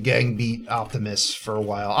of the gang beat Optimus for a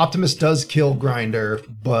while. Optimus does kill Grinder,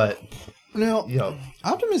 but Now,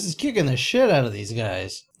 Optimus is kicking the shit out of these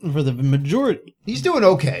guys for the majority he's doing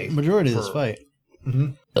okay. of this fight.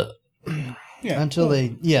 Yeah. Until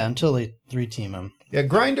they three team him. Yeah,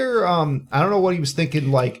 Grinder, I don't know what he was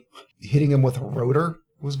thinking, like, hitting him with a rotor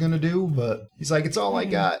was going to do, but he's like, it's all I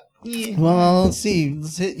got. Well, let's see.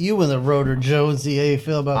 Let's hit you with a rotor, Joe, and see how you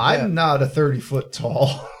feel about that. I'm not a 30-foot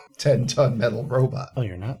tall, 10-ton metal robot. Oh,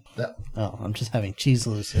 you're not? That- Oh, I'm just having cheese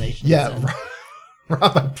hallucinations. Yeah, then.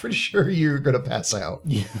 Rob, I'm pretty sure you're going to pass out.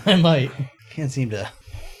 Yeah, I might. Can't seem to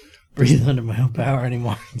breathe under my own power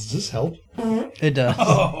anymore. Does this help? It does.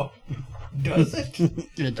 Oh, does it?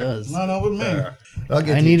 It does. Not with me. I'll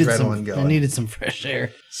get I the needed adrenaline going. I needed some fresh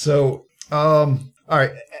air. So, all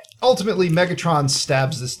right. Ultimately, Megatron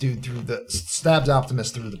stabs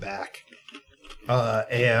Optimus through the back,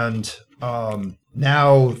 and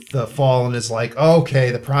now the Fallen is like,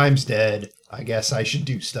 okay, the Prime's dead. I guess I should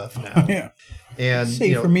do stuff now. Yeah. And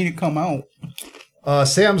Safe for me to come out.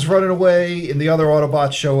 Sam's running away, and the other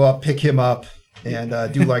Autobots show up, pick him up,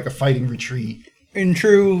 and do like a fighting retreat. In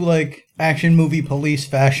true, like, action movie police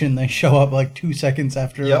fashion, they show up like 2 seconds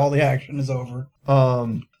after Yep. all the action is over.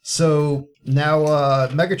 So now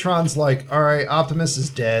Megatron's like, all right, Optimus is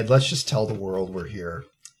dead. Let's just tell the world we're here.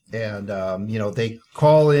 And, they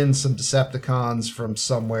call in some Decepticons from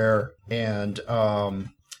somewhere and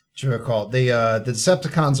should I call it? The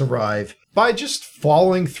Decepticons arrive by just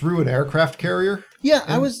falling through an aircraft carrier. Yeah,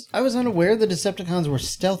 I was unaware the Decepticons were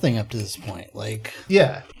stealthing up to this point. Like,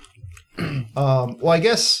 Yeah. Well, I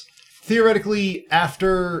guess theoretically,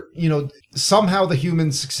 after, somehow the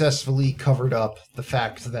humans successfully covered up the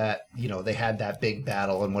fact that, they had that big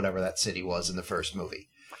battle in whatever that city was in the first movie.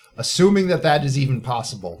 Assuming that is even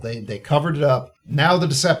possible. They covered it up. Now the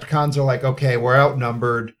Decepticons are like, okay, we're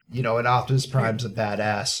outnumbered. And Optimus Prime's a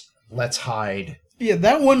badass. Let's hide. Yeah,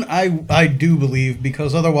 that one I do believe,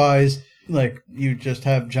 because otherwise, like, you just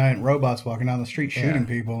have giant robots walking down the street shooting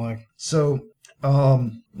people. Like, So,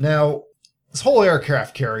 now this whole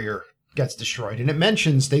aircraft carrier gets destroyed, and it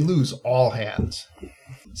mentions they lose all hands.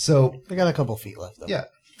 So, they got a couple feet left, though. yeah,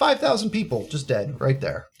 5,000 people just dead right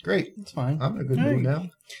there. Great. It's fine. I'm in a good mood now.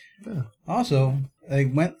 also,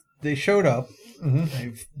 they showed up. Mm-hmm.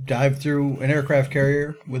 They've dived through an aircraft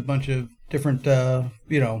carrier with a bunch of different,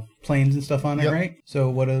 planes and stuff on it, Yep. right? So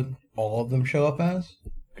what do all of them show up as?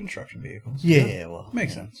 Construction vehicles. Yeah, well.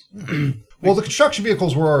 Makes sense. Well, the construction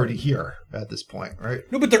vehicles were already here at this point, right?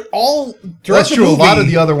 No, but they're all... That's true. A lot of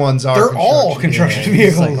the other ones are. They're all construction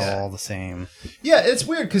It's vehicles. like all the same. Yeah, it's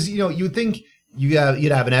weird because you would think you'd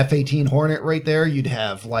have an F-18 Hornet right there. You'd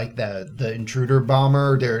have like the intruder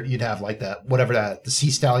bomber. There, you'd have like the Sea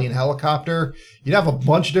Stallion helicopter. You'd have a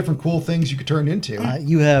bunch of different cool things you could turn into.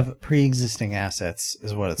 You have pre-existing assets,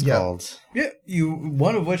 is what it's Yeah. called. Yeah,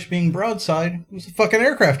 one of which being Broadside was a fucking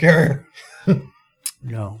aircraft carrier.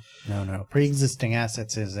 No. Pre-existing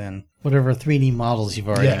assets is in whatever 3D models you've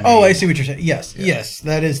already made. Oh, I see what you're saying. Yes,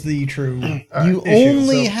 that is the true You issue.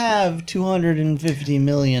 only So have $250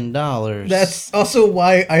 million. that's also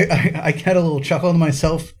why I had a little chuckle to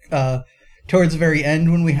myself towards the very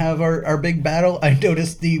end when we have our big battle. I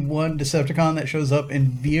noticed the one Decepticon that shows up in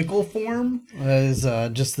vehicle form. is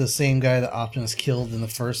just the same guy that Optimus killed in the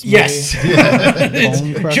first movie. Yes. Bone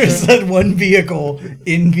It's Crusher. just that one vehicle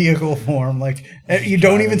in vehicle form. Like, you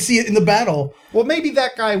don't even see it in the battle. Well, maybe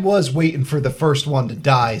that guy was waiting for the first one to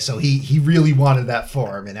die, so he really wanted that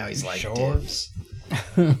for him, and now he's like, dibs.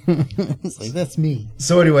 It's like, that's me.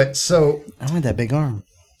 So anyway, I want that big arm.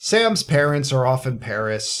 Sam's parents are off in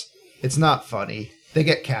Paris. It's not funny. They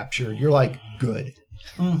get captured. You're like, good.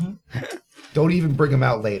 Don't even bring them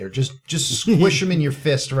out later. Just squish them in your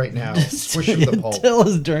fist right now. Squish them to pulp. Tell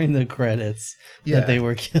us during the credits Yeah. that they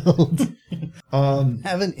were killed.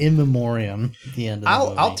 Have an in memoriam at the end of the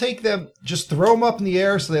movie. I'll take them. Just throw them up in the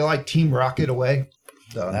air so they like Team Rocket away.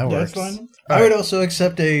 Done. That works. That's fine. I would also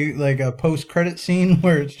accept a post-credit scene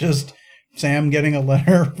where it's just Sam getting a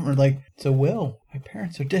letter or like, so Will, my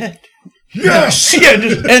parents are dead. Yes. Yeah,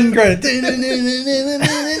 just end credit.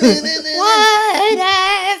 What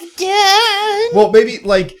I've done. Well, maybe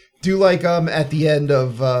like do like at the end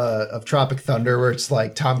of Tropic Thunder where it's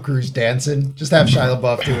like Tom Cruise dancing. Just have Shia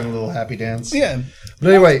LaBeouf doing a little happy dance. Yeah.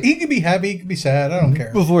 But anyway, He could be happy, he could be sad, I don't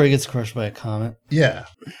care. Before he gets crushed by a comet. yeah.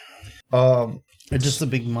 Or just a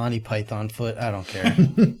big Monty Python foot. I don't care.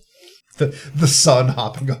 The sun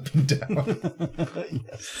hopping up and down.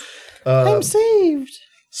 I'm saved.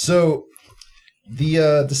 So the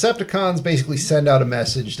Decepticons basically send out a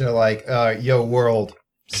message. They're like, yo, world,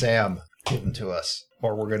 Sam, give him to us,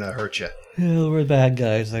 or we're going to hurt you. Yeah, we're bad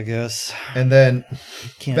guys, I guess. And then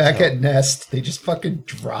Can't back tell. at Nest, they just fucking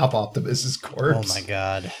drop Optimus's corpse. Oh my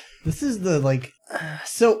god. This is the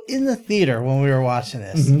so in the theater when we were watching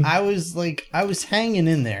this, I was hanging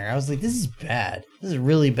in there. I was like, this is bad. This is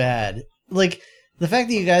really bad. Like the fact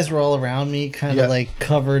that you guys were all around me kind of like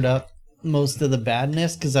covered up most of the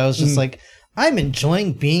badness because I was just like, I'm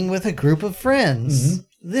enjoying being with a group of friends.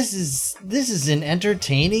 This is an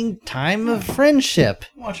entertaining time of friendship.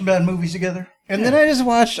 Watching bad movies together. And then I just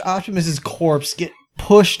watched Optimus's corpse get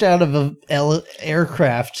pushed out of an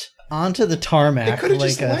aircraft onto the tarmac could've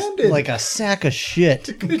just landed. like a sack of shit.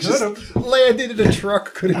 Could have just landed in a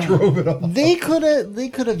truck, could have drove it off. They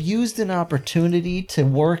could have used an opportunity to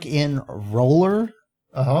work in Roller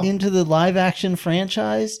into the live action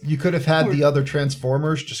franchise. You could have had the other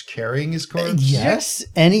Transformers just carrying his corpse. Yes,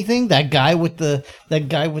 anything. That guy with the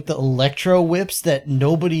electro whips that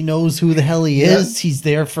nobody knows who the hell he is. He's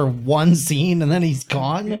there for one scene and then he's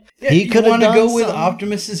gone. Yeah, He you could have want to done go with something.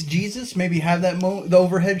 Optimus as Jesus? Maybe have that the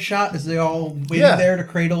overhead shot as they all waiting Yeah. there to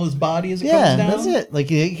cradle his body as it Yeah, comes down. that's it. Like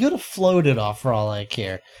he could have floated off for all I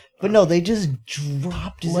care. But no, they just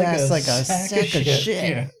dropped his ass like a sack of shit.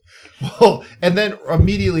 Yeah. Well, and then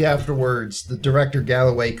immediately afterwards, the director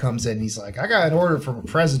Galloway comes in. He's like, I got an order from a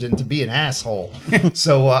president to be an asshole.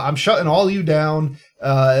 So I'm shutting all you down.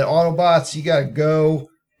 Autobots, you got to go.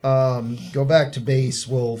 Go back to base.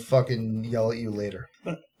 We'll fucking yell at you later.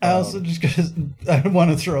 I also just because I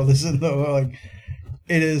want to throw this in though, like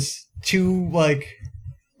it is two like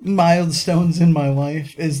milestones in my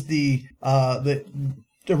life is the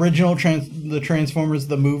original the Transformers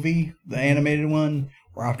the movie, the animated one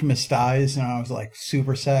where Optimus dies, and I was like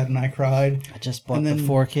super sad and I cried. I just bought the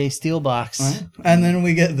 4K Steelbox. Right? And then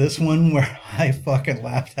we get this one where I fucking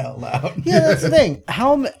laughed out loud. Yeah, that's the thing.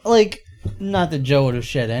 How like not that Joe would have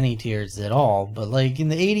shed any tears at all, but like in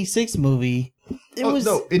the '86 movie, it was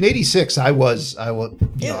no. In '86, I was sad.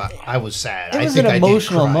 It was I think an I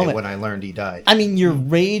emotional did cry moment when I learned he died. I mean, your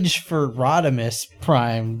rage for Rodimus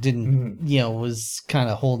Prime didn't, was kind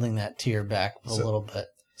of holding that tear back a little bit.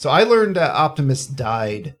 So I learned that Optimus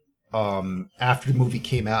died after the movie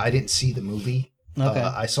came out. I didn't see the movie. Okay.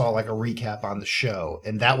 I saw like a recap on the show,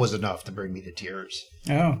 and that was enough to bring me to tears.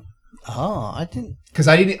 Oh, I didn't. Because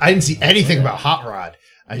I didn't see anything about Hot Rod.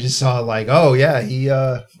 I just saw like, oh yeah, he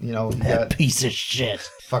got Piece of shit.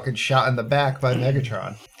 fucking shot in the back by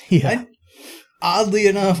Megatron. Yeah. Oddly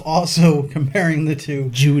enough, also comparing the two,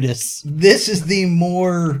 Judas. this is the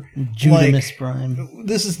more Judimus Prime.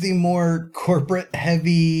 This is the more corporate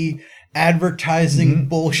heavy advertising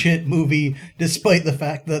bullshit movie, despite the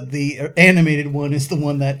fact that the animated one is the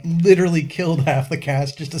one that literally killed half the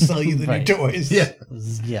cast just to sell you the Right. new toys. Yeah.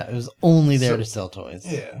 It was only there to sell toys.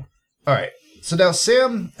 Yeah. All right. So now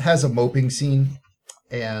Sam has a moping scene,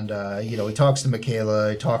 and he talks to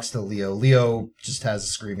Michaela, he talks to Leo. Leo just has a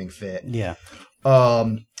screaming fit. Yeah.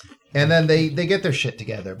 And then they get their shit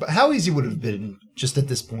together. But how easy would it have been just at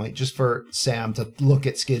this point, just for Sam to look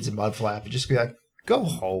at Skids and Mudflap and just be like, go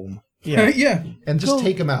home. Yeah. Yeah. And just Go-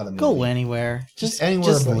 take him out of the movie. Go anywhere. Just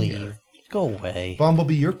anywhere Just but leave. here. Go away.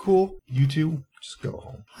 Bumblebee, you're cool. You two, just go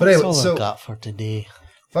home. But That's anyway, all so I've got for today.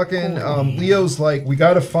 fucking Leo's like, we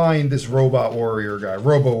got to find this robot warrior guy,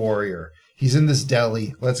 Robo Warrior. He's in this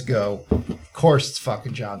deli. Let's go. Of course, it's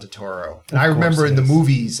fucking John Turturro. And I remember in the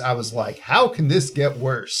movies, I was like, how can this get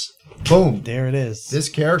worse? Boom. There it is. This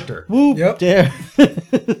character. Whoop. Yep. There.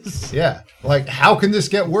 Yeah. Like, how can this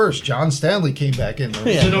get worse? John Stanley came back in.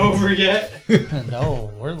 Is it over yet?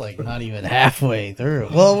 No, we're like not even halfway through.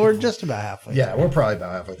 Well, we're just about halfway. Yeah, we're probably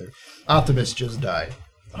about halfway through. Optimus just died.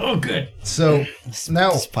 Oh, good. So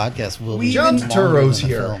now This podcast will be John longer Turturro's than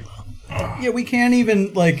the here. film. Yeah, we can't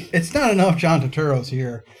even, it's not enough John Turturro's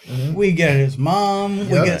here. We get his mom,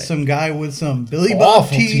 we Yep. get some guy with some Billy Bob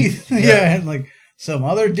Awful teeth. teeth. Yeah. Yeah. And some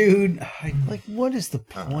other dude. Like, what is the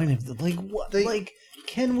point of the what? They- Like,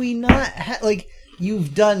 can we not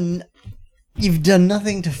you've done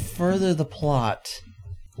nothing to further the plot,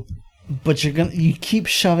 but you keep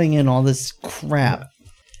shoving in all this crap.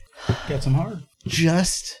 Gets him hard.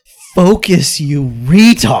 Just focus, you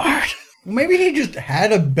retard. Maybe he just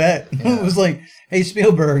had a bet. It was like, hey,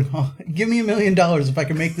 Spielberg, give me $1 million if I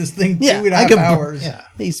can make this thing 2.5 hours. Yeah.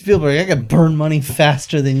 Hey Spielberg, I can burn money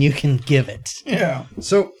faster than you can give it. Yeah.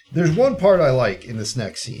 So there's one part I like in this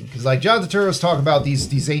next scene because like John Turturro's talking about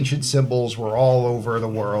these ancient symbols were all over the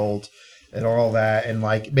world and all that, and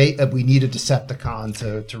like we need a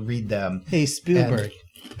Decepticon to read them. Hey Spielberg,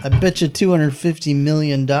 I bet you $250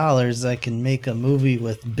 million I can make a movie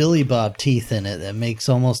with Billy Bob teeth in it that makes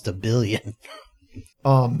almost $1 billion.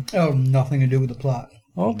 Oh, nothing to do with the plot.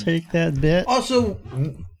 I'll take that bet. Also,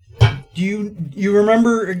 do you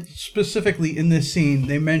remember specifically in this scene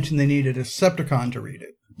they mentioned they needed a Decepticon to read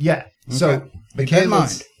it? Yeah. So Okay. Keep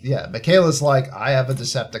that in Michaela's like, I have a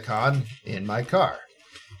Decepticon in my car.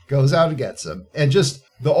 Goes out and gets him. And just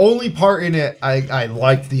the only part in it I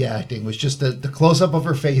liked the acting was just the close-up of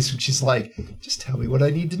her face when she's like, just tell me what I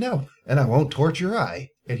need to know and I won't torture your eye.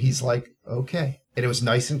 And he's like, okay. And it was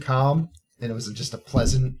nice and calm, and it was just a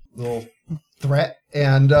pleasant little threat.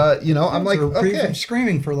 And, I'm like, okay.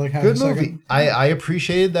 Screaming for like half Good a second. movie. I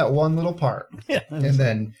appreciated that one little part. Yeah.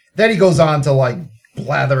 And then he goes on to like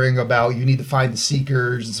blathering about you need to find the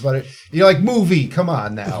Seekers and stuff. You're like, movie, come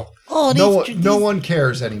on now. Oh, No one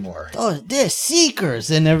cares anymore. Oh, they're Seekers.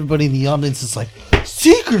 And everybody in the audience is like,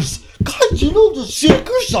 Seekers? God, you know the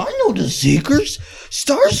Seekers? I know the Seekers.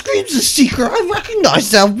 Starscream's a Seeker. I recognize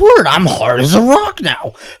that word. I'm hard as a rock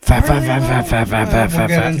now. We'll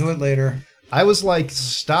get into it later. I was like,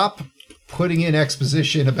 stop putting in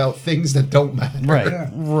exposition about things that don't matter. Right, Yeah.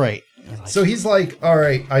 right. So he's like, all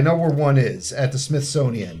right, I know where one is at the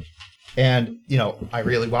Smithsonian. And, I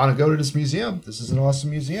really want to go to this museum. This is an awesome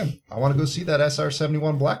museum. I want to go see that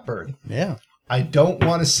SR-71 Blackbird. Yeah. I don't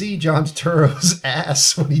want to see John Turturro's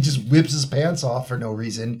ass when he just whips his pants off for no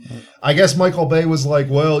reason. I guess Michael Bay was like,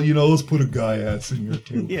 well, let's put a guy ass in here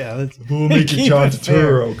too. Yeah. That's, We'll make it keep John it fair.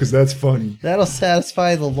 Turturro because that's funny. That'll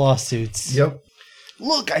satisfy the lawsuits. Yep.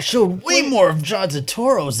 Look, I showed way more of John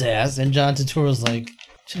Turturro's ass. And John Turturro's like,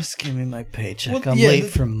 Just give me my paycheck. Well, I'm yeah, late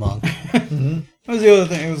for Monk. That was the other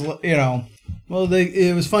thing. It was, well,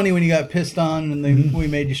 it was funny when you got pissed on and we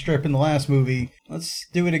made you strip in the last movie. Let's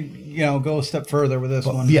do it, go a step further with this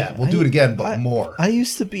one. Yeah, we'll do it again, but more. I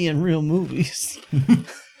used to be in real movies.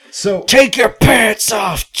 So Take your pants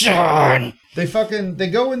off, John! they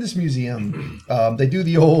go in this museum. They do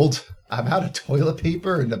the old I'm out of toilet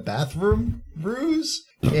paper in the bathroom ruse.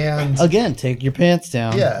 And Again, take your pants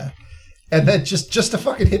down. yeah. And then just to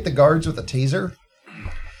fucking hit the guards with a taser.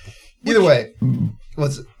 Either way,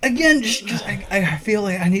 Again, just I feel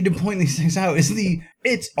like I need to point these things out.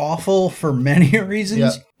 It's awful for many reasons,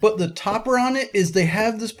 Yeah. but the topper on it is they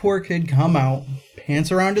have this poor kid come out,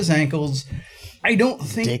 pants around his ankles. I don't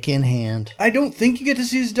think Dick in hand. I don't think you get to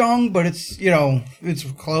see his dong, but it's it's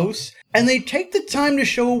close. And they take the time to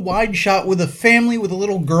show a wide shot with a family with a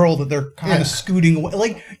little girl that they're kind of scooting away.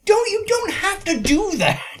 Like, you don't have to do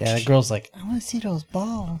that. Yeah, the girl's like, I want to see those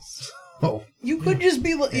balls. oh, You could just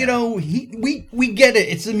be like, we get it.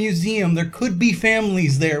 It's a museum. There could be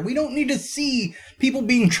families there. We don't need to see people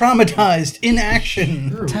being traumatized in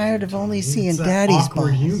action. I'm tired of only seeing It's that daddy's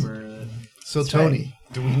awkward balls. humor. so Tony,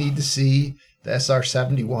 do we need to see the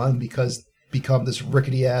SR-71 become this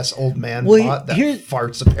rickety ass old man Well, bot that here-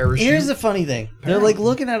 farts a parachute? Here's the funny thing. They're like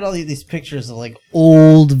looking at all these pictures of like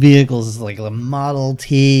old vehicles, like a Model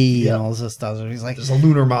T Yeah. and all this stuff. So he's like, There's a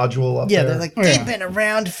lunar module up yeah, there. they're like, they've been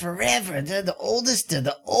around forever. They're the oldest of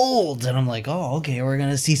the old. And I'm like, oh, okay, we're going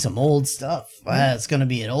to see some old stuff. It's going to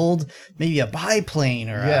be maybe a biplane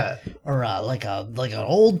or like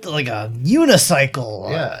a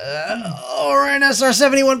unicycle. Or an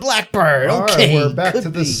SR-71 Blackbird. All right, Okay. we're back could to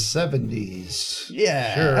the be. 70s.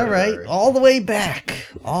 Yeah. Sure. All right. All the way back.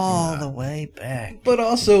 All the way back. But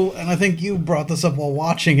also, and I think you brought this up while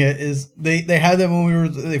watching it, is they had that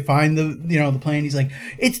when they find the plane. He's like,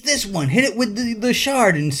 it's this one. Hit it with the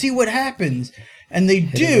shard and see what happens. And they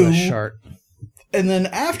Hit it do. with a shark. And then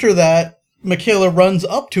after that, Michaela runs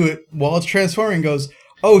up to it while it's transforming and goes,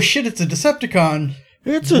 oh shit, it's a Decepticon.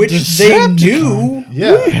 It's which they knew.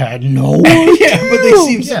 Yeah. We had no Yeah, but they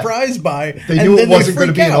seem Yeah. surprised by. They and knew then it wasn't going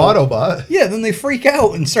to freak be an out. Autobot. Yeah, then they freak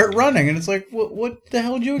out and start running, and it's like, what the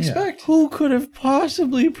hell did you expect? Who could have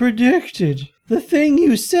possibly predicted the thing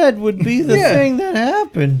you said would be the Yeah. thing that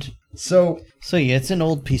happened? So Yeah, it's an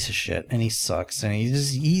old piece of shit, and he sucks, and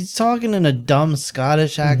he's talking in a dumb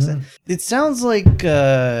Scottish accent. It sounds like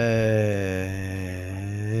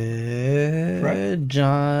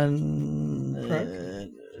John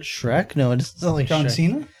Shrek. No, it doesn't sound like John Shrek.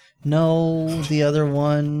 Cena? No, the other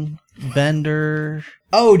one, Bender.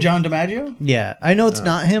 Oh, John DiMaggio? Yeah, I know it's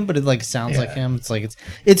not him, but it like sounds like him. It's like it's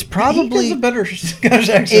He does probably a better Scottish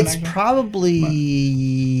accent. it's actually. probably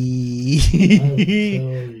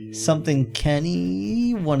Oh, something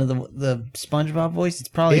Kenny, one of the SpongeBob voice. It's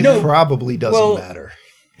probably it probably doesn't well, matter.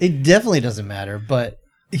 It definitely doesn't matter, but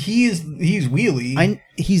he's Wheelie.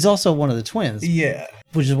 he's also one of the twins, Yeah.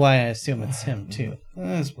 which is why I assume it's him too.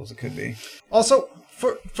 I suppose it could be. Also,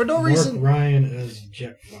 for no Mark reason, Ryan as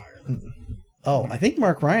Jetfire. Oh, I think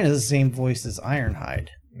Mark Ryan has the same voice as Ironhide.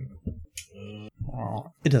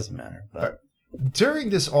 It doesn't matter, but during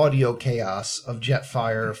this audio chaos of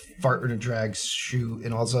Jetfire, fart in a drag shoe,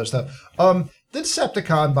 and all this other stuff, the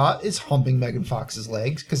Decepticon bot is humping Megan Fox's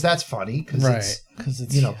legs because that's funny. right, because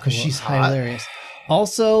it's because she's hot. hilarious.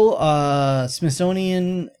 Also,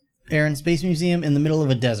 Smithsonian Air and Space Museum in the middle of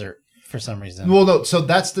a desert for some reason. Well, no, so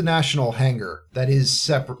that's the national hangar. That is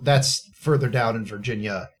separate. That's further down in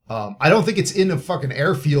Virginia. I don't think it's in a fucking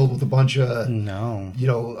airfield with a bunch of No,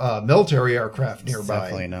 military aircraft nearby.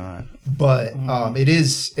 definitely not. But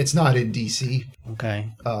it's not in DC Okay,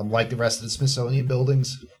 like the rest of the Smithsonian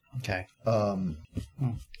buildings. okay.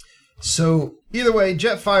 So either way,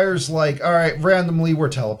 Jetfire's like, all right, randomly we're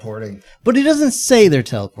teleporting. But he doesn't say they're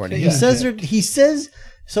teleporting. Yeah. He says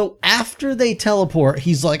so after they teleport,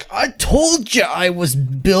 he's like, I told you I was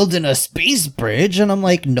building a space bridge. And I'm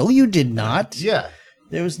like, no, you did not. Yeah.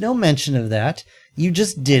 There was no mention of that. You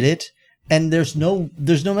just did it. And there's no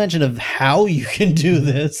mention of how you can do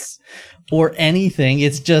this or anything.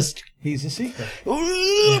 It's just He's a secret.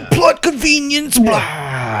 plot convenience, blah.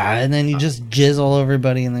 And then you just jizz all over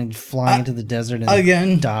everybody and then fly into the desert and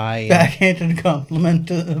Again, die. backhanded compliment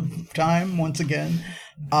time once again.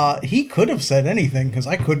 He could have said anything because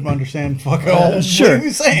I couldn't understand fuck all what Sure, he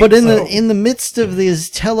was saying. but in so- the midst of this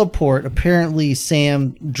teleport, apparently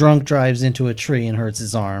Sam drunk drives into a tree and hurts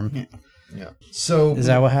his arm. Yeah. So Is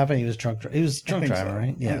that what happened? He was drunk. He was drunk think driving, so.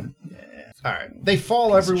 right? Yeah. all right. They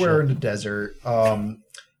fall everywhere in the desert.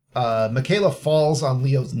 Michaela falls on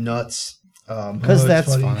Leo's nuts. Because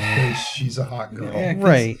that's funny. Because she's a hot girl. Yeah, 'cause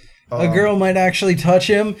Right. A girl might actually touch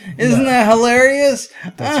him. Isn't that hilarious?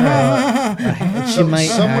 She might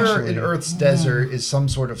somewhere actually. in Earth's desert is some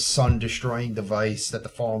sort of sun-destroying device that the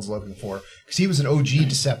Fallen's looking for. Because he was an OG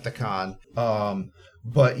Decepticon.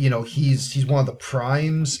 But, you know, he's one of the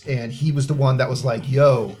primes, and he was the one that was like,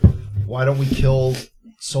 yo, why don't we kill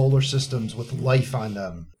solar systems with life on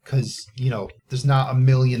them? Because, you know, there's not a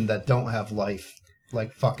million that don't have life,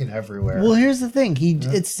 like, fucking everywhere. Well, here's the thing.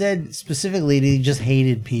 It said specifically that he just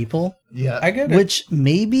hated people. Yeah. I get it. Which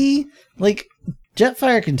maybe, like,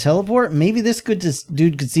 Jetfire can teleport. Maybe this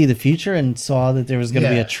dude could see the future and saw that there was going to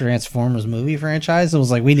be Yeah. a Transformers movie franchise. It was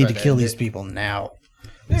like, we need to Right, kill and these people now.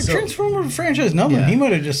 Yeah, So- Transformer franchise, nothing. Yeah. He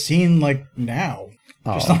might have just seen, like, now.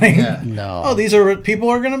 Just Oh, like, yeah. no. oh, these are what people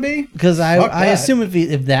are going to be? Because I Fuck that. assume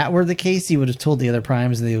if that were the case, he would have told the other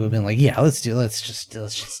primes, and they would have been like, "Yeah, let's just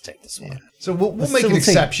take this one." So we'll make an We'll take-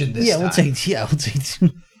 exception this time. We'll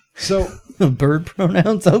take So bird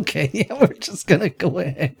pronouns. Okay, yeah, we're just gonna go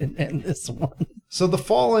ahead and end this one. So the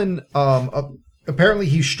Fallen, apparently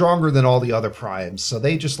he's stronger than all the other primes, so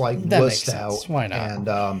they just like That wussed makes sense. out Why not?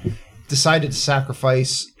 and decided to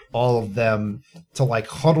sacrifice all of them to like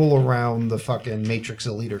huddle around the fucking Matrix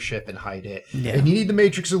of Leadership and hide it. Yeah. And you need the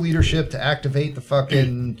Matrix of Leadership to activate the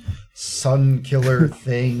fucking sun killer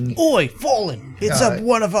thing. Oi, Fallen! It's up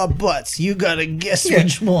one of our butts. You gotta guess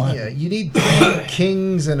which one. Yeah, you need 3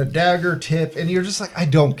 kings and a dagger tip, and you're just like, I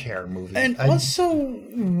don't care, movie. And I- also,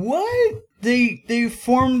 what? They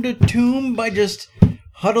formed a tomb by just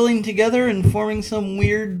huddling together and forming some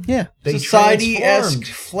weird Yeah. They society-esque transformed.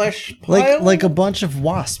 flesh pile? Like a bunch of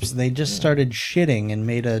wasps. They just started shitting and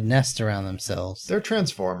made a nest around themselves. they're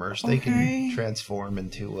Transformers. They Okay. can transform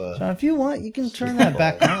into So if you want, you can turn that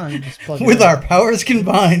back on. Just plug it With in. our powers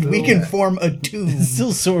combined, we can form a tomb. It's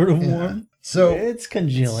still sort of warm. So It's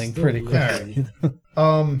congealing pretty quickly.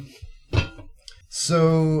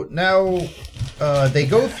 So now they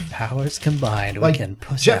go through, Powers combined, like we can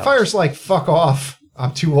push out. Jetfire's like, fuck off.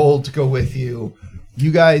 I'm too old to go with you.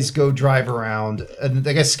 You guys go drive around. And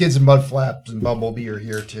I guess Skids and Mudflaps and Bumblebee are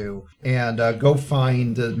here too. And go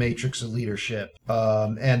find the Matrix of Leadership.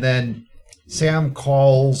 And then Sam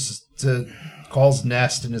calls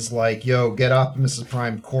Nest and is like, yo, get Optimus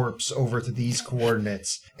Prime corpse over to these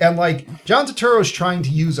coordinates. And like, John Turturro's trying to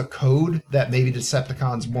use a code that maybe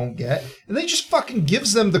Decepticons won't get, and they just fucking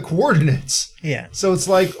gives them the coordinates. Yeah. So it's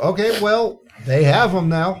like, okay, well, they have them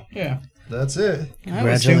now. Yeah. That's it. I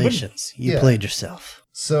was stupid. Congratulations. You Yeah. played yourself.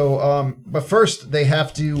 So, but first they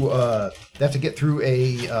have to get through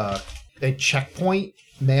a checkpoint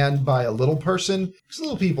manned by a little person. Because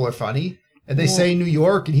little people are funny. And they say New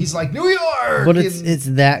York, and he's like, New York! But And- it's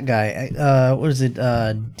that guy. What is it?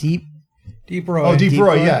 Deep. Deep Roy. Oh, Deep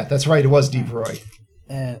Roy, Roy? yeah, that's right. It was Deep Roy.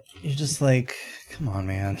 You're just like, come on,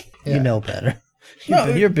 man. Yeah. You know better. No,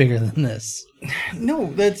 You're bigger than this.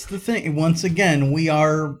 No, that's the thing. Once again, we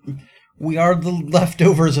are the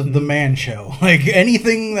leftovers of the man show. Like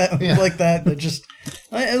anything that like that just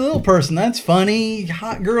a little person. That's funny.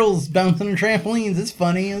 Hot girls bouncing on trampolines. It's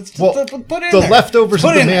funny. Let's just Well, put it in the there. leftovers Put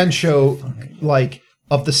of it the in there. Man Show, like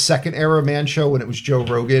of the second era Man Show when it was Joe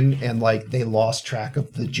Rogan, and like they lost track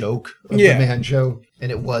of the joke of Yeah. the Man Show,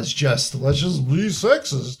 and it was just let's just be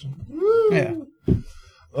sexist. Woo. Yeah.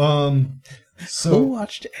 Who So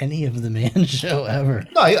watched any of the Man Show ever?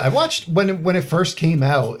 no, I watched when it first came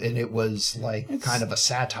out, and it was like kind of a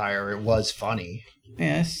satire. It was funny.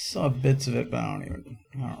 Yeah, I saw bits of it, but I don't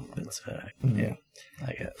remember. That's fact. Yeah.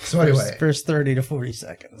 I get it. So anyway, First 30 to 40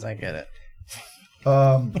 seconds. I get it.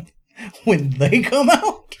 When they come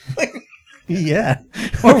out, Yeah.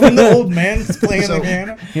 or when the old man's playing the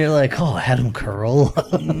piano. You're like, oh, Adam Carolla.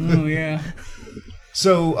 Oh yeah.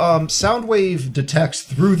 So Soundwave detects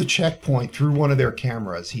through the checkpoint, through one of their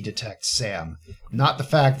cameras, he detects Sam. Not the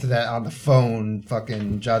fact that on the phone,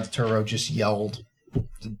 fucking John Turturro just yelled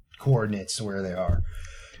the coordinates to where they are.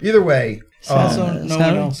 Either way, Also, no Sound-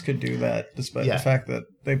 one else could do that, despite Yeah. the fact that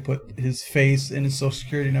they put his face and his social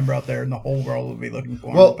security number out there, and the whole world would be looking for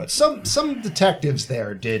him. well, But some detectives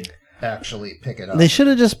there did actually pick it up. They should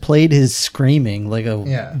have just played his screaming like a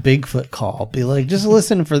Yeah. Bigfoot call. Be like, just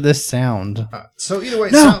listen for this sound. So either way,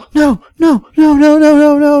 No.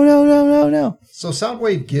 So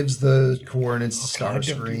Soundwave gives the coordinates to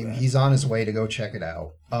Starscream. He's on his way to go check it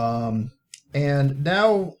out. And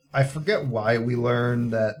now I forget why we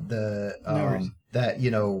learned that the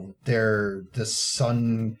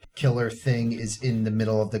sun killer thing is in the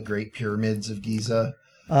middle of the Great Pyramids of Giza.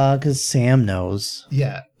 Because Sam knows.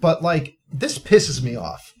 Yeah, but like this pisses me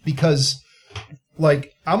off because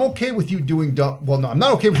like I'm okay with you doing dumb. Well, no, I'm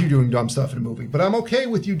not okay with you doing dumb stuff in a movie, but I'm okay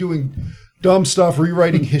with you doing dumb stuff,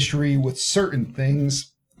 rewriting history with certain things.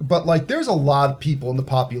 But like, there's a lot of people in the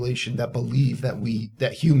population that believe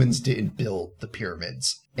that humans didn't build the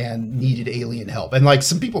pyramids and needed alien help. And like,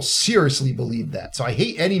 some people seriously believe that. So I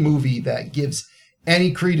hate any movie that gives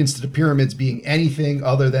any credence to the pyramids being anything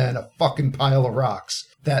other than a fucking pile of rocks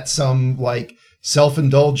that some like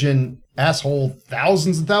self-indulgent asshole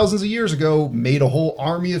thousands and thousands of years ago made a whole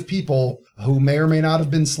army of people who may or may not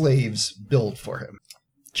have been slaves build for him.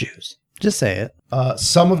 Jews. Just say it.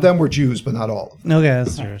 Some of them were Jews, but not all of them. Okay,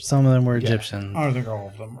 that's true. Some of them were Egyptian. I don't think all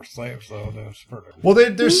of them were slaves, though. That's pretty. Well,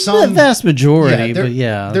 there's The some vast majority, there- but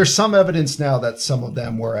yeah. There's some evidence now that some of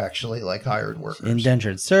them were actually like hired workers.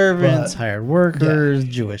 Indentured servants, But- hired workers,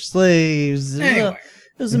 Jewish slaves. Anyway.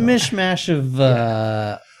 It was a mishmash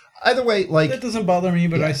of... Either way, like, That doesn't bother me,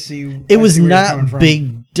 but I see. It I was see where you're coming not from.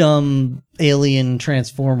 big, dumb, alien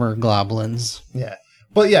transformer goblins. yeah.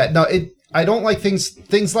 But yeah, no, I don't like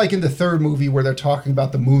things like in the third movie where they're talking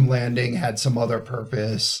about the moon landing had some other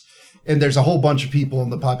purpose. And there's a whole bunch of people in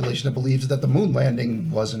the population that believes that the moon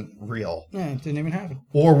landing wasn't real. Yeah, it didn't even happen.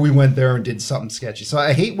 Or we went there and did something sketchy. So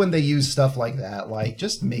I hate when they use stuff like that. Like,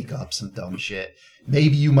 just make up some dumb shit.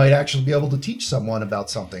 Maybe you might actually be able to teach someone about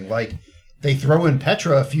something. Like, they throw in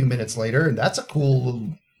Petra a few minutes later, and that's a cool,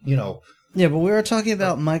 Yeah, but we were talking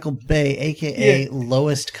about Michael Bay, a.k.a.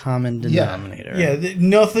 lowest common denominator. Yeah,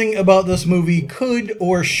 nothing about this movie could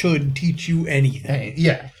or should teach you anything. Hey,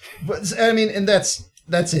 yeah. But I mean, and that's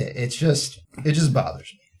it. It just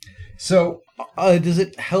bothers me. So Does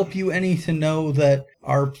it help you any to know that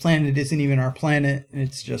our planet isn't even our planet?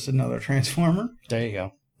 It's just another transformer. There you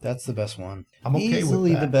go. That's the best one. I'm okay with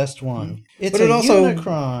Easily that. the best one. It's But it a also-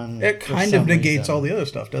 Unicron. It for kind some of negates reason. all the other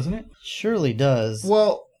stuff, doesn't it? Surely does.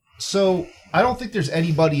 Well, so I don't think there's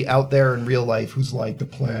anybody out there in real life who's like, the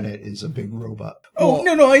planet is a big robot. Oh,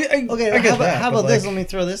 Well, no, I Okay, I get how about, that. how but, about this? like, Let me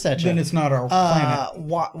throw this at you. then it's not our planet.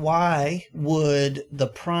 Why would the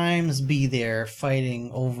primes be there fighting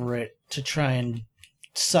over it to try and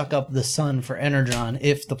suck up the sun for Energon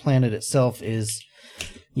if the planet itself is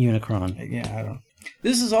Unicron? Yeah, I don't.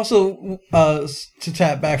 This is also, to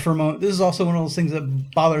tap back for a moment, this is also one of those things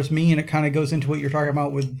that bothers me, and it kind of goes into what you're talking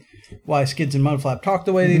about with why Skids and Mudflap talk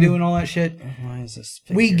the way they do and all that shit. Why is this?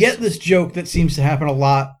 We figure get so- this joke that seems to happen a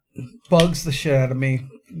lot. Bugs the shit out of me,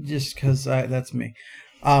 just because that's me.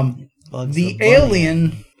 Bugs The bunny.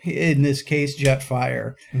 alien, in this case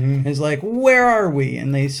Jetfire, is like, where are we?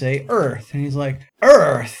 And they say Earth. And he's like,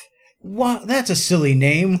 Earth? What? That's a silly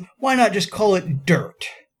name. Why not just call it Dirt?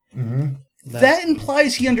 That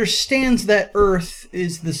implies he understands that Earth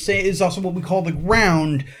is the same, is also what we call the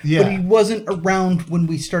ground, Yeah. but he wasn't around when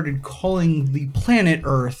we started calling the planet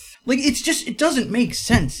Earth. Like, it's just, it doesn't make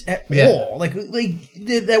sense at Yeah. all. Like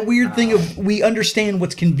that weird thing of we understand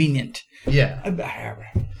what's convenient. Yeah.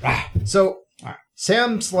 So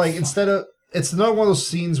Sam's like, it's another one of those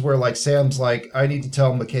scenes where like Sam's like, I need to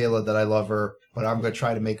tell Michaela that I love her, but I'm going to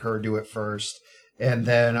try to make her do it first. And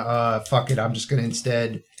then, fuck it, I'm just going to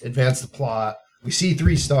instead advance the plot. We see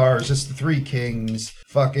 3 stars, it's the 3 kings.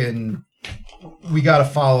 Fucking, we got to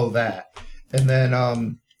follow that. And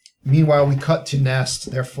then, meanwhile, we cut to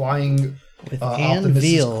Nest. They're flying with Optimus's Anne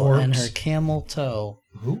Veal corpse. and her camel toe.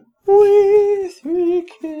 Who? We 3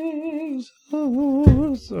 kings.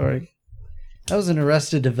 Oh, sorry. That was an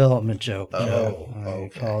Arrested Development joke. Oh, I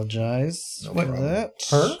okay. apologize No for problem. that.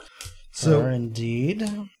 Her? So, Her indeed.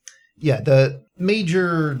 yeah, the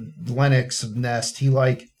Major Lennox of Nest, he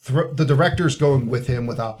like the director's going with him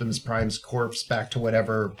with Optimus Prime's corpse back to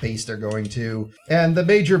whatever base they're going to, and the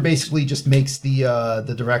Major basically just makes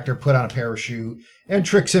the director put on a parachute and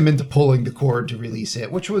tricks him into pulling the cord to release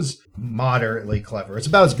it, which was moderately clever. It's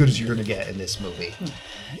about as good as you're going to get in this movie.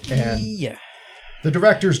 And Yeah. the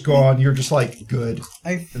director's gone. You're just like, good,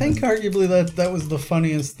 I think arguably that was the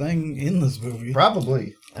funniest thing in this movie.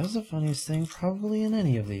 probably. That was the funniest thing probably in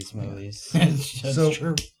any of these movies. That's So-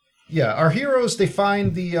 true. Yeah, our heroes, they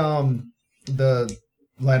find the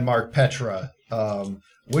landmark Petra,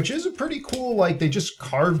 which is a pretty cool, like, they just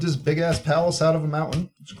carved this big-ass palace out of a mountain.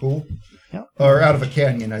 It's cool. Yep. Or out of a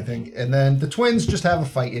canyon, I think. And then the twins just have a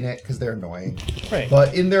fight in it because they're annoying. Right.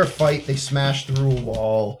 But in their fight, they smash through a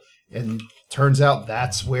wall, and turns out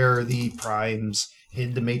that's where the Primes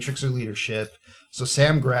hid the Matrix of Leadership. So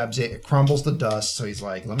Sam grabs it, it crumbles to dust, so he's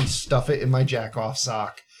like, let me stuff it in my jack-off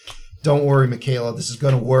sock. Don't worry, Michaela, this is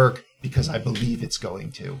going to work because I believe it's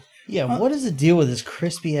going to. Yeah, what is the deal with this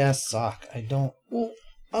crispy ass sock? I don't. Well,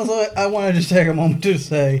 also, I want to just take a moment to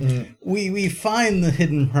say we find the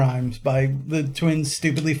hidden primes by the twins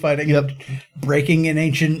stupidly fighting and breaking an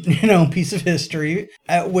ancient piece of history,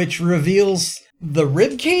 at which reveals the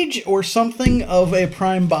rib cage or something of a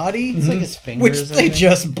prime body, It's like his fingers. which I they think.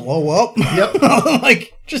 just blow up. Yep.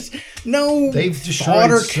 Like, just no They've thought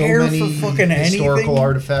destroyed or so care many for fucking historical anything.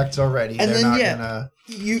 artifacts already. And They're then, not yeah. gonna.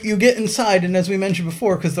 You get inside, and as we mentioned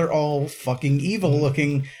before, because they're all fucking evil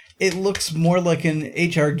looking, it looks more like an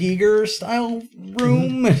H.R. Giger style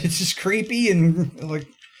room. It's just creepy and like.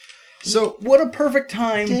 So What a perfect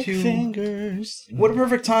time Dick to. fingers. What a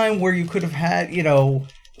perfect time where you could have had,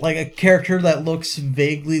 like a character that looks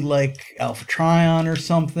vaguely like Alpha Trion or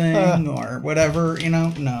something or whatever.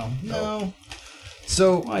 No.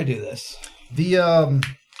 So Why do this?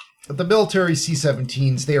 the military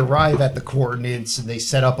C-17s, they arrive at the coordinates and they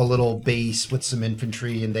set up a little base with some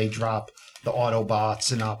infantry and they drop the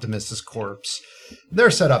Autobots and Optimus's corpse. They're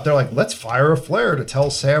set up. They're like, let's fire a flare to tell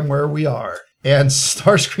Sam where we are. And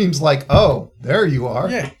Starscream's like, oh, there you are.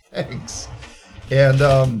 Yeah. Thanks.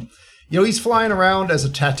 And, he's flying around as a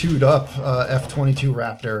tattooed up F-22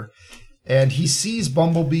 Raptor. And he sees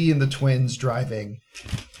Bumblebee and the twins driving.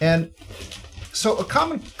 And so a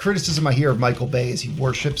common criticism I hear of Michael Bay is he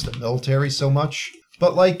worships the military so much,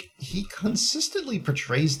 but he consistently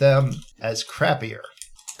portrays them as crappier.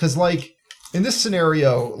 Because in this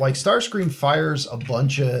scenario, Starscream fires a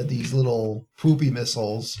bunch of these little poopy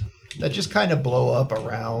missiles that just kind of blow up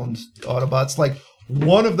around Autobots.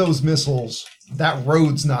 One of those missiles, that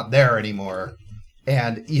road's not there anymore.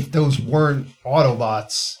 And if those weren't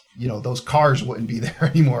Autobots, those cars wouldn't be there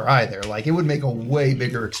anymore either. It would make a way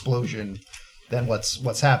bigger explosion than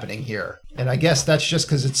what's happening here. And I guess that's just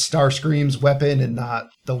because it's Starscream's weapon and not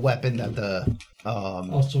the weapon that the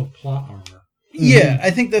Also, plot armor. Yeah,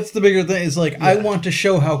 I think that's the bigger thing. Is I want to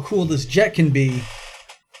show how cool this jet can be,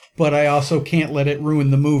 but I also can't let it ruin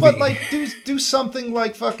the movie. But do something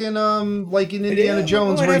fucking like in Indiana Yeah,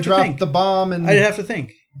 Jones I'd where he have to dropped think. the bomb and I'd have to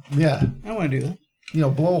think. yeah, I want to do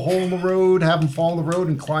that. blow a hole in the road, have him fall in the road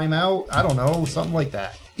and climb out. I don't know, something like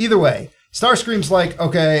that. Either way, Starscream's like,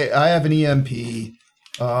 okay, I have an EMP.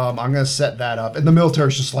 I'm gonna set that up, and the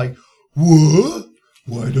military's just like, what?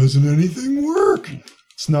 Why doesn't anything work?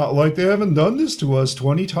 It's not like they haven't done this to us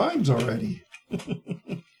 20 times already.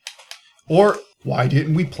 Or why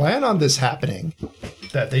didn't we plan on this happening?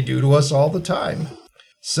 That they do to us all the time.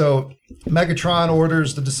 So Megatron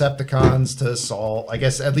orders the Decepticons to assault. I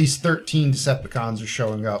guess at least 13 Decepticons are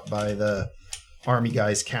showing up by the army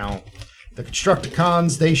guys count. The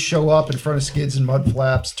Constructicons, they show up in front of Skids and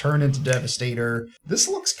Mudflaps, turn into Devastator. This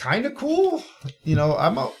looks kind of cool.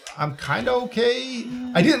 I'm kind of okay.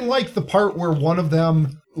 I didn't like the part where one of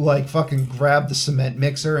them fucking grabbed the cement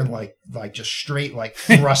mixer and just straight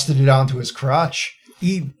thrusted it onto his crotch.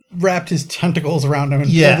 He wrapped his tentacles around him and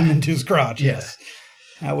Yeah. pulled them into his crotch. Yes.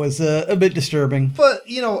 That was a bit disturbing. But,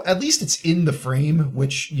 at least it's in the frame,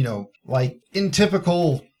 which, in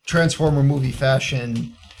typical Transformer movie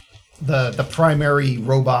fashion, the primary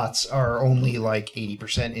robots are only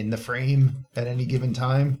 80% in the frame at any given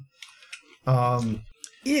time.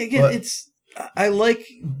 Yeah, again, But- I like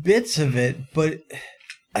bits of it, but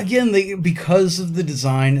again, because of the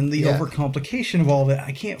design and the Yeah. overcomplication of all of it,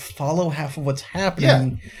 I can't follow half of what's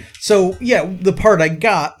happening. So, the part I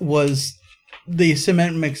got was the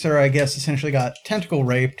cement mixer, I guess, essentially got tentacle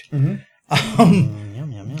raped. Yum,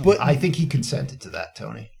 yum, yum. But I think he consented to that,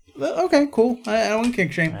 Tony. okay, cool. I don't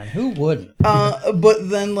kick shame. And who wouldn't? But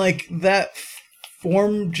then, that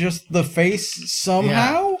formed just the face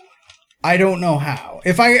somehow. I don't know how.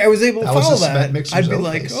 If I was able to That was follow a cement that, mixer's I'd be own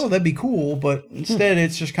like, face. oh, that'd be cool. But instead,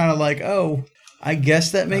 it's just kind of oh, I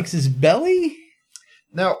guess that makes his belly.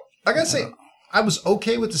 Now, I gotta say, I was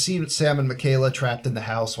okay with the scene with Sam and Michaela trapped in the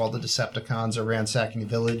house while the Decepticons are ransacking the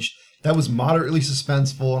village. That was moderately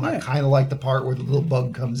suspenseful, and I Yeah. kind of like the part where the little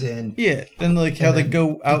bug comes in. Yeah, and how they then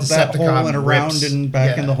go the out that hole Decepticon and around rips- and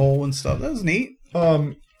back in yeah. the hole and stuff. That was neat.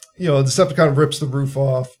 The Decepticon rips the roof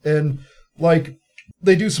off, and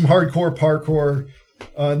they do some hardcore parkour,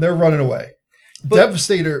 and they're running away. But-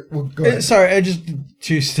 Devastator. Well, go ahead. Sorry, I just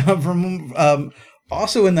to stop from.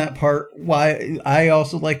 Also, in that part, why I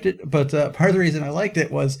also liked it, but part of the reason I liked it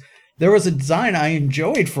was there was a design I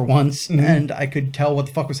enjoyed for once, and I could tell what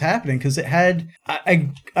the fuck was happening because it had. I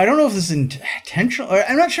don't know if this is intentional. Or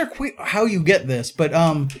I'm not sure quite how you get this, but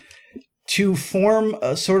to form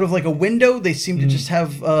a sort of a window, they seem to just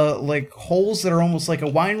have holes that are almost like a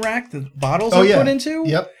wine rack that bottles are put into.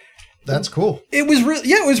 Yep. That's cool. It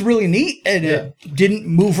was really neat, and it didn't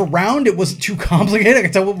move around. It wasn't too complicated. I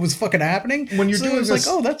could tell what was fucking happening. When you're so doing it was this-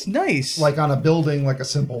 oh, that's nice. On a building, a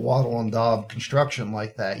simple wattle and daub construction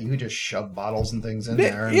like that, you could just shove bottles and things in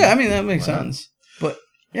there. And, I mean that makes sense. But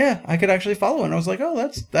yeah, I could actually follow it. And I was like, oh,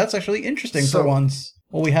 that's actually interesting So- for once.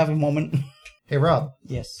 Well, we have a moment. Hey, Rob,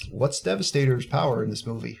 Yes. what's Devastator's power in this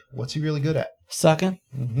movie? What's he really good at? Sucking?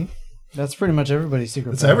 Mm-hmm. That's pretty much everybody's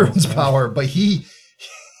secret It's power. everyone's power, but he's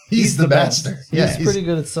the best. master. He's pretty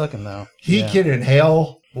good at sucking, though. He Yeah. can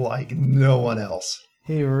inhale like no one else.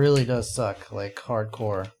 He really does suck, like,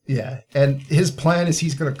 hardcore. Yeah, and his plan is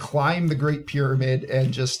he's going to climb the Great Pyramid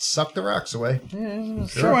and just suck the rocks away. Yeah,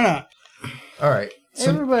 Sure, why not? All right. So,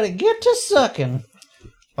 everybody get to sucking.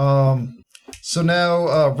 so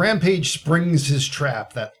now Rampage springs his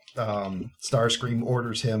trap that Starscream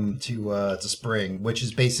orders him to spring, which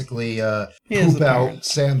is basically He has poop the out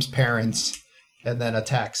parents. Sam's parents and then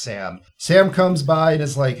attack Sam. Sam comes by and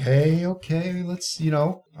is like, hey, okay, let's,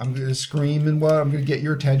 I'm going to scream and I'm going to get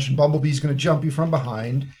your attention. Bumblebee's going to jump you from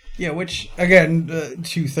behind. Yeah, which, again,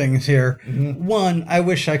 two things here. One, I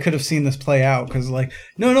wish I could have seen this play out, because, like,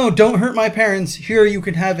 no, don't hurt my parents. Here, you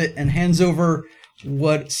can have it, and hands over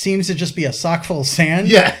what seems to just be a sock full of sand.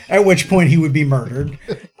 Yeah. At which point he would be murdered.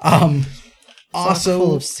 Also,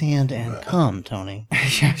 full of sand and cum, Tony.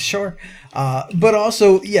 yeah, sure. But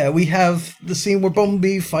also, yeah, we have the scene where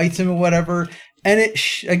Bumblebee fights him or whatever, and it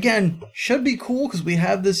again should be cool because we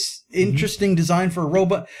have this interesting design for a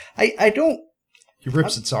robot. He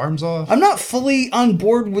rips its arms off. I'm not fully on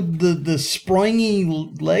board with the springy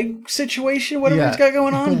leg situation, whatever he's got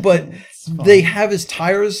going on, but they have his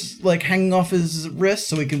tires like hanging off his wrist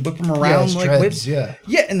so he can whip them around his like treads, whips. yeah.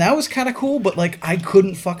 Yeah, and that was kind of cool, but like I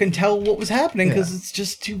couldn't fucking tell what was happening because it's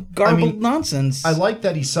just too garbled nonsense. I like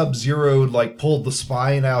that he Sub-Zero'd, like, pulled the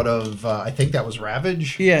spine out of, I think that was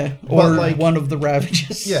Ravage. Yeah, But, or like, one of the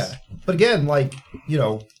Ravages. Yeah. But again, like,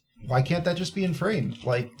 why can't that just be in frame?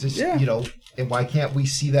 Like, just, and why can't we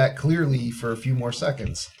see that clearly for a few more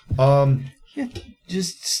seconds? Yeah,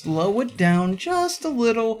 just slow it down just a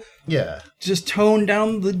little. Yeah. Just tone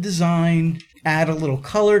down the design. Add a little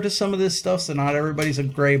color to some of this stuff so not everybody's a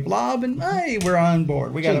gray blob. And hey, we're on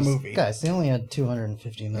board. We got a movie. Guys, they only had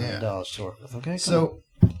 $250 million to work with, okay? So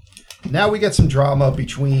now we get some drama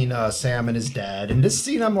between Sam and his dad. And this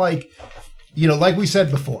scene, I'm like, like we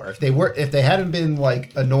said before, if they hadn't been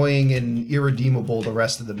like annoying and irredeemable the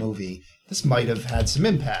rest of the movie, this might have had some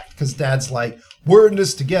impact. Because Dad's like, we're in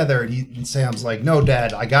this together, and Sam's like, no,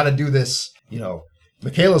 Dad, I got to do this.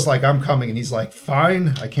 Michaela's like, I'm coming, and he's like,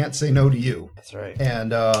 fine, I can't say no to you. That's right.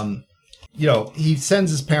 And he sends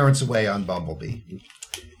his parents away on Bumblebee,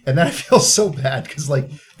 and then I feel so bad because like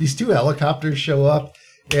these two helicopters show up,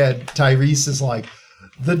 and Tyrese is like,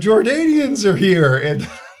 the Jordanians are here, and.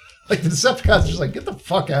 Like, the Decepticons are just like, get the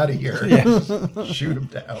fuck out of here. Yeah. Shoot him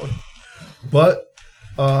down. But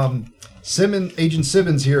Agent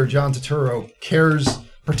Simmons here, John Turturro,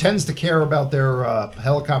 pretends to care about their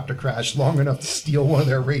helicopter crash long enough to steal one of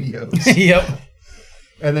their radios. Yep.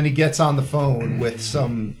 And then he gets on the phone with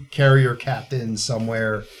some carrier captain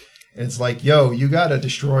somewhere. And it's like, yo, you got a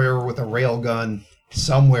destroyer with a railgun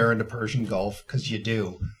somewhere in the Persian Gulf, because you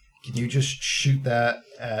do. Can you just shoot that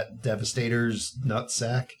at Devastator's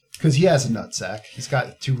nutsack? Because he has a nutsack. He's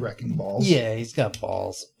got 2 wrecking balls. Yeah, he's got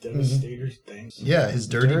balls. Devastator's things. Yeah, his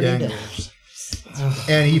dirty danglers.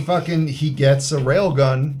 And he gets a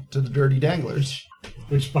railgun to the dirty danglers.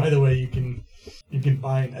 Which, by the way, you can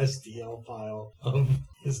buy an STL file of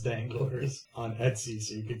his danglers on Etsy,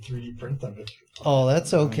 so you could 3D print them. Oh,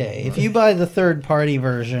 that's okay. If you buy the third-party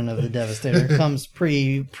version of the Devastator, it comes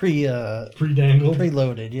pre-dangled,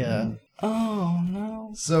 preloaded. Yeah. Oh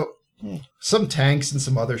no. So some tanks and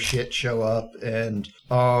some other shit show up, and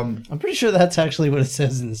I'm pretty sure that's actually what it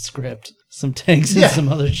says in the script. Some tanks and some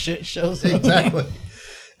other shit shows up. Exactly.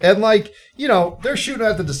 And like, they're shooting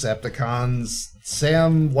at the Decepticons.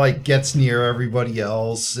 Sam like gets near everybody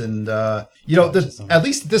else, and at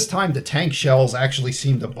least this time the tank shells actually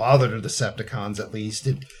seem to bother the Decepticons. At least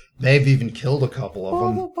it may have even killed a couple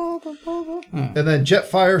of them. And then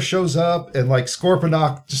Jetfire shows up, and like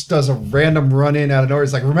Scorponok just does a random run in out of nowhere.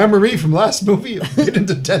 He's like, "Remember me from last movie? I've been in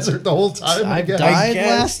the desert the whole time. I guess." died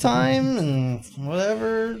guess. last time, and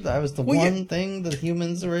whatever. That was the one thing that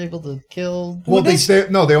humans were able to kill. Well,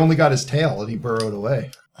 they only got his tail, and he burrowed away.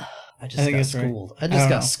 I I just think got it's right. schooled. I I just don't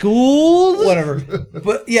got know. schooled. Whatever.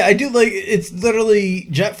 But yeah, I do like it's literally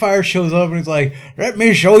Jetfire shows up and he's like, let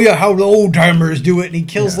me show you how the old timers do it, and he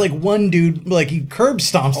kills like one dude, like he curb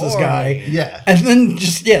stomps this guy. Yeah. And then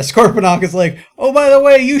Scorponok is like, oh, by the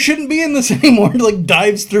way, you shouldn't be in this anymore. And like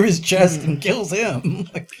dives through his chest and kills him.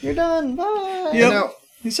 Like, You're done. Bye. yep. Now-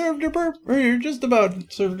 You served your purpose. Or you're just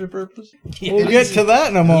about served your purpose. We'll get to that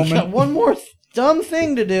in a You got moment. one more dumb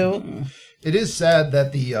thing to do. It is sad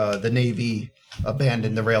that the Navy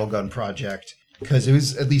abandoned the railgun project, because it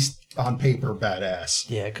was at least on paper badass.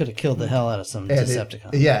 Yeah, it could have killed the hell out of some And Decepticons.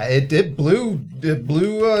 it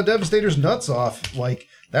blew Devastator's nuts off. Like,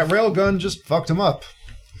 that railgun just fucked him up.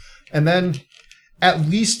 And then, at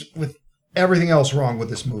least with everything else wrong with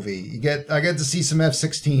this movie, I get to see some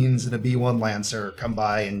F-16s and a B-1 Lancer come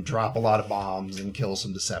by and drop a lot of bombs and kill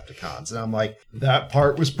some Decepticons. And I'm like, that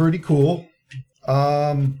part was pretty cool.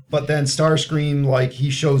 But then Starscream, like, he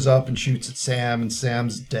shows up and shoots at Sam, and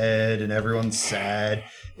Sam's dead, and everyone's sad.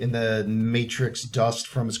 And the Matrix dust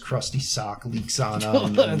from his crusty sock leaks on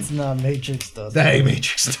him. That's not Matrix dust. That ain't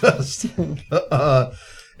Matrix dust.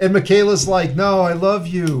 And Michaela's like, no, I love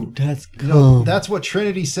you. That's You know, that's what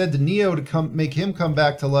Trinity said to Neo to make him come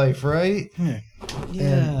back to life, right?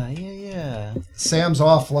 Yeah. Sam's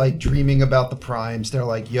off, like, dreaming about the primes. They're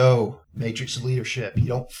like, yo, Matrix leadership. You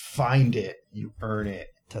don't find it. You earn it.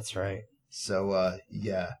 That's right. So,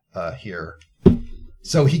 here.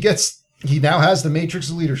 So he now has the Matrix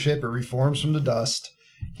leadership. It reforms from the dust.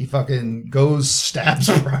 He fucking goes, stabs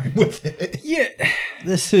Prime with it. Yeah,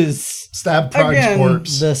 This is Stab Prime's Again,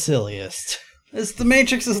 corpse. the silliest. it's the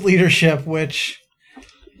Matrix's leadership, which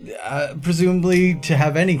presumably to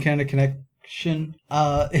have any kind of connection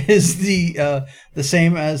is the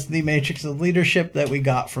same as the Matrix's leadership that we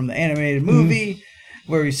got from the animated movie.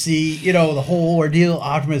 Where we see, the whole ordeal.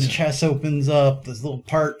 Optimus' chest opens up, this little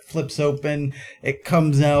part flips open, it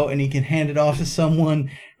comes out, and he can hand it off to someone.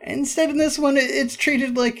 Instead, in this one, it's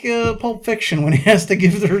treated like Pulp Fiction when he has to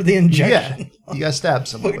give her the Yeah, injection. you gotta stab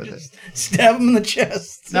someone with Just it. stab him in the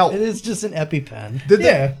chest. Now, It is just an EpiPen.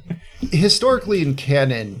 Yeah. historically in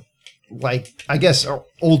canon, like, I guess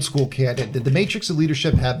old school canon, did the Matrix of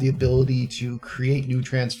Leadership have the ability to create new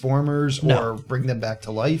Transformers or bring them back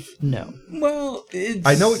to life? No. Well, it's...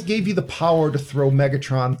 I know it gave you the power to throw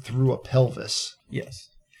Megatron through a pelvis. Yes.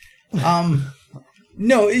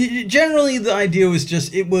 No, generally the idea was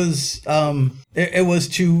just, it was to,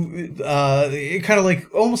 it kind of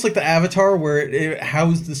like, almost like the Avatar, where it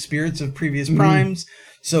housed the spirits of previous primes.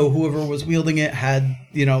 So whoever was wielding it had,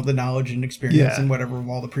 the knowledge and experience and whatever of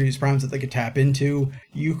all the previous primes that they could tap into.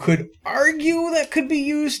 You could argue that could be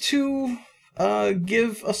used to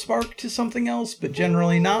give a spark to something else, but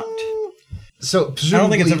generally not. So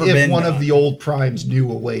presumably, think it's ever if been one done. of the old primes knew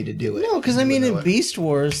a way to do it. No, because you I mean, would in know it. Beast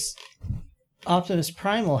Wars, Optimus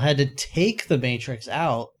Primal had to take the Matrix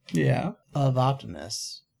out Yeah. of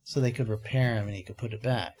Optimus so they could repair him and he could put it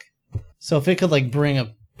back. So if it could like bring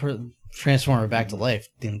a Transformer back to life,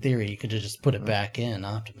 in theory, you could have just put it back in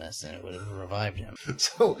Optimus and it would have revived him.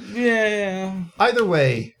 So Yeah. either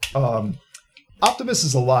way, Optimus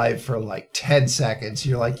is alive for like 10 seconds.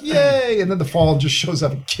 You're like, yay! And then the Fallen just shows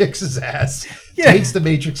up and kicks his ass. Yeah. Takes the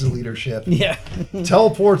Matrix of Leadership. Yeah.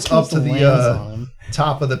 Teleports up to Lands the on him.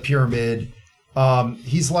 top of the pyramid.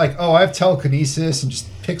 He's like, oh, I have telekinesis, and just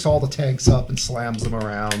picks all the tanks up and slams them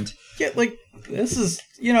around. Yeah, like, this is,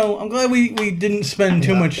 I'm glad we didn't spend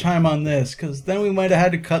too much time on this, because then we might have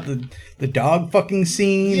had to cut the dog fucking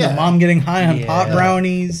scene, Yeah. the mom getting high on pot Yeah.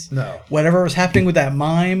 brownies, No. whatever was happening with that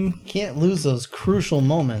mime. Can't lose those crucial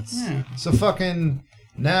moments. Yeah. So fucking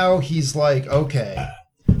now he's like, okay,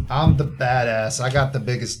 I'm the badass. I got the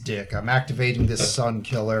biggest dick. I'm activating this sun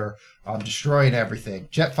killer. I'm destroying everything.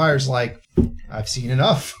 Jetfire's like, I've seen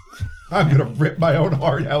enough. I'm gonna rip my own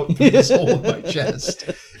heart out through this hole in my chest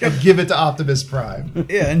and give it to Optimus Prime.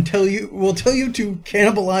 Yeah, and we'll tell you to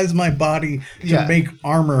cannibalize my body to Yeah. make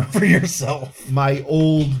armor for yourself. My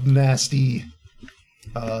old nasty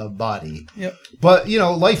body. Yep. But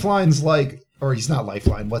Lifeline's like, or he's not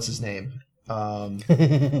Lifeline. What's his name?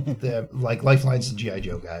 Lifeline's the G.I.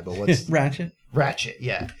 Joe guy, but what's Ratchet. Ratchet?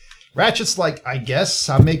 Yeah, Ratchet's like, I guess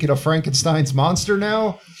I'm making a Frankenstein's monster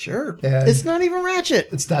now. Sure. And It's not even Ratchet.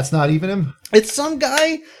 that's not even him. It's some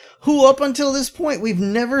guy who, up until this point, we've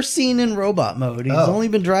never seen in robot mode. He's Oh. only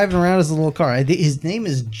been driving around as a little car. His name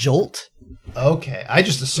is Jolt. Okay, I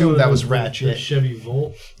just assumed that was The Ratchet. Chevy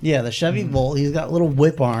Volt. Yeah, the Chevy Volt. He's got little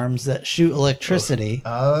whip arms that shoot electricity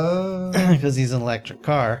because he's an electric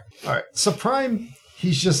car. All right. So Prime,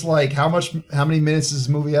 he's just like, how many minutes does this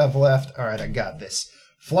movie have left? All right, I got this.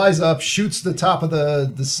 Flies up, shoots the top of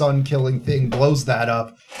the sun killing thing, blows that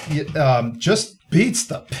up. He, just beats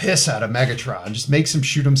the piss out of Megatron. Just makes him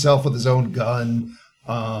shoot himself with his own gun.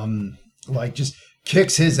 Just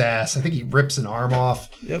kicks his ass. I think he rips an arm off.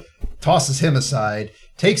 Yep. Tosses him aside.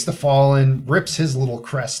 Takes the Fallen, rips his little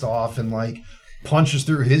crest off, and punches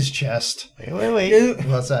through his chest. Wait.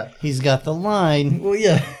 What's that? He's got the line. Well,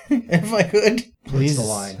 yeah, if I could. What's the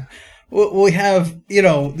line? We have,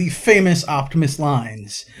 the famous Optimus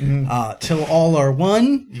lines. Till all are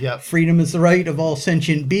one. Yep. Freedom is the right of all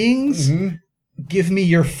sentient beings. Give me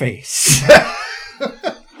your face.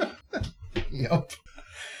 Yep.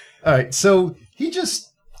 All right, so he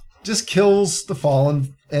just kills the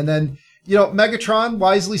Fallen, and then, Megatron,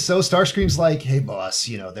 wisely so, Starscream's like, hey, boss,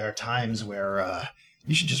 there are times where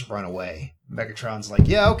you should just run away. Megatron's like,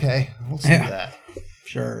 yeah, okay, let's do that.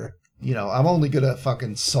 Sure. I'm only gonna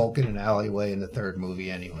fucking sulk in an alleyway in the third movie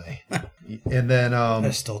anyway. And then,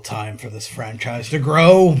 There's still time for this franchise to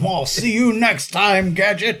grow. I'll see you next time,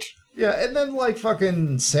 Gadget. yeah, and then like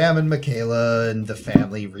fucking Sam and Michaela and the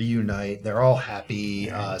family reunite. They're all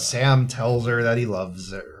happy. Sam tells her that he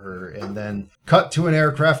loves her, and then cut to an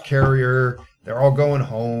aircraft carrier. They're all going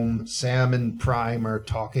home. Sam and Prime are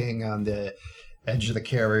talking on the edge of the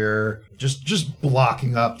carrier, just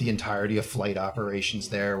blocking up the entirety of flight operations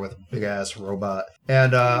there with a big ass robot.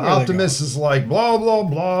 And Optimus is like, blah blah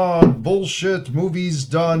blah, bullshit. Movie's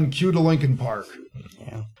done. Cue to Linkin Park.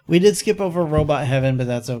 Yeah. We did skip over Robot Heaven, but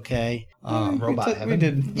that's okay. Robot We Heaven.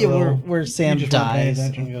 did. Yeah, where Sam just weren't paying dies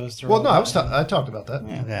attention. and goes to. Well, no, Robot I talked about that.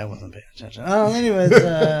 Heaven. Okay, I wasn't paying attention. Anyways,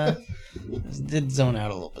 did zone out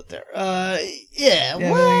a little bit there. Yeah. You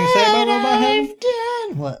have anything to say about Robot Heaven? I've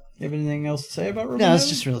done what? You have anything else to say about Robot No, it's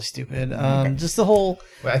Heaven? just really stupid. Just the whole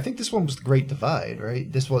Wait, I think this one was the Great Divide,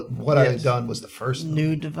 right? This what I had done was the first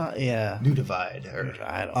new divide. Yeah. New Divide. Or,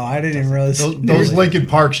 I don't. Oh, I didn't even realize. those Linkin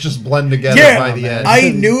Parks just blend together Yeah, by the end.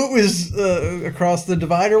 I knew it was across the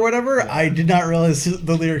divide or whatever. I did not realize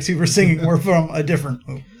the lyrics he was singing were from a different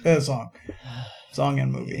song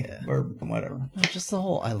and movie or whatever. No, just the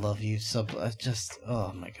whole "I love you"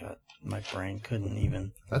 oh my god, my brain couldn't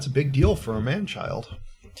even. That's a big deal for a man-child.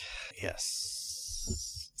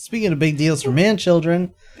 Yes. Speaking of big deals for man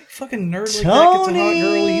children, Big fucking nerd like that gets a hot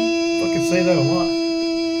girl. You fucking say that a lot.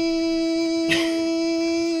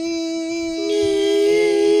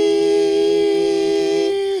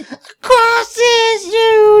 Crosses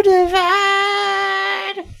new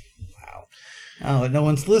divide. Oh, no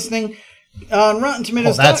one's listening. On That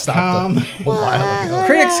RottenTomatoes.com, stopped a while ago.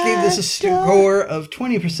 critics gave this a score of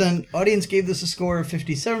 20%. Audience gave this a score of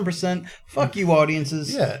 57%. Fuck you,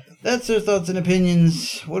 audiences. Yeah. That's their thoughts and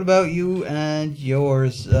opinions. What about you and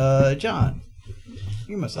yours, John?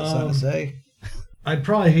 You must have something to say. I'd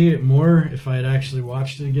probably hate it more if I had actually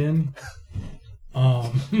watched it again.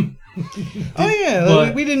 Oh yeah,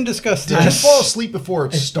 but- we didn't discuss Did you this. fall asleep before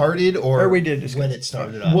it started, or Or we did discuss when it. it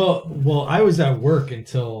started up? Well, I was at work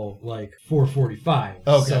until like 4:45.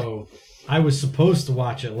 Okay. So I was supposed to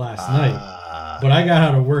watch it last night, Ah, but I got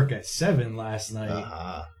out of work at 7 last night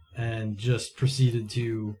uh-huh. and just proceeded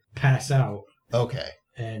to pass out Okay.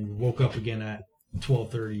 and woke up again at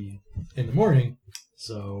 12:30 in the morning.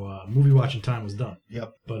 So movie watching time was done.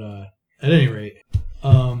 Yep. But at any rate,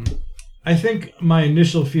 I think my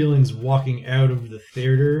initial feelings walking out of the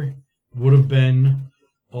theater would have been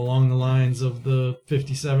along the lines of the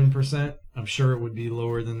 57%. I'm sure it would be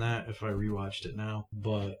lower than that if I rewatched it now.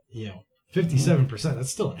 But, 57%,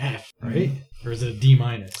 that's still an F, right? Or is it a D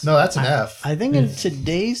minus? No, that's an F. I think in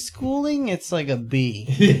today's schooling, it's like a B.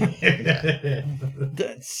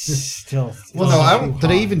 That's still. Well, no, I don't. too Do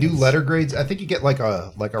they high. even do letter grades? I think you get like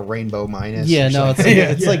a rainbow minus. Yeah, or no, something. it's like,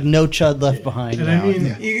 Yeah, it's yeah. like no chud left behind. And now. I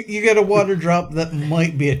mean, You get a water drop that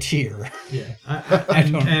might be a tear. yeah. I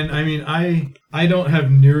don't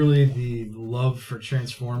have nearly the love for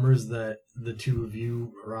Transformers that the two of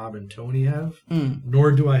you, Rob and Tony, have.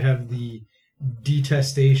 Nor do I have the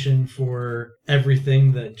detestation for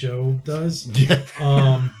everything that Joe does.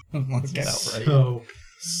 Let's get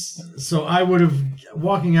So I would have,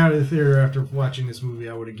 walking out of the theater after watching this movie,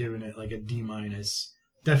 I would have given it like a D minus.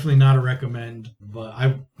 Definitely not a recommend, but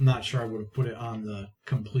I'm not sure I would have put it on the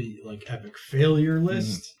complete like epic failure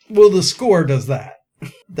list. Well, the score does that.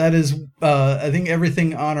 That is, I think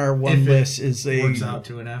everything on our one If it list is a Works out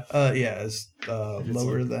to an F. is If it's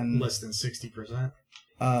lower like than less than 60%.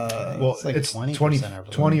 Well, It's like it's 20%, 20, I believe.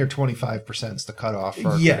 20 or 25% is the cutoff for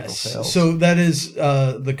critical yes. sales. So that is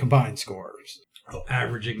the combined scores. Oh,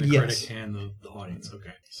 averaging the Yes. critic and the audience.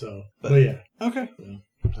 Okay. So, But- but yeah, Okay.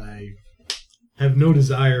 I have no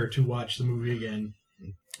desire to watch the movie again.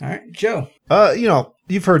 All right, Joe.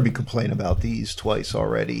 You've heard me complain about these twice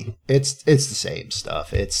already. It's the same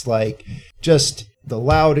stuff. It's like just the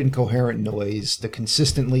loud, incoherent noise, the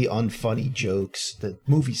consistently unfunny jokes. The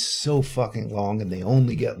movie's so fucking long, and they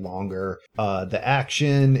only get longer. The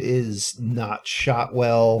action is not shot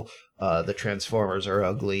well. The Transformers are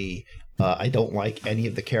ugly. I don't like any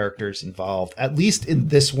of the characters involved. At least in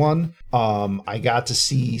this one, I got to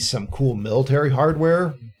see some cool military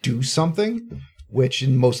hardware do something, which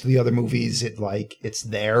in most of the other movies, it's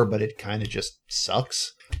there, but it kind of just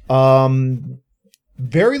sucks.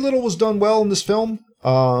 Very little was done well in this film,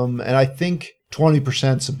 and I think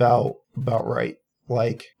 20%'s about right.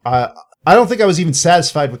 Like, I don't think I was even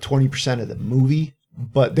satisfied with 20% of the movie,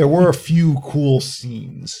 but there were a few cool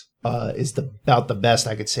scenes. Is about the best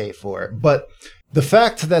I could say for it. But the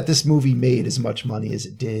fact that this movie made as much money as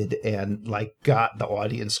it did and like got the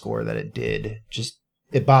audience score that it did, just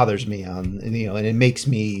it bothers me and it makes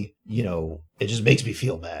me, it just makes me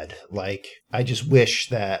feel bad. Like, I just wish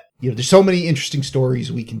that, there's so many interesting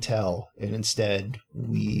stories we can tell, and instead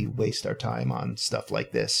we waste our time on stuff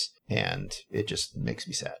like this, and it just makes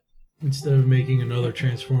me sad. Instead of making another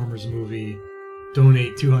Transformers movie,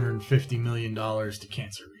 donate $250 million to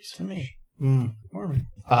cancer research. To me.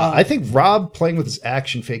 I think Rob playing with his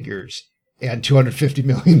action figures and $250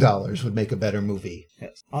 million would make a better movie.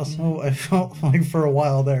 Yes. Also, I felt like for a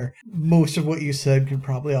while there, most of what you said could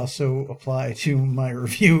probably also apply to my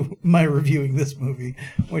reviewing this movie,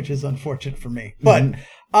 which is unfortunate for me. But,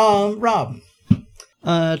 Rob.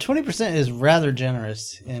 20% is rather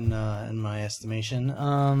generous in my estimation.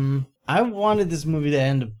 I wanted this movie to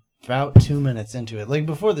end about 2 minutes into it. Like,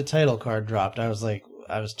 before the title card dropped, I was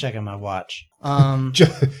checking my watch.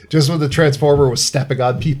 Just when the Transformer was stepping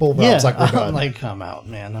on people, but I was like, we're done. I'm like, I'm out,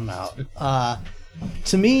 man. I'm out.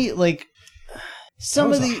 To me, like, That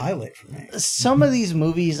was a highlight for me. some of these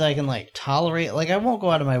movies I can, like, tolerate. Like, I won't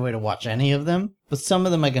go out of my way to watch any of them, but some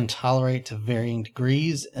of them I can tolerate to varying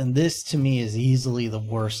degrees, and this, to me, is easily the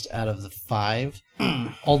worst out of the 5.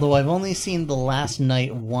 Although I've only seen The Last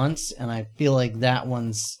Night once, and I feel like that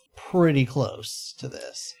one's pretty close to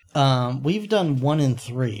this. We've done 1 and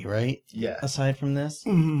 3, right? Yeah. Aside from this?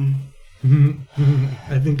 I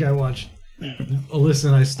think I watched... Alyssa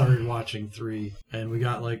and I started watching 3, and we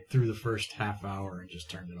got like through the first half hour and just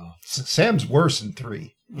turned it off. Sam's worse in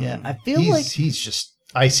 3. Yeah, I feel he's just...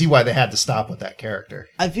 I see why they had to stop with that character.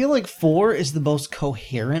 I feel like 4 is the most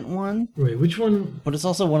coherent one, Wait, which one? but it's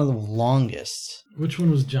also one of the longest. Which one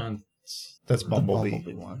was John? That's The Bumblebee.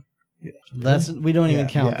 Bumblebee one. We don't even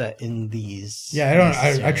Yeah, count yeah. that in these. Yeah,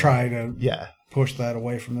 I try to Yeah. push that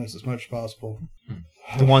away from this as much as possible.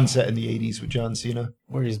 The one set in the 80s with John Cena.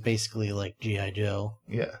 Where he's basically like G.I. Joe.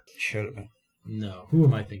 Yeah. Should have been. No, who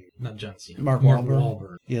am I thinking? Not John Cena. Mark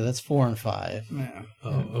Wahlberg. Yeah, that's 4 and 5. Yeah.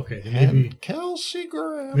 Oh, okay. Then And maybe Kelsey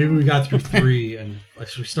Graham. maybe we got through 3 and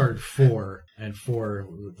actually started 4, and 4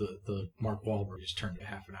 the Mark Wahlberg just turned to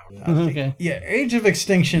half an hour. Okay. Yeah, Age of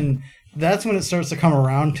Extinction, that's when it starts to come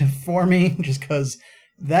around for me, just because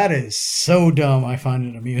that is so dumb, I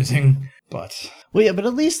find it amusing. But Well, yeah, but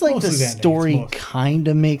at least like Mostly the the ending, story it's mostly. kind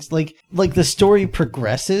of makes like the story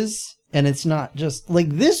progresses, and it's not just like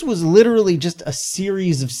this was literally just a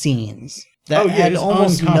series of scenes that Oh, yeah, had it's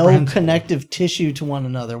almost no incomprehensible. connective tissue to one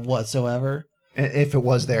another whatsoever. And if it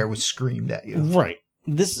was there, it was screamed at you. Right.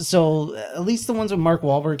 So at least the ones with Mark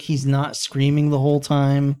Wahlberg, he's not screaming the whole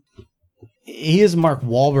time. He is Mark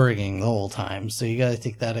Wahlberging the whole time, so you got to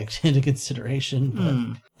take that into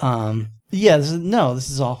consideration. But yeah, this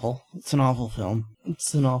is awful. It's an awful film.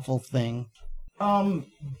 It's an awful thing.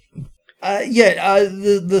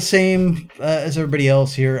 the same as everybody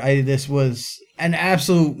else here. This was an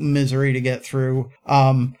absolute misery to get through.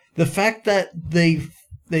 The fact that they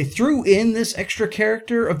threw in this extra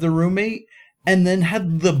character of the roommate and then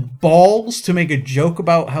had the balls to make a joke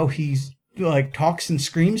about how he's like talks and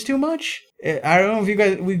screams too much. I don't know if you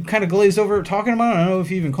guys, we kind of glazed over talking about it. I don't know if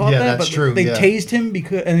you even caught Yeah, that, that's but true, they yeah. tased him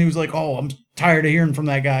and he was like, "Oh, I'm tired of hearing from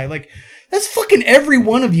that guy." Like, that's fucking every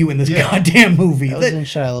one of you in this goddamn movie. That was in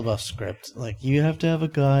Shia LaBeouf's script. Like, you have to have a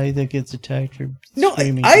guy that gets attacked for No,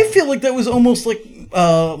 screaming. I feel like that was almost like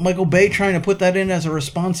Michael Bay trying to put that in as a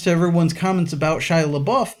response to everyone's comments about Shia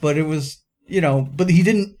LaBeouf, but it was, but he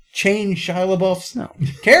didn't change Shia LaBeouf's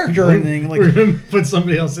character or anything. Like, We're gonna put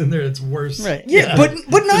somebody else in there that's worse. Right. yeah, but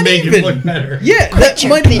To not make even. it look better. Yeah, that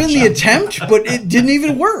might have been the attempt, but it didn't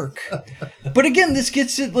even work. But again, this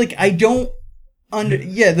gets it. Like, I don't.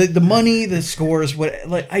 The money, the scores,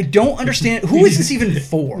 I don't understand. Who is this even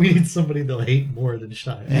for? We need somebody they'll hate more than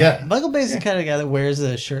Shia. Yeah. Michael Bay's the kind of guy that wears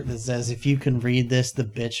a shirt that says, "If you can read this, the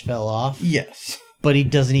bitch fell off." Yes. But he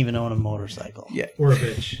doesn't even own a motorcycle. Yeah. Or a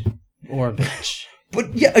bitch. Or a bitch.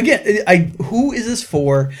 But yeah, again, who is this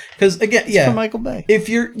for? Because again, For Michael Bay. if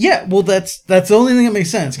you're, that's the only thing that makes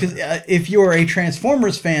sense. Because if you're a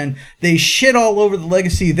Transformers fan, they shit all over the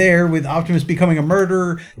legacy there with Optimus becoming a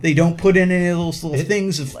murderer. They don't put in any of those little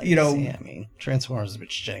things of, See, I mean, Transformers has been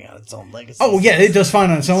shitting on its own legacy. Oh yeah, it does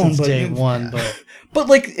fine on its own, since but day one, but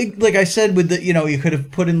like I said, with the you could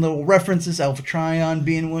have put in little references, Alpha Trion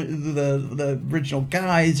being one of the original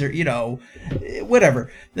guys, or whatever.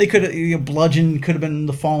 They could have Bludgeon could have have been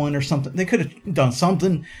The Fallen or something. They could have done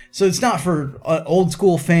something. So it's not for old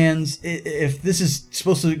school fans. If this is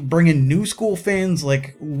supposed to bring in new school fans,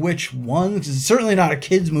 like which one? 'Cause it's certainly not a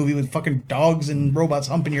kids movie with fucking dogs and robots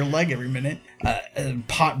humping your leg every minute,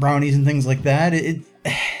 pot brownies and things like that.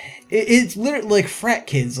 It's literally like frat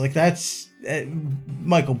kids. Like that's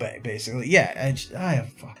Michael Bay, basically. Yeah, I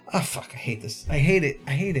hate this. I hate it.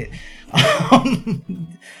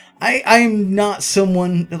 I'm not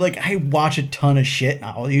someone like I watch a ton of shit and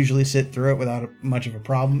I'll usually sit through it without much of a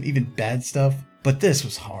problem, even bad stuff. But this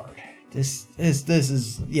was hard. This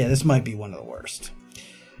might be one of the worst.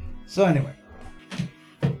 So anyway,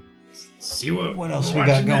 See what else we watch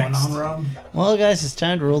got going next. on, Rob? Well, guys, it's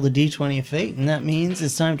time to roll the D20 of fate, and that means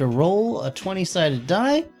it's time to roll a 20-sided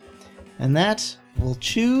die, and that will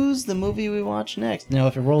choose the movie we watch next. Now,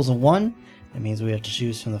 if it rolls a 1, that means we have to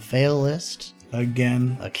choose from the fail list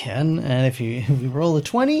Again. and if we roll a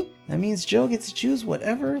 20, that means Joe gets to choose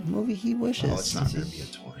whatever movie he wishes. Oh, it's not going to be a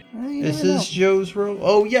 20. You This never is Joe's roll.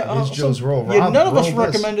 Oh yeah, It is Joe's roll. Yeah, Rob none of us rolled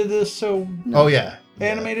this. recommended this, so Oh, yeah.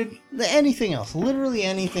 animated. know. Anything else, literally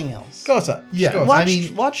anything else. Go outside. Yeah. Go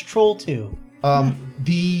Watch, watch Troll 2.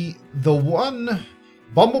 The one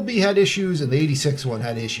Bumblebee had issues and the 86 one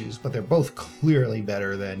had issues, but they're both clearly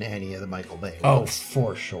better than any of the Michael Bay Oh, ones.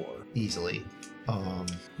 for sure. Easily.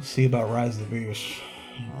 See about Rise of the Beast.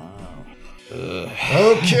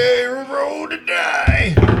 Okay, roll the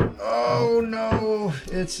die. Oh no,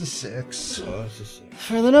 it's a 6.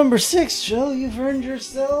 For the number 6, Joe, you've earned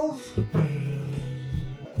yourself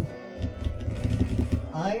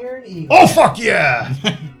Iron Eagle. Oh fuck yeah!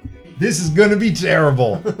 This is gonna be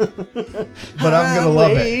terrible, but I'm gonna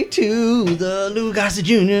love it. Highway to the Lou Gossett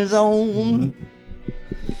Jr. zone.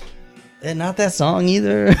 And not that song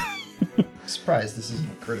either. Surprised this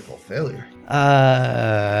isn't a critical failure.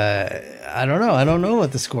 I don't know. I don't know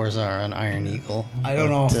what the scores are on Iron Eagle. I don't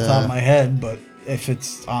know off the top of my head, but if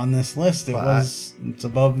it's on this list, it's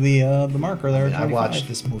above the marker there. I 25. watched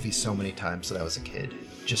this movie so many times that I was a kid.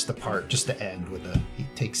 Just the end with he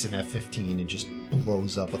takes an F-15 and just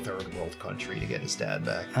blows up a third world country to get his dad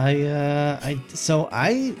back. So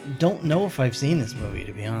I don't know if I've seen this movie,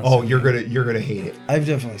 to be honest. Oh, with you're gonna hate it. I've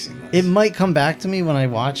definitely seen that. It might come back to me when I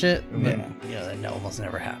watch it. But, Yeah. that almost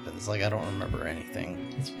never happens. Like I don't remember anything.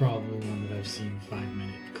 It's probably one that I've seen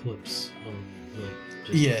 5-minute clips of, like,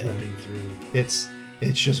 just Yeah. flipping through. It's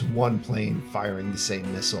just one plane firing the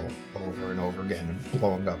same missile over and over again and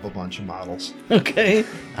blowing up a bunch of models. Okay,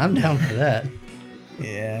 I'm down for that.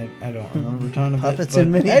 Yeah, I don't remember a ton of Puppets it.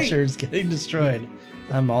 and but miniatures getting destroyed.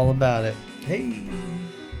 I'm all about it. Hey,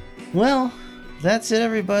 Well, that's it,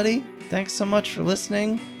 everybody. Thanks so much for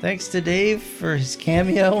listening. Thanks to Dave for his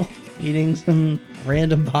cameo, eating some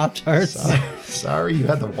random Pop-Tarts. Sorry you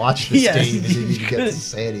had to watch this, Yes, Dave, and you didn't even get to could.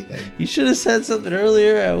 say anything. You should have said something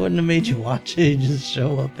earlier. I wouldn't have made you watch it. You just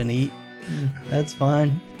show up and eat. That's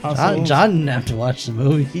fine. Also- John didn't have to watch the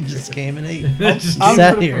movie. He just came and ate. Just I'm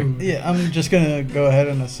sat for the here. food. yeah, I'm just gonna go ahead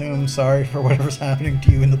and assume sorry for whatever's happening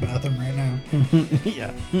to you in the bathroom right now.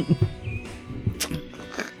 Yeah.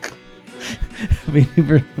 I mean,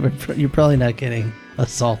 you're probably not getting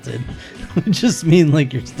assaulted. Just mean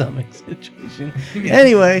like your stomach situation.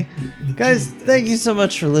 Anyway, guys, thank you so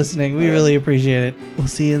much for listening. We really appreciate it. We'll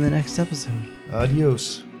see you in the next episode.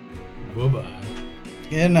 Adios. Bye-bye.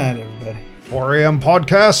 Good night, everybody. 4 a.m.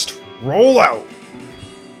 podcast, roll out.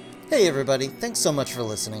 Hey everybody, thanks so much for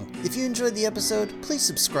listening. If you enjoyed the episode, please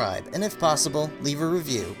subscribe, and if possible, leave a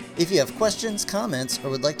review. If you have questions, comments, or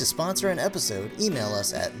would like to sponsor an episode, email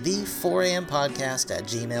us at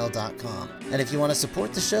the4ampodcast@gmail.com. And if you want to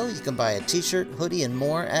support the show, you can buy a t-shirt, hoodie, and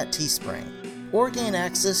more at Teespring. Or gain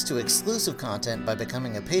access to exclusive content by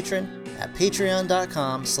becoming a patron at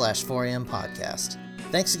patreon.com/4ampodcast.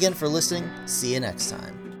 Thanks again for listening. See you next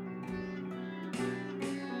time.